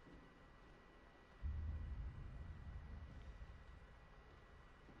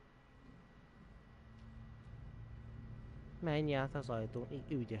 Menj át az ajtón,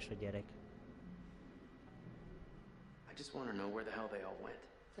 ügyes a gyerek. I just want to know where the hell they all went.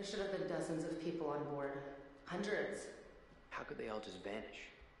 There should have been dozens of people on board. Hundreds. How could they all just vanish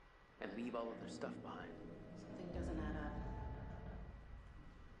and leave all of their stuff behind? Something doesn't add up.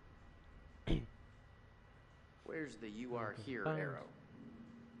 Where's the you are here arrow?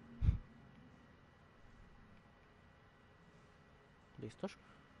 Biztos?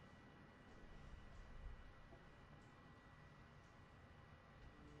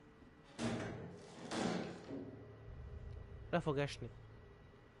 Le fog esni.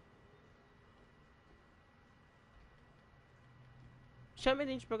 Semmi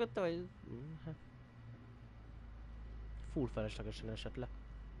nincs mögötte, vagy... Full feleslegesen esett le.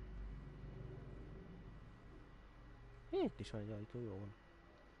 Itt is van egy ajtó, jó van.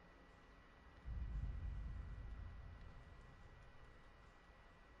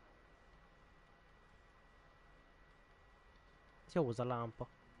 Jó az a lámpa.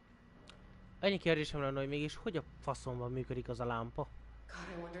 Ennyi kérdésem lenne, hogy mégis hogy a faszomban működik az a lámpa?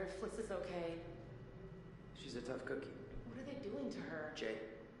 God, I wonder if Fliss is okay. She's a tough cookie. What are they doing to her? Jay,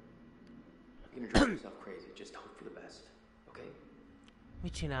 you're gonna drive yourself crazy. Just hope for the best, okay?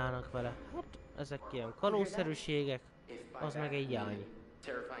 Mit csinálnak vele? Hát ezek ilyen kalózszerűségek, az meg egy jány.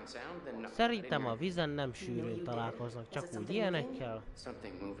 Szerintem a vízen nem sűrűn találkoznak, csak úgy ilyenekkel.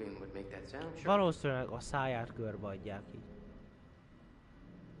 Valószínűleg a száját körbeadják így.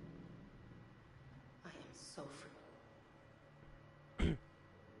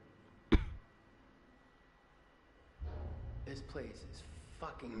 This place is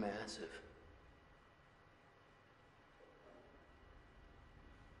fucking massive.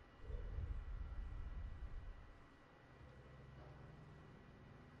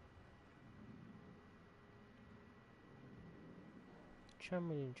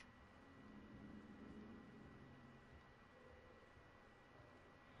 Semmi nincs.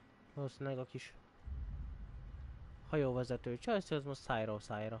 Valószínűleg a kis hajóvezető csajszó, az most szájról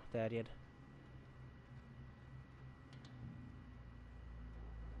szájra terjed.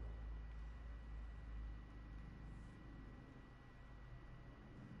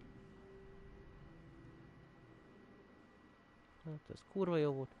 Hát ez kurva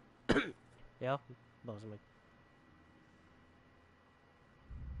jó volt. Ja, bazd meg.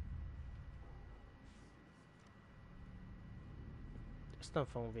 Ezt nem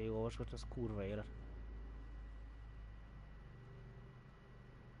fogom végigolvasgatni, ez kurva élet.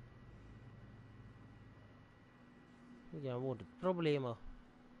 Igen, volt egy probléma.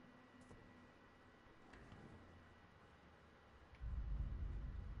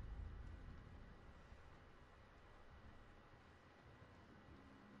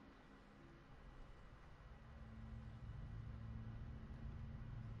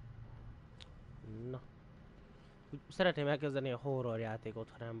 Na. Szeretném elkezdeni a horror játékot,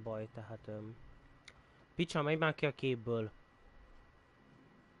 ha nem baj, tehát... Picsa, menj már ki a képből.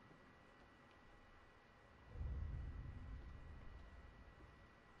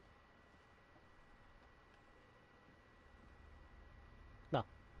 Na,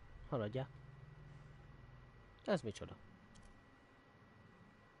 haladjál. Ez micsoda?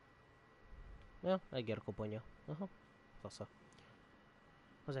 Ja, egérkoponya. Aha, fasza.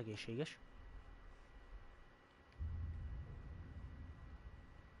 Az egészséges.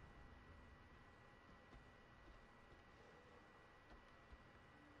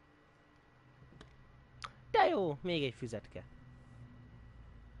 De jó, még egy füzetke.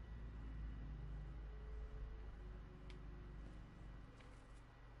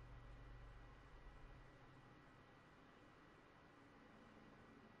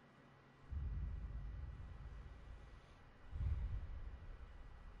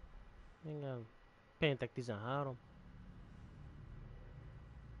 Igen. Péntek 13.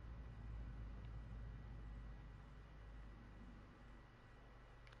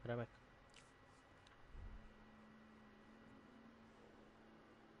 Remek.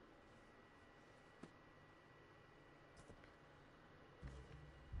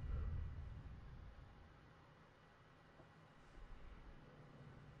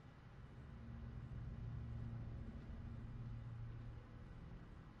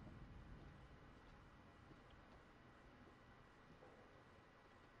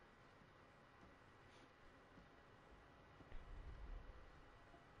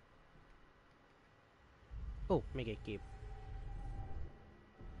 Ó, még egy kép.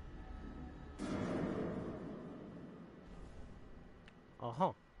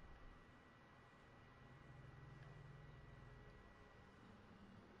 Aha.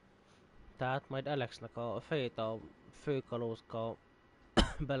 Tehát majd Alexnek a fejét a főkalózka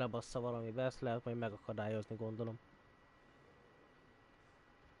belebassza valamibe, ezt lehet majd megakadályozni, gondolom.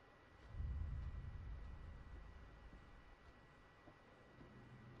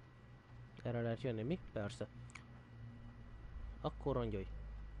 Erre lehet jönni, mi? Persze. Akkor rongyolj.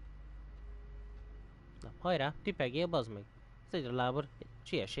 Na, hajrá, tipegjél, bazd meg. Ez egyre lábad,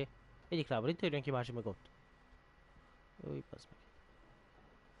 siessé. Egyik lábad itt jön ki, másik meg ott. Új, bazd meg.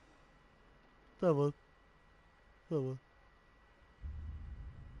 Szabad. Szabad.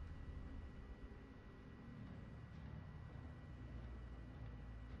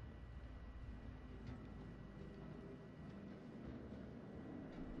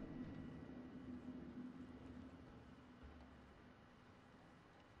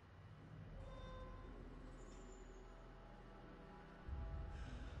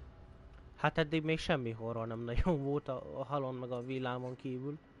 Hát eddig még semmi horror nem nagyon volt a halon meg a villámon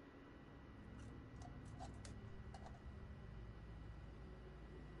kívül.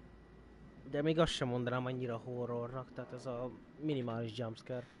 De még azt sem mondanám annyira horrornak, tehát ez a minimális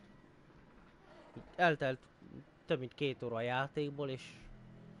jumpscare. Eltelt több mint 2 óra a játékból, és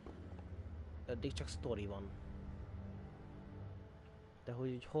eddig csak sztori van. De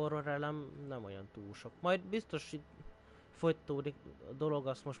hogy horror elem nem olyan túl sok. Majd biztos itt folytatódik a dolog,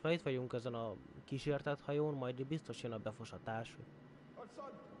 azt most már itt vagyunk ezen a kísértett hajón, majd biztos jön a befosatás.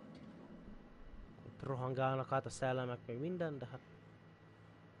 Itt rohangálnak át a szellemek, meg minden, de hát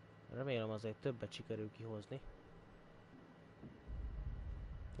remélem azért többet sikerül kihozni.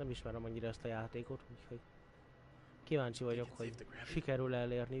 Nem ismerem annyira ezt a játékot, úgyhogy kíváncsi vagyok, hogy sikerül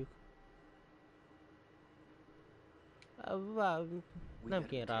elérniük. Nem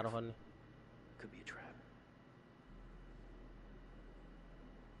kéne rá rohanni.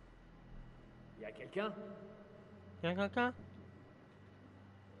 Y'a quelqu'un? Y'a quelqu'un?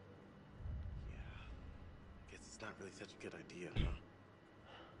 Guess it's not really such a good idea, huh?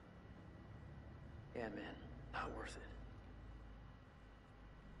 Yeah, man. Not worth it.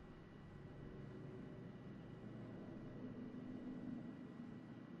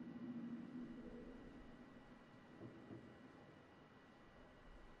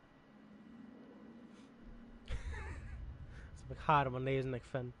 Meg hárman néznek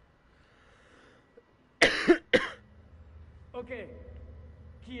fenn. Ok.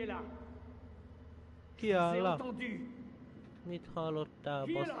 Qui est là? Ki áll lá? Mit hallottál,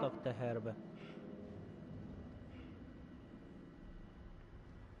 basszak teherbe?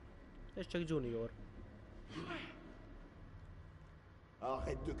 Ez csak Junior.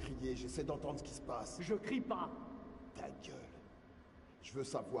 Arrête de crier, j'essaie d'entendre ce qui se passe. Je crie pas. Ta gueule. Je veux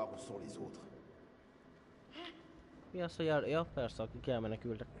savoir où sont les autres. Mi az, hogy ja, persze, akik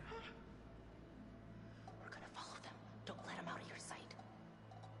elmenekültek.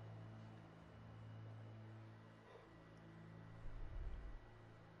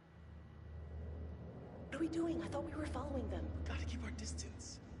 What are we doing? I thought we were following them. We gotta keep our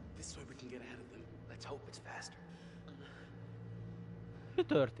distance. This way we can get ahead of them. Let's hope it's faster. Mi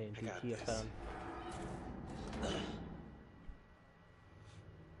történt így hirtelen?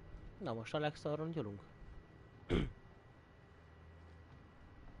 Na most Alex-arron gyalunk.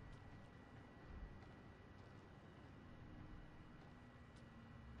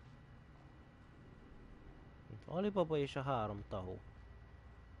 Alibaba és a 3 tahó.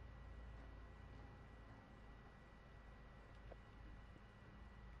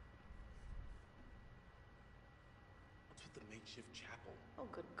 What's with the makeshift chapel? Oh,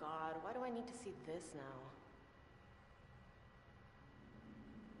 good God. Why do I need to see this now?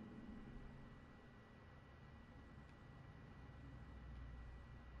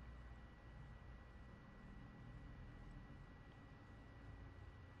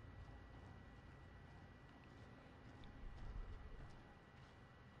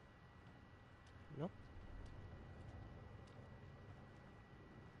 No?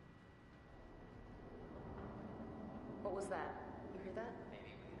 What was that? You hear that?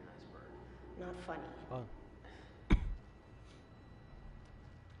 Maybe we get an iceberg. Not funny. Oh.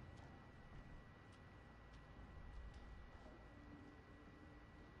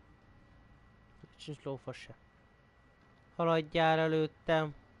 Sincs lófasz se. Haladjál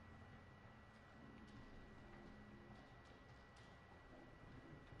előttem!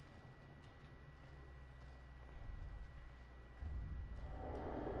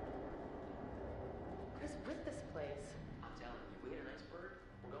 What is with this place? I'm telling you, if we hit an iceberg,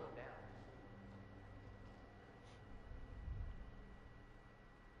 we're going down.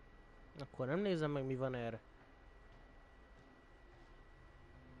 Akkor nem nézem meg, mi van erre.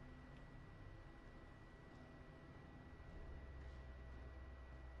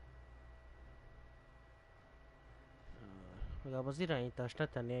 Legalább az irányítást ne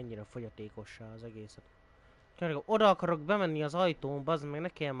tenni ennyire fogyatékossá az egészet. Kérlek, oda akarok bemenni az ajtón, bazd meg, ne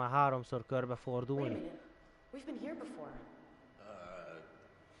kelljen már 3-szor körbefordulni. We've been here before.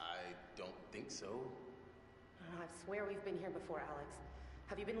 I don't think so. I swear we've been here before, Alex.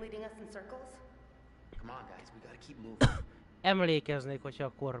 Have you been leading us in circles? Come on, guys, we gotta keep moving. Emlékeznék,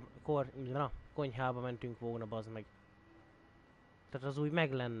 hogyha konyhába mentünk volna, bazd meg. Tehát az úgy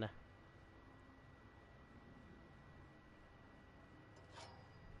meg lenne.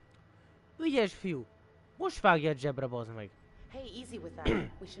 Ügyes fiú! Most vágjad zsebre, bazd meg! Hey, easy with that.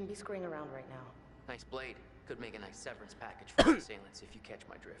 We shouldn't be screwing around right now. Nice blade. Could make a nice severance package for the assailants if you catch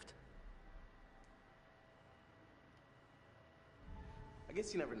my drift. I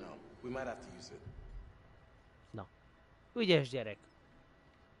guess you never know. We might have to use it. Na. Ügyes gyerek!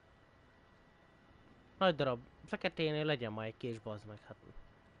 Nagy darab. Feketénél legyen már egy kés, bazd meg, hát.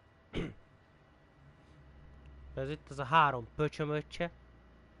 Ez itt az a 3 pöcsömöccse.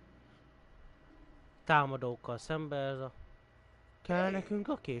 Támadókkal szembe ez a... Kell nekünk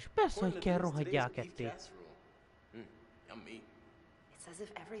a kés? Persze, hogy kell, rohadják ketté. It's as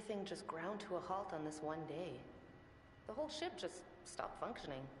if everything just ground to a halt on this one day. The whole ship just stopped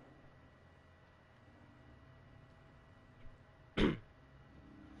functioning.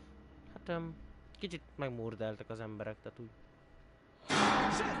 Hát kicsit megmurdeltek az emberek, tehát úgy.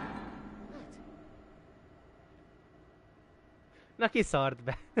 Na kiszart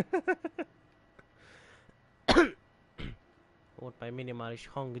be. Volt már minimális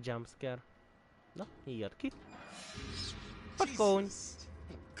hang jumpscare. Na, írd ki. Patkóny!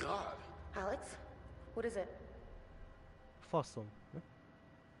 God. Alex, what is it? Faszom.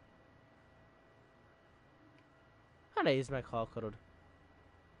 Hát nézd meg, ha akarod.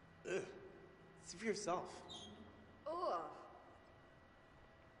 See for yourself. Ugh.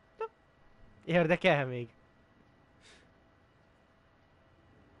 Érdekel még.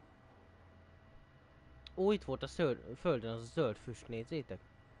 Ó, itt volt a földön az a zöld füst, nézzétek.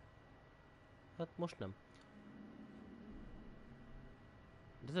 Hát most nem.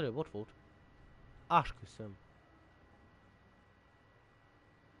 De az előbb ott volt. Ásküszöm.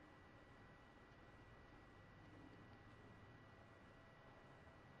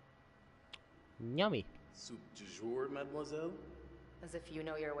 Nyomj. Soup du jour, mademoiselle? As if you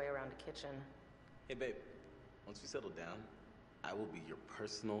know your way around a kitchen. Hey, babe. Once we settle down, I will be your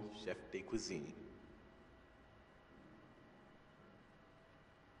personal chef de cuisine.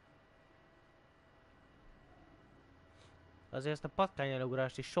 Azért ezt a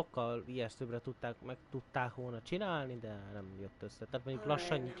patkányelugrást is sokkal ijesztőbbre tudták volna csinálni, de nem jött össze. Tehát mondjuk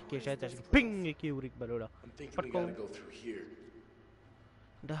lassan nyitjuk és egyszer ping, kiúrik belőle a patkó.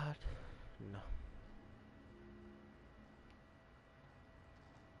 De hát, na.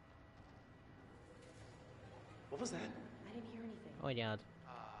 What was that? I didn't hear anything. Anyád.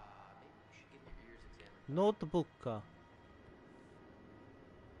 Notebookkal.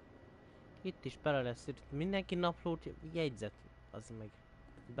 Itt is bele lesz, itt mindenki naplót jegyzet, az meg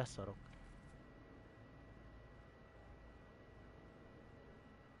beszarok.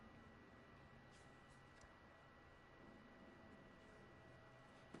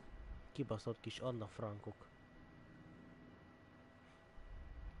 Kibaszott kis Anna Frankok.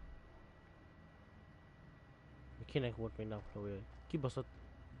 Kinek volt még naplója? Kibaszott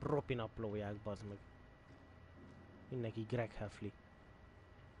propi naplóják, bazd meg. Mindenki Greg Heffley.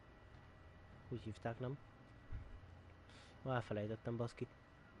 Úgy hívták, nem? Ma elfelejtettem, baszki.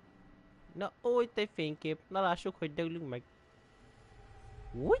 Na, ó, itt egy fénykép. Na lássuk, hogy döglünk meg.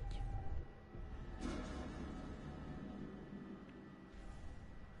 Úgy?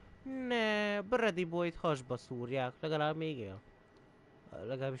 Ne, Brady Boyt hasba szúrják. Legalább még él.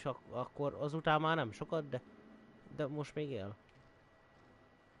 Legalábbis akkor azután már nem sokat, de most még él.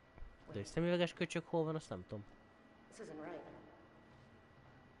 De egy szemüveges köcsök hol van, azt nem tudom.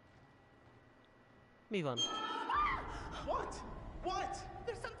 Mi van? What? What?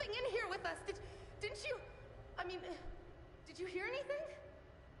 There's something in here with us. Didn't you? I mean, did you hear anything?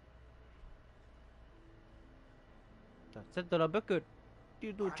 Szedd el a bököd.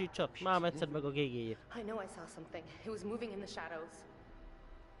 Tudó csicsat. Már metszed meg a gégéjét. I know I saw something. It was moving in the shadows.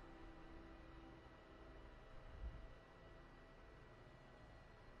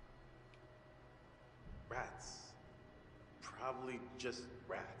 Rats. Probably just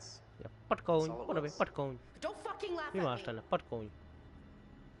rats. Ja, patkóny. Oda még patkóny. Don't fucking laugh Mi at más me. lenne? Patkóny.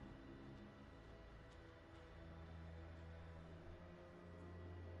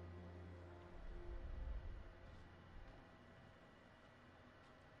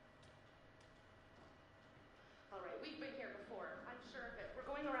 Alright, we've been here before. I'm sure of it. We're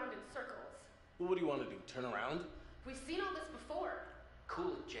going around in circles. Well, what do you want to do? Turn around? We've seen all this before.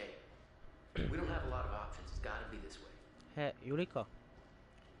 Cool it, Jay. We don't have a lot of options. It's gotta be this way. He, Julika?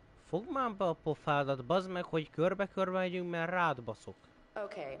 Fogd már be a pofádat, bazd meg, hogy körbe-körbe megyünk, mert rád baszok.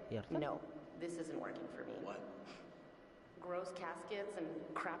 Okay, Érted? no, this isn't working for me. What? Gross caskets and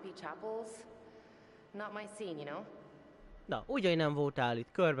crappy chapels. Not my scene, you know? Na, ugye nem voltál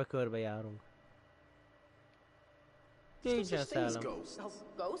itt, körbe-körbe járunk. Nincsen szellem. Ghosts. Oh,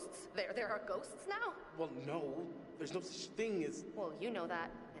 ghosts? There are ghosts now? Well, no. There's no such thing as... Well, you know that,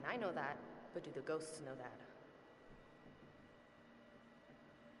 and I know that, but do the ghosts know that?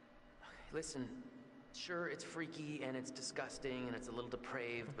 Listen, sure, it's freaky and it's disgusting and it's a little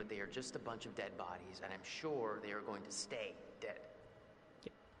depraved, but they are just a bunch of dead bodies, and I'm sure they are going to stay dead.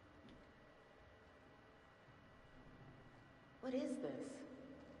 What is this?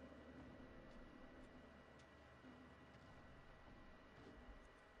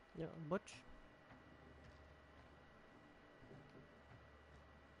 Ja, bocs.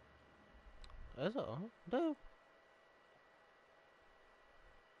 Ez a... de jó.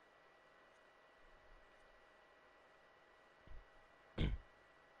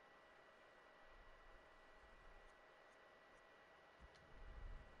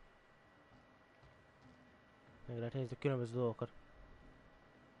 Meg lehet nézni a különböző dolgokat.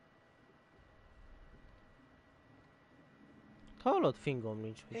 Hallod, fingom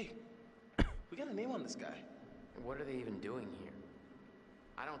nincs. Hey, we got a name on this guy. What are they even doing here?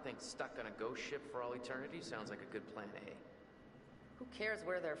 I don't think stuck on a ghost ship for all eternity sounds like a good plan A. Who cares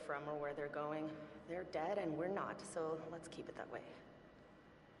where they're from or where they're going? They're dead and we're not, so let's keep it that way.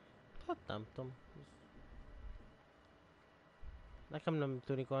 Hát nem tudom. Nekem nem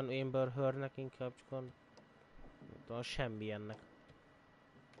tűnik olyan Amber Heardnek, inkább csak olyan semmi ennek.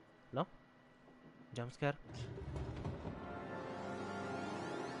 Na? Jumpscare?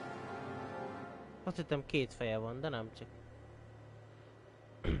 Azt hittem két feje van, de nem csak.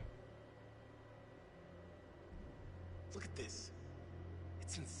 Look at this.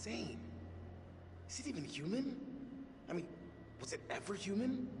 It's insane. Is it even human? I mean, was it ever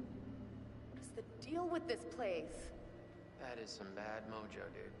human? What is the deal with this place? That is some bad mojo,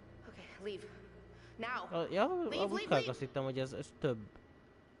 dude. Okay, leave. Now. Ja, leave, a munkák azt hittem, hogy ez több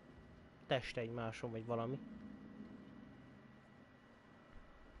test egymáson, vagy valami.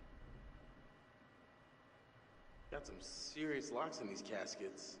 Got some serious locks in these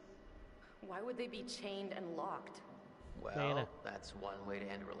caskets. Why would they be chained and locked? Well, that's one way to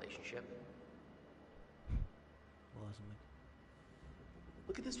end a relationship.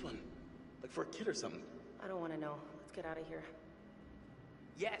 Look at this one. Like for a kid or something. I don't want to know. Let's get out of here.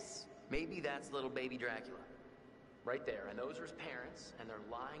 Yes, maybe that's little baby Dracula. Right there, and those are his parents, and they're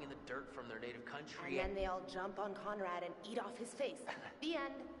lying in the dirt from their native country. And then they all jump on Conrad and eat off his face. The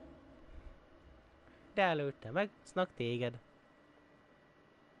end. De előtte megsznak téged.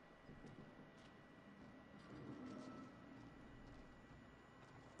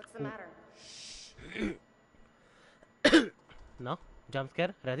 What's the matter? Na,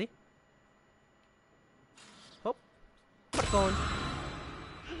 jumpscare, ready? Hopp. Going.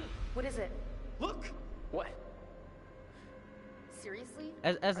 What is it? Look! What? Seriously?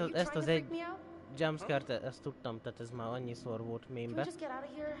 Ezt az egy jumpscare-t, ezt tudtam, tehát ez már annyiszor volt mémbe. Just get out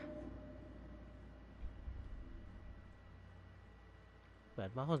of here?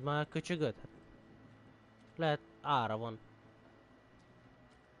 Mert már hozd már a köcsögöt. Lehet ára van.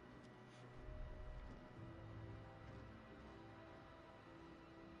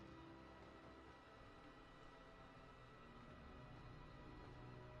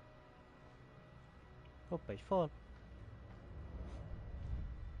 Hopp, egy fal.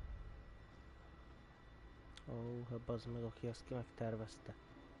 Ó, hát bazd meg, aki azt ki megtervezte.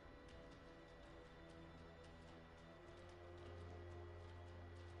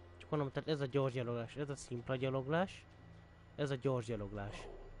 Csak mondom, tehát ez a gyors gyaloglás, ez a szimpla gyaloglás, ez a gyors gyaloglás.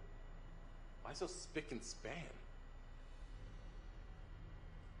 Why so spick and span?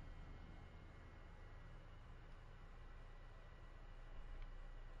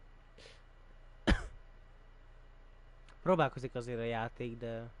 Próbálkozik azért a játék,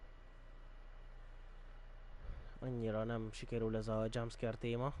 de annyira nem sikerül ez a jumpscare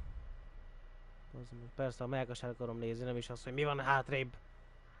téma. Persze, ha melkas el akarom nézni, nem is az, hogy mi van hátrébb.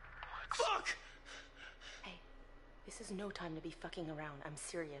 Fuck! Hey, this is no time to be fucking around. I'm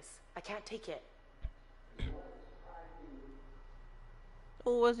serious. I can't take it.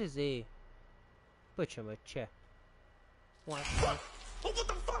 Ó, az izé. Pöcsömöccse. Oh, what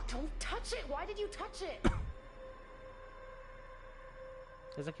the fuck? Don't touch it! Why did you touch it?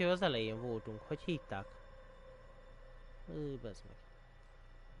 Ezek jó, az elején voltunk, hogy hitták. Bezd meg.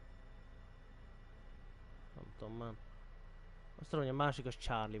 Nem tudom már. Azt tudom, hogy a másik az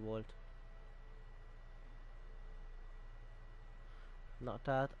Charlie volt. Na,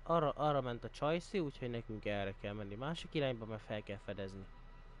 tehát arra ment a Csajci, úgyhogy nekünk erre kell menni. Másik irányba, mert fel kell fedezni.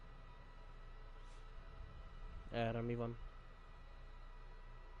 Erre mi van?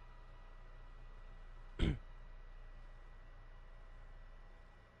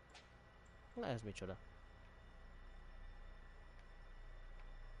 Na, ez micsoda?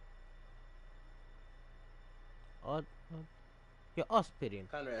 Ja, aspirin.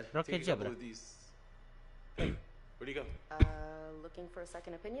 Conrad, Rak egy zsebre. Hey, where'd you go? Looking for a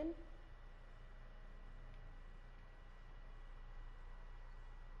second opinion?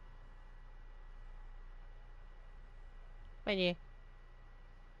 Menjél!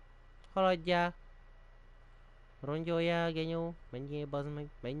 Haladjál! Rongyoljál, genyó! Menjél, bazd meg!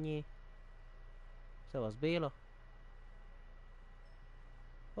 Menjél! Szevasz, Béla!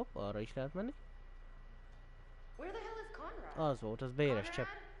 Hopp, arra is lehet menni. Where the hell is Conrad? Az volt, az béres csepp.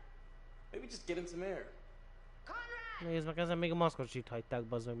 Maybe just get in some air. Nézd meg, ezen még a maszkot is itt hagyták,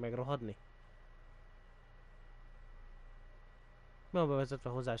 bazd meg, megrohadni. Mi van bevezetve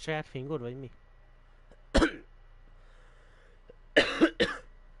hozzá? Saját fingod, vagy mi?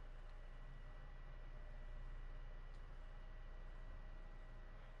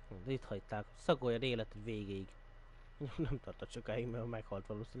 Itt hagyták, szagoljad életed végéig. Nem tartott sokáig, mert meghalt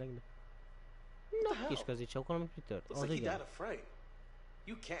valószínűleg, de... Na, kis kazicsókon, amit mi tört? Az igen.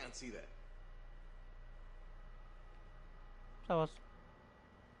 You can't see that. Szavasz.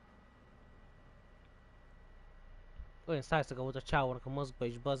 Olyan szájszaga volt a csávónak a mozgba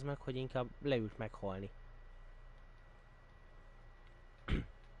is, bazd meg, hogy inkább leült meghalni.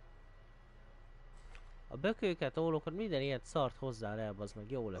 A bökőket, ólókat, minden ilyet szart hozzá el, bazd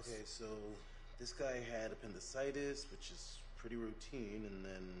meg, jó lesz. Okay, so this guy had appendicitis, which is pretty routine, and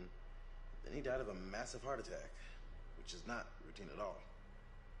then he died of a massive heart attack, which is not routine at all.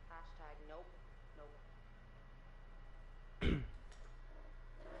 Hashtag nope, nope.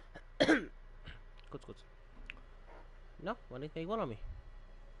 Kuc. Na, van itt még valami?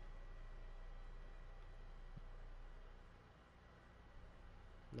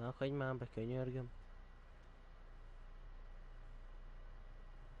 Na, akadj már be, könyörgöm.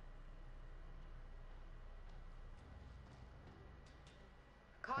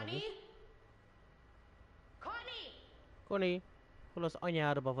 Connie? Connie! Connie, hol az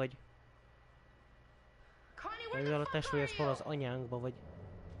anyádba vagy? Mivel a testvérhez hol az anyánkba vagy?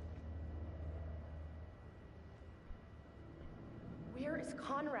 Where is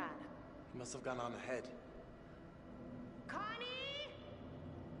Conrad? He must have gone on ahead. Connie!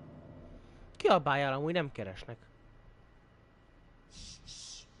 Kiabáljál, amúgy nem keresnek.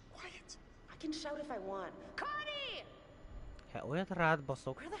 Quiet. I can shout if I want. Connie! Hát olyat rád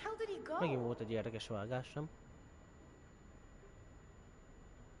baszok. Where the hell did he go? Megint volt egy érdekes vágás, nem?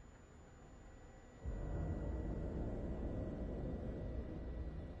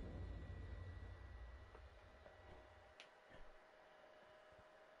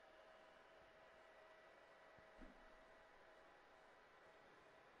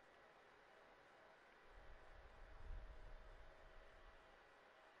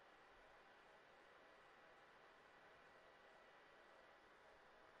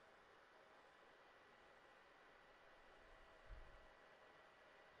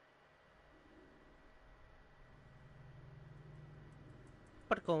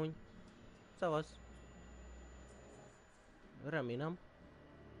 Parkolj! Szavasz! Remélem.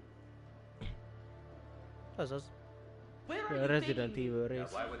 Azaz. Resident Evil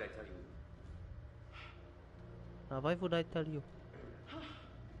rész. Why would I tell you? Now why would I tell you?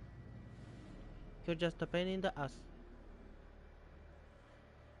 You're just a pain in the ass.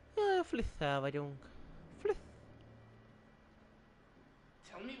 Jaj, Flisszel vagyunk. Fliss.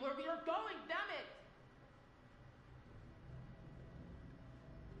 Tell me where we are going, damn it!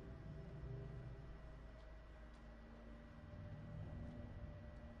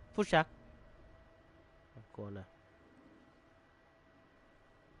 Fussák! Akkor ne.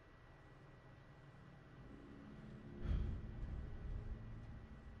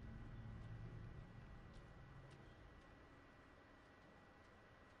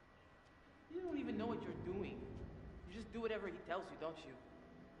 You don't even know what you're doing. You just do whatever he tells you, don't you?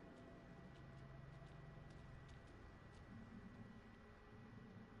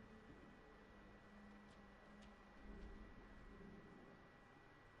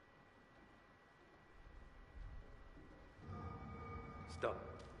 Stop.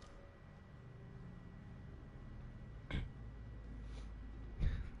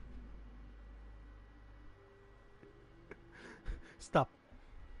 Stop.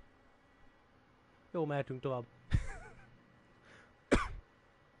 Jó, mehetünk tovább.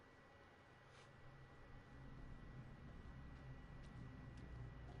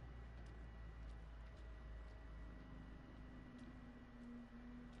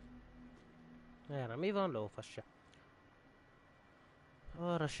 Erre mi van? Lófasz se.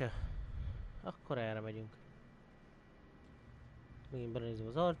 Arra se. Akkor erre megyünk. Megint belenézem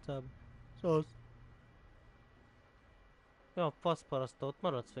az arcába. Szóval. Ja, a faszparasztó, ott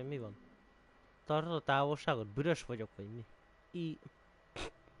maradsz, vagy mi van? Tartod a távolságot? Büdös vagyok, vagy mi?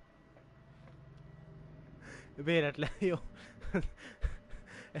 Véletlen, jó.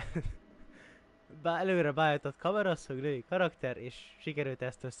 Előre beállított kameraszög, női karakter, és sikerült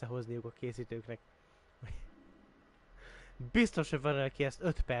ezt összehozniuk a készítőknek. Biztos, hogy van, aki ezt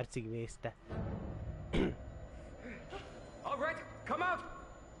 5 percig nézte. All right, come out.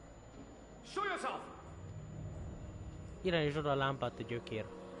 Show yourself. Irányítsd oda a lámpát a gyökér.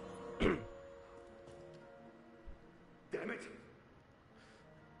 Damn it.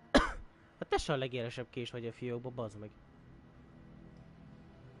 Hát te se a legélesebb kés vagy a fiókba, bazd meg.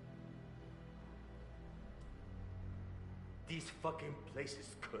 This fucking place is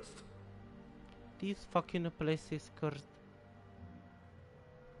cursed. This fucking place is cursed.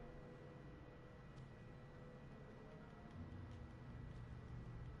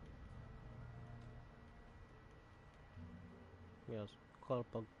 Mi az?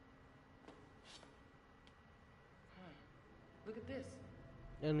 Kalpag. Look at this.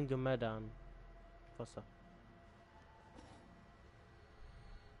 Ending a Medan. Fasza.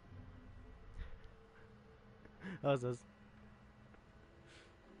 Azaz.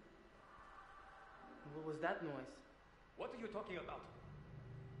 What was that noise? What are you talking about?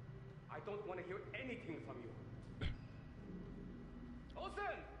 I don't want to hear anything from you.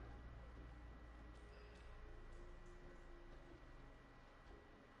 Olsen!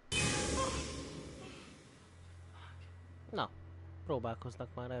 Na,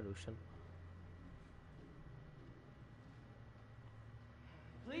 próbálkoznak már erősen.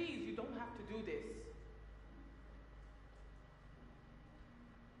 Please, you don't have to do this.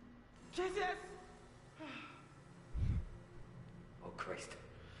 Jesus! Oh Christ.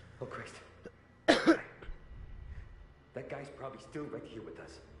 Oh Christ. That guy's probably still right here with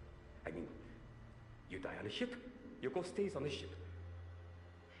us. I mean, you die on a ship, your ghost stays on the ship.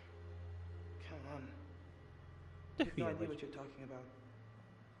 Come on. I have no idea what you're talking about.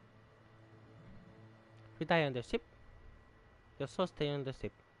 You die on the ship, your soul stay on the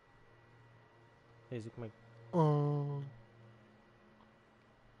ship. Nézzük meg.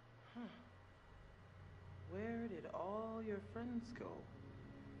 Where did all your friends go?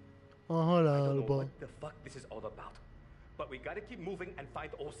 A I don't know halálba. what the fuck this is all about. But we gotta keep moving and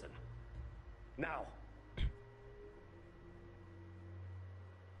find Olsen. Now.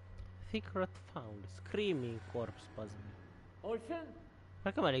 Secret found. Screaming corpse, bazd meg. Olsen?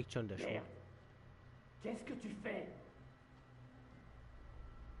 Nekem elég csöndes volt. Qu'est-ce que tu fais?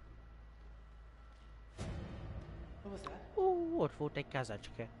 What was that? Ott volt egy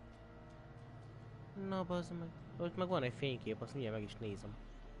kezecske. Na bazd meg. Ott meg van egy fénykép, azt mindjárt meg is nézem.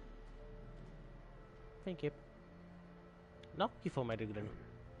 Fénykép. Na, ki fog megrögleni?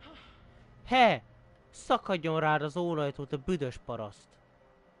 He! Szakadjon rád az ólajtót, a büdös paraszt!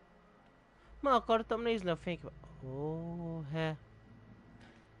 Ma akartam nézni a fényképet. Ó, he.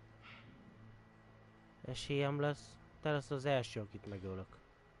 Esélyem lesz. Te lesz az első, akit megölök.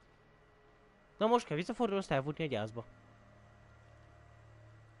 Na most kell visszafordulni, azt elfutni a gyászba.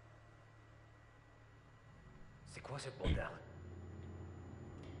 C'est quoi ce bordel?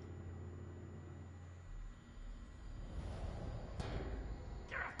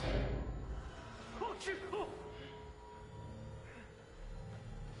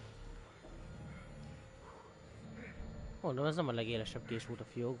 Mondom, ez nem a legélesebb kés volt a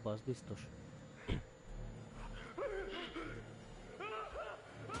fiókba, az biztos.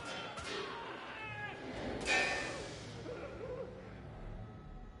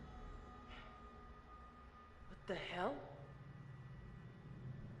 What the hell?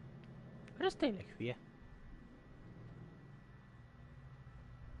 Ez tényleg hülye.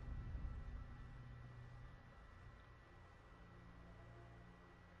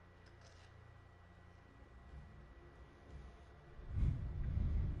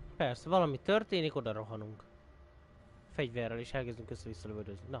 Persze, valami történik, oda rohanunk. Fegyverrel is elkezdünk össze-vissza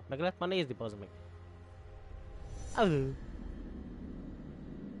lövöldözni. Na, meg lehet már nézni, bazd meg.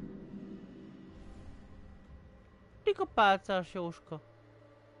 Rika pálcás Jóska.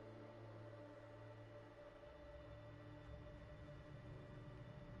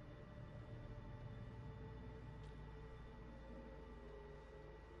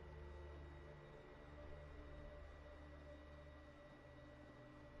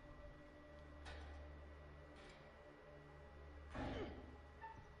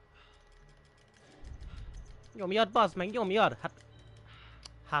 Nyomjad, bazd meg, nyomjad!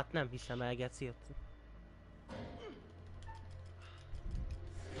 Hát nem hiszem el, geci.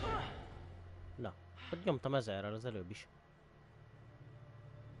 Na, hát nyomtam 1000-rel az előbb is.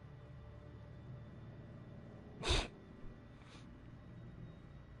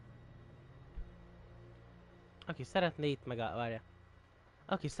 Aki szeretné, itt várja.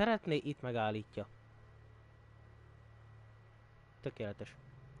 Aki szeretné, itt megállítja. Tökéletes.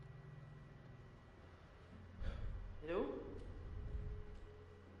 Hello?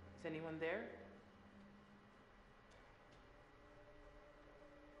 Is anyone there?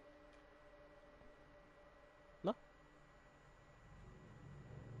 Na?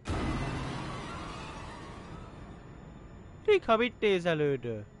 Rika, mit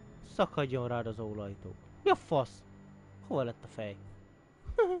nézelődő? Szakadjon rád az ólajtó. Mi a fasz? Hova lett a fej?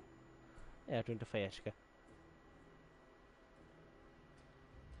 Eltűnt a fejeske.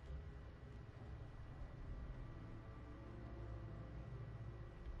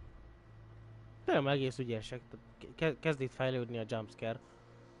 Nem egész ügyesek. Kezd itt fejlődni a jumpscare.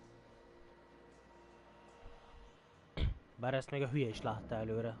 Bár ezt még a hülye is látta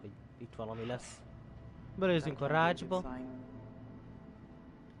előre, hogy itt valami lesz. Belézünk a rácsba.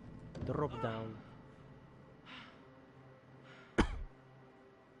 Drop down.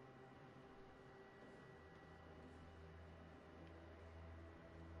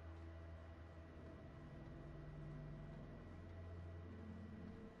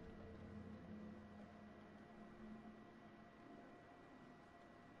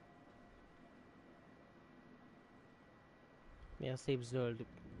 Milyen szép zöld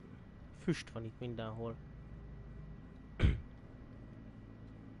füst van itt mindenhol.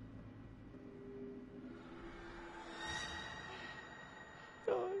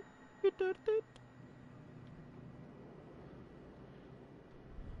 Jaj, mi történt?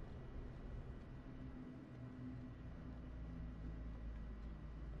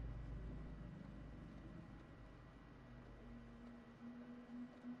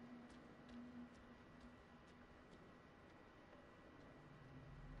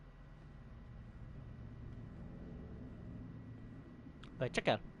 Vagy csak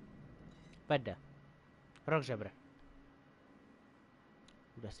el! Vedd el! Rakd zsebre!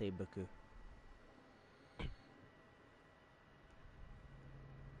 De szép bökő.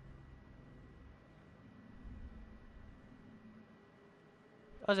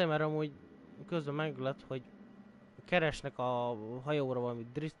 Azért, mert amúgy közben meglett, hogy keresnek a hajóra valami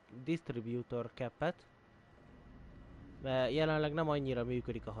distributor capet, mert jelenleg nem annyira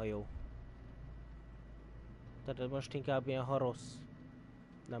működik a hajó. Tehát most inkább ilyen harosz,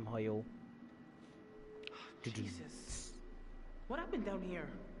 nem hajó. Jesus. What happened down here?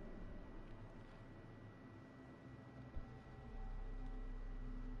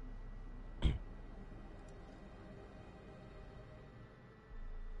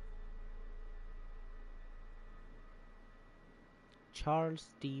 Charles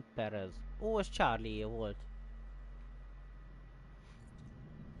D. Perez. Ó, ez Charlie volt.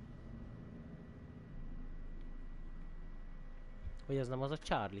 Hogy ez nem az a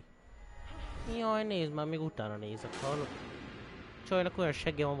Charlie? Jaj, nézd már, még utána nézek, hallod? Csajnak olyan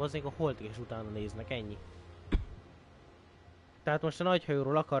segge van, bazzik, a holtig is utána néznek, ennyi. Tehát most a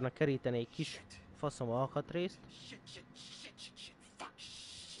nagyhajóról akarnak keríteni egy kis faszom alkatrészt.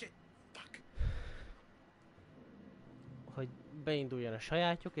 Hogy beinduljon a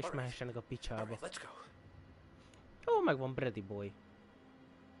sajátjuk és mehessenek a picsába. Ó, megvan Brady Boy.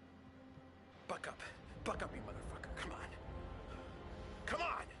 Buck up, you motherfucker, come on. Come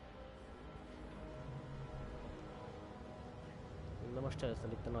on! De most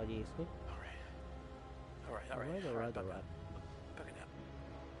először itt a nagy észmi. Alright. Buck it up.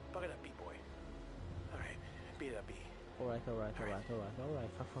 Buck it up, B-boy. Alright, beat it up, B. Alright.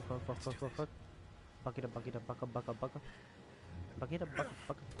 Fuck. Buck it up.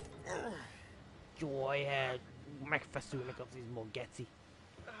 Jaj, hát megfeszülnek az izmok, geci.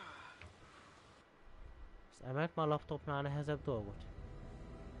 Az emelt már a laptopnál nehezebb dolgot?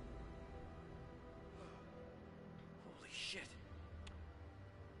 Holy shit.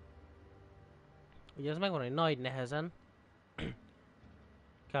 Ugye az megvan, hogy nagy nehezen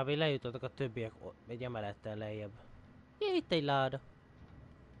kb. Lejutottak a többiek egy emelettel lejjebb. Jé, itt egy láda.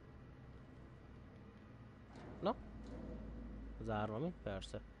 Na? Zárva mi?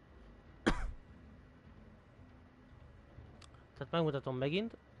 Persze. Tehát megmutatom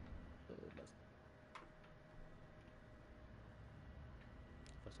megint.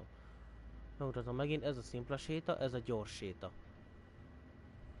 Megmutatom megint, ez a szimpla séta, ez a gyors séta.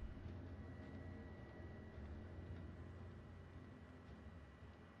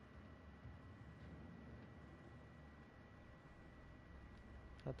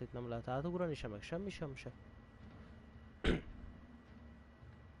 Hát itt nem lehet átugrani se, meg semmi sem se.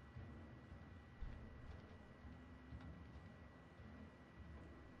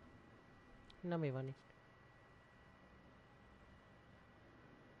 Na mi van itt?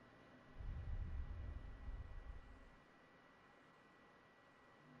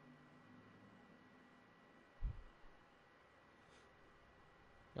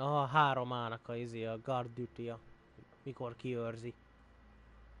 A 3A-nak a izé, a guard duty-ja, mikor kiőrzi.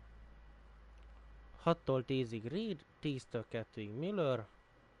 6-tól 10-ig Reed, 10-től 2-ig Miller,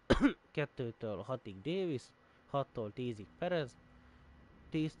 2-től 6-ig Davis, 6-tól 10-ig Perez,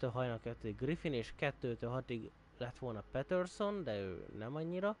 10-től hajnal 2-ig Griffin, és 2-től 6-ig lett volna Patterson, de ő nem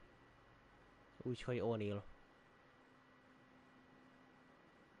annyira. Úgyhogy O'Neill.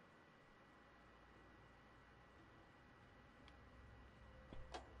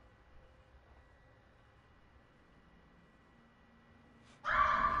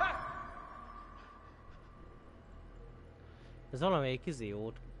 Ez valamelyik izé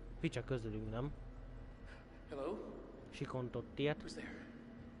volt, picsa közülünk, nem? Hello? Sikontott ilyet. Who's there?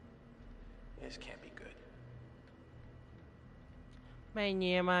 This can't be good.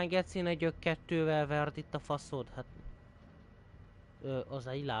 Menjél már, geci, ne gyök kettővel verd itt a faszod, hát... az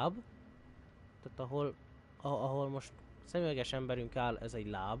egy láb. Tehát ahol most szemüveges emberünk áll, ez egy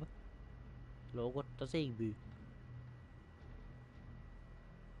láb. Lógott az égbű.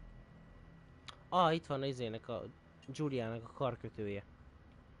 Itt van izének a Juliának a karkötője.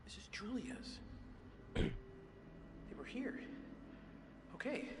 This is Julia's. They were here.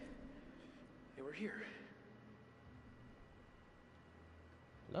 Okay. They were here.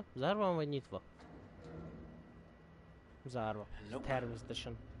 Na, zárva van vagy nyitva? Zárva. Nope.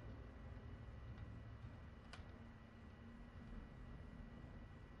 Természetesen.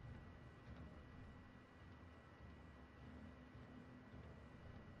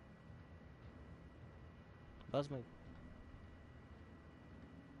 Bazd meg.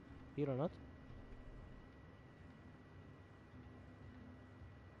 Pillanat.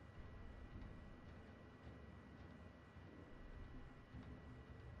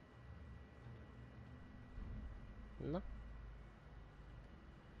 Na.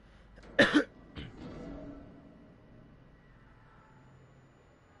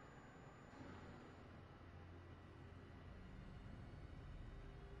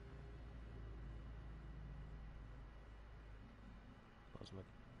 Bazd meg.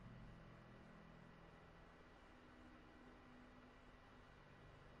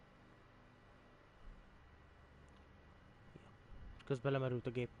 Közben lemerült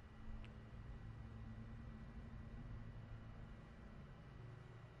a gép.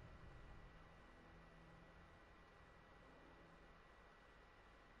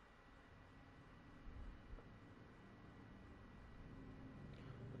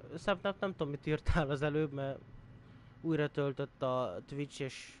 Szepnap nem tudom mit írtál az előbb, mert újra töltött a Twitch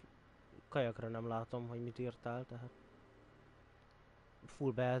és kajakra nem látom, hogy mit írtál, tehát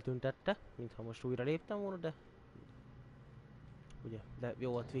full eltüntette, mintha most újra léptem volna, de ugye, de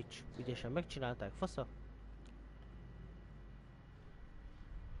jó a Twitch, ügyesen megcsinálták, fasza.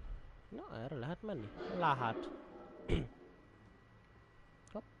 Na, erre lehet menni? Láhát.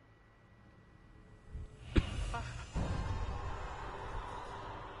 Hopp.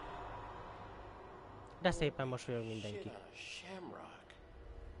 De szépen mosolyog mindenki. Shamrock.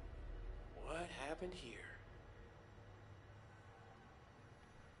 What happened here?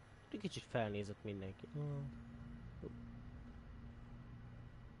 Kicsit felnézett mindenki.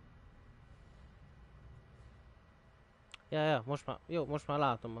 Ja, most már, jó, most már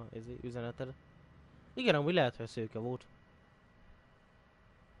látom az üzeneted. Igen, amúgy lehet, hogy szőke volt.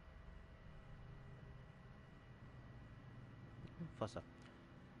 Fasza.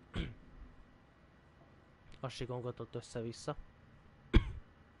 Azt sikongatott össze-vissza.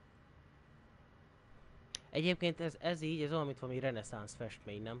 Egyébként ez így, ez olyan, mint valami reneszánsz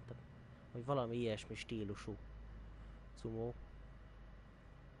festmény, nem? Tehát, hogy valami ilyesmi stílusú cumó.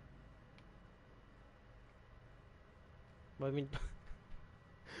 Vagy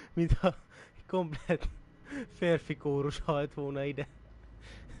mintha komplet férfi kórus halt volna ide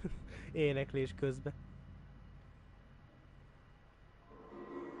éneklés közben.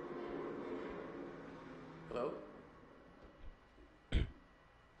 Hello?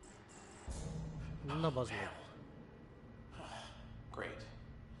 Na bazd meg. Great.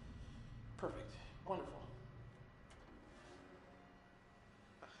 Perfect. Wonderful.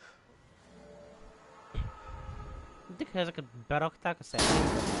 Mindig, ha ezeket berakták a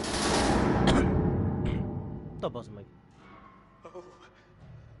szerzőbe. Na bazd meg.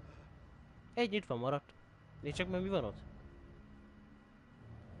 Egy nyitva maradt. Nézd csak meg mi van ott.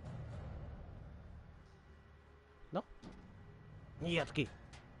 Na? Nyijad ki!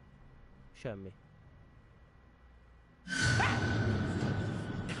 Semmi.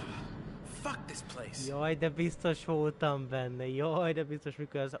 Fuck this place. Jaj, de biztos voltam benne. Jaj, de biztos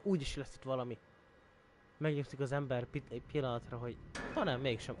mikor ez... Úgyis lesz itt valami. Megnyugszik az ember egy pillanatra, hogy... Talán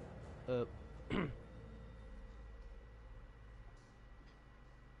mégsem...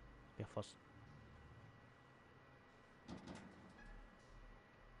 Mi a fasz?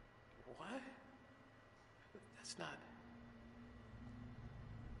 What? That's not...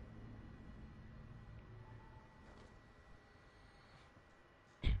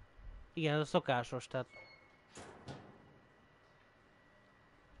 Igen, ez a szokásos, tehát...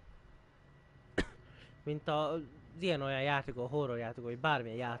 Mint az ilyen-olyan játékok, horror játékok, vagy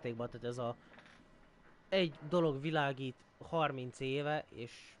bármilyen játékban, tehát ez a... Egy dolog világít 30 éve,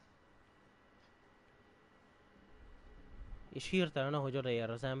 és hirtelen, ahogy odaér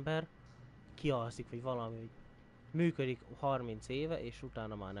az ember, kialszik, vagy valami, hogy működik 30 éve, és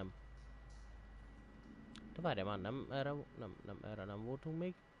utána már nem. De várjál már, nem erre nem voltunk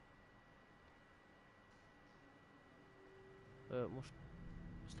még. Most...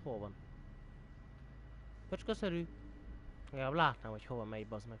 Ezt hol van? Pöcskaszerű? Legalább látnám, hogy hova megy,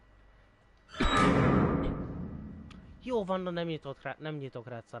 bazd meg. Jó van, nem nyitok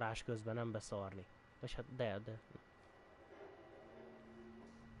rá szarás közben, nem beszarni. Vagy hát de.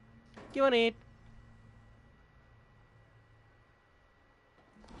 Ki van itt?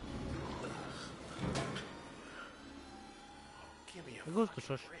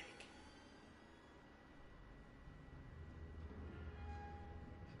 Gusztusos.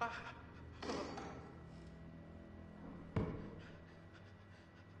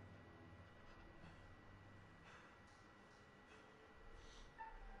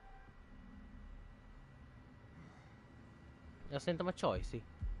 Azt szerintem a csajszi.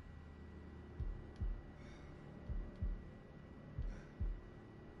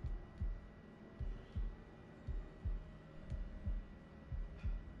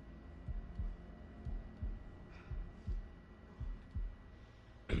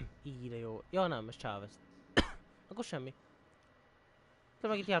 Így de jó. Ja nem, ez Chávez. Akkor semmi. Te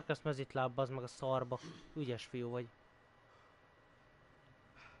meg itt járkálsz mezitlábba, az meg a szarba. Ügyes fiú vagy.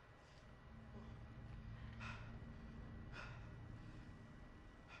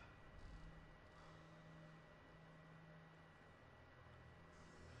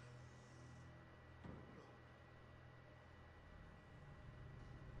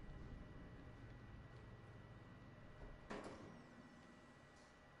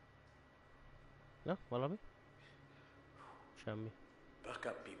 Na, valami? Semmi. Buck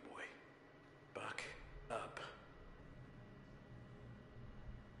up, big boy. Buck up.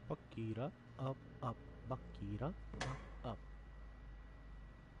 Bakira, up, bakira, up.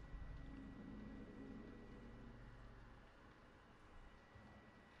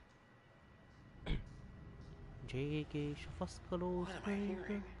 Jake és a faszkalóz.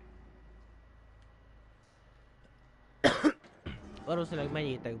 Valószínűleg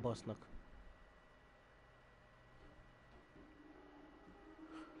menjétek basznak.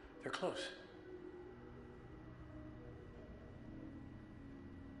 They're close.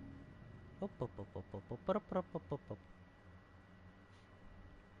 Hopp.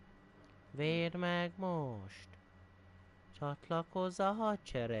 Védd meg most! Csatlakozz a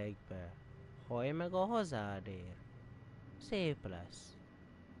hadseregbe! Hajj meg a hazádért! Szép lesz!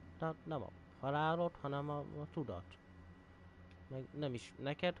 Tehát nem a halálod, hanem a tudat. Meg nem is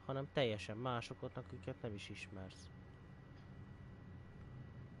neked, hanem teljesen másokat, akiket nem is ismersz.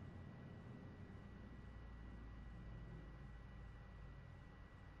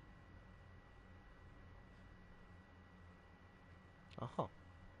 Aha.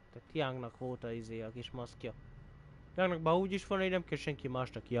 Tehát Youngnak volt a a kis maszkja. Youngnak bár úgy is van, hogy nem kell senki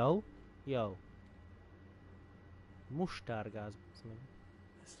másnak. Jó? Jó. Mustárgáz.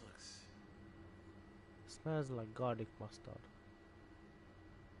 This looks... Smells like garlic mustard.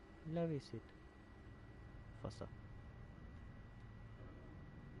 Levisz itt. Fasza.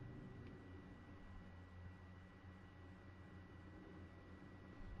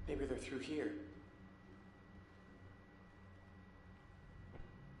 Maybe they're through here.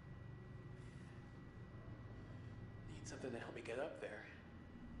 Need something to help me get up there.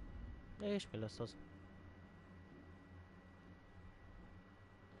 És mi lesz az?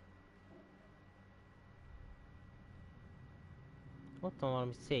 Ott van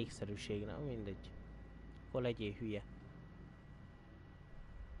valami székszerűség, nem mindegy. Hol legyél hülye.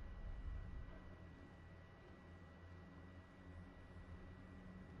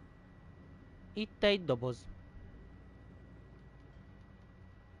 Itt egy doboz.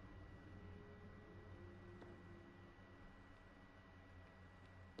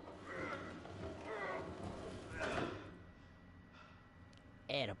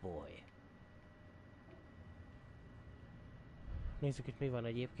 Airboy. Nézzük itt mi van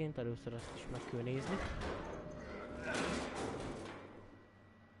egyébként, először ezt is meg kell nézni.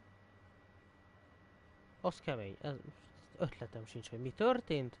 Az kemény, ez ötletem sincs, hogy mi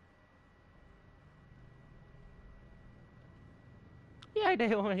történt. Jaj, de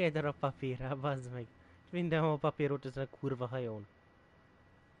jó, meg egy darab papírrá, bazd meg. Mindenhol papír volt ezen a kurva hajón.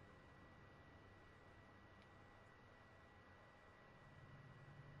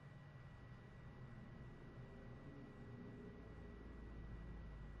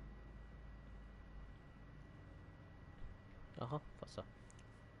 Aha, fasza.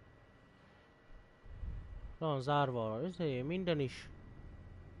 Van zárva, ezért minden is.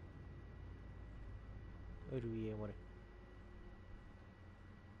 Örüljél, Mari.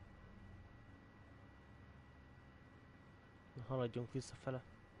 Haladjunk visszafele.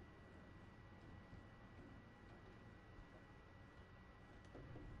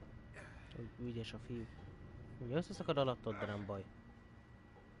 Ügyes a fiú. Ugye összeszakad alattad, de nem baj.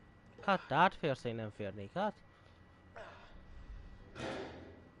 Hát te átférsz, én nem férnék át.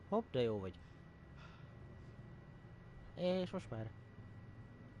 Hopp, de jó vagy. És most már.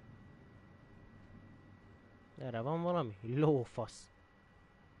 Erre van valami? Lófasz.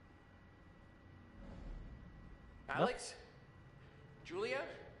 Alex? Julia?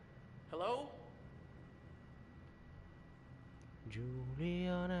 Hello?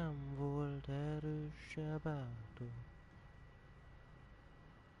 Julia nem volt erőse bátor.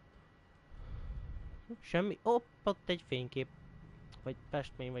 Semmi. Hopp, ott egy fénykép. Vagy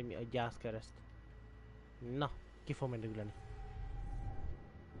festmény, vagy mi, a gyászkereszt. Na, ki fog mendügleni.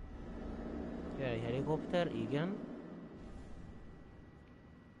 Jön egy helikopter, igen.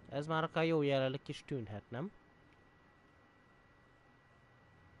 Ez már akár jó jelenleg is tűnhet, nem?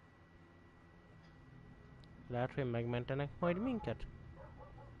 Lehet, hogy megmentenek majd minket?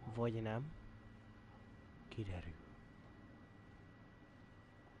 Vagy nem? Kiderül.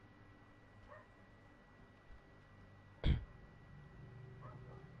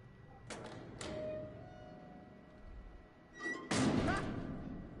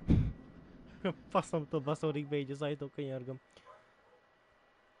 Faszomtól baszódik be így az ajtó, könyörgöm.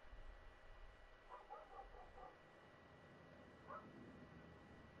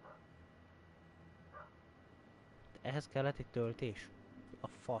 Ehhez kellett egy töltés. A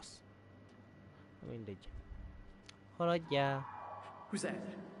fasz. Mindegy. Haladjál. Who's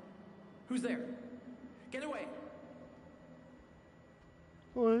that? Who's there? Get away!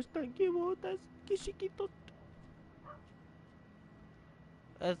 Ó, Isten, ki volt ez? Kisikított.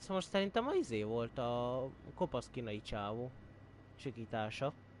 Ez most szerintem az izé volt a kopasz kínai csávó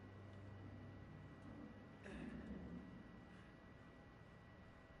sikítása.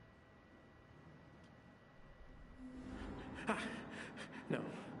 No.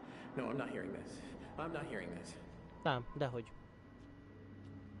 No, I'm not hearing this. I'm not hearing this. Nem, dehogy.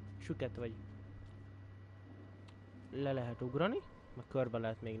 Süket vagy. Le lehet ugrani, meg körbe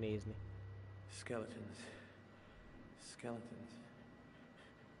lehet még nézni. Skeletons. Skeletons.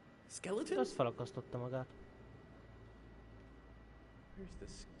 Skeletons? Azt felakasztotta magát. Where's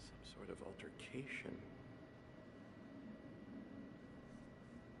this? Some sort of altercation.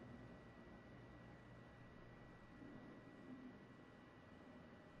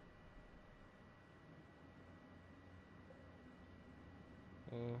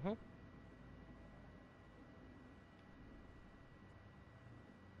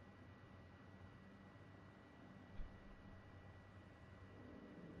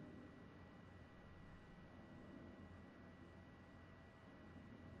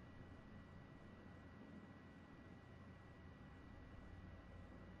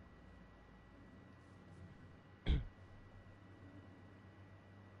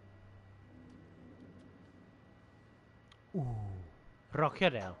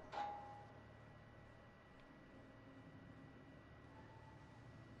 Rakjad el!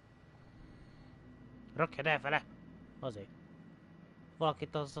 Rakjad el vele! Azért.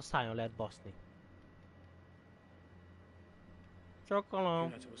 Valakit az a szájon lehet baszni. Csokkolom.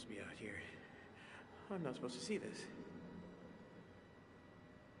 You're not supposed to be out here. I'm not supposed to see this.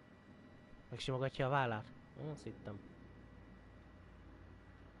 Megsimogatja a vállát. Azt hittem.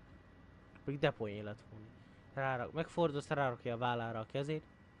 Pedig depolyén lett volna. Megfordulsz, rárakja a vállára a kezét.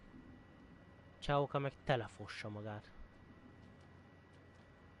 Csáóka meg telefossa magát.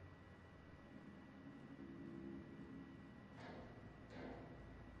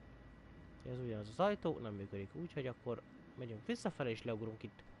 Ez ugyanaz az ajtó, nem működik úgy, hogy akkor megyünk visszafele és leugrunk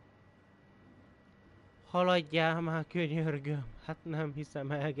itt. Haladjál már, könyörgöm. Hát nem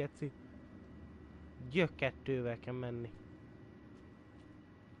hiszem el, geci. Gyökettővel kell menni.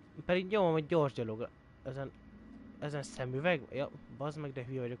 Pedig nyomom, hogy gyors gyalog. Ezen szemüveg? Ja, bazd meg, de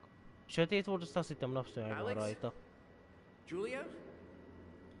hülye vagyok. Sötét volt, azt hittem napszemüveg van rajta. Julia?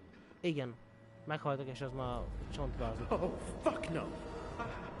 Igen. Meghaltak és az már csontvázott. Oh, fuck no!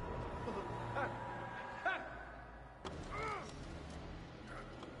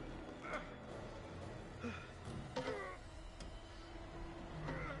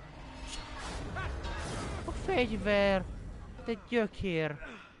 A fegyver! Te gyökér!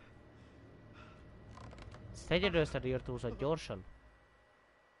 Szedjed össze a írtózat gyorsan!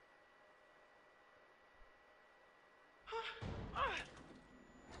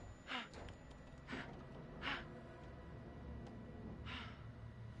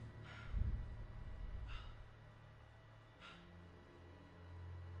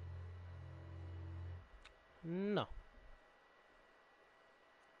 Na.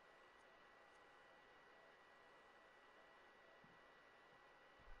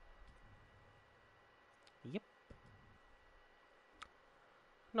 Yep.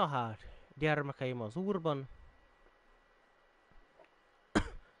 Na hát, gyermekeim az Úrban.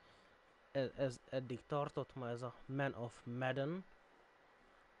 ez eddig tartott ma ez a Man of Medan.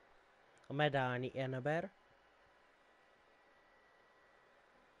 A medáni ember.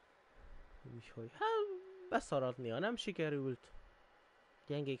 Úgyhogy, hát, beszaradnia nem sikerült.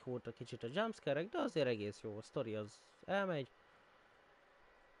 Gyengék voltak kicsit a jumpscare-ek, de azért egész jó. A sztori az elmegy.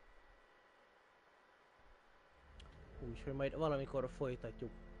 Úgyhogy majd valamikor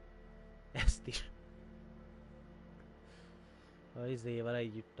folytatjuk ezt is. A izével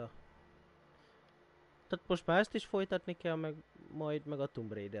együtt a... Tehát most már ezt is folytatni kell, meg a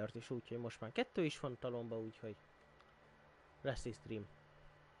Tomb Raidert is, úgyhogy most már 2 is van talomba, úgyhogy lesz is stream.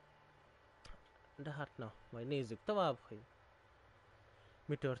 De hát na, majd nézzük tovább, hogy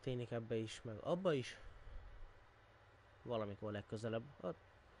mi történik ebbe is, meg abba is. Valamikor legközelebb.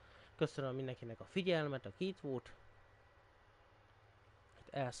 Köszönöm mindenkinek a figyelmet, aki itt volt.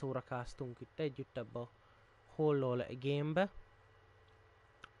 Itt elszórakáztunk itt együtt ebbe a Hollol game-be.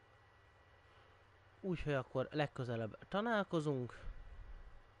 Úgyhogy akkor legközelebb találkozunk.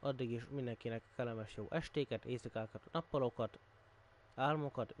 Addig is mindenkinek kellemes jó estéket, éjszakákat, nappalokat,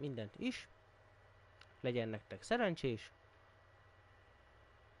 álmokat, mindent is. Legyen nektek szerencsés.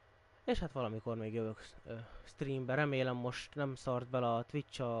 És hát valamikor még jövök streambe. Remélem most nem szart bele a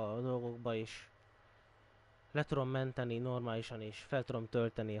Twitch a dolgokba, és le tudom menteni normálisan, és fel tudom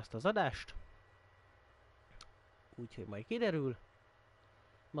tölteni ezt az adást. Úgyhogy majd kiderül.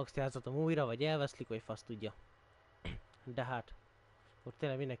 Max játszhatom újra, vagy elveszlik, vagy fasz tudja. De hát, ott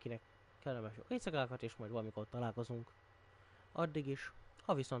tényleg mindenkinek kellemes jó éjszakákat, és majd valamikor találkozunk. Addig is,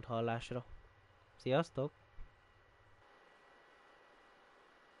 a viszonthallásra. Sziasztok!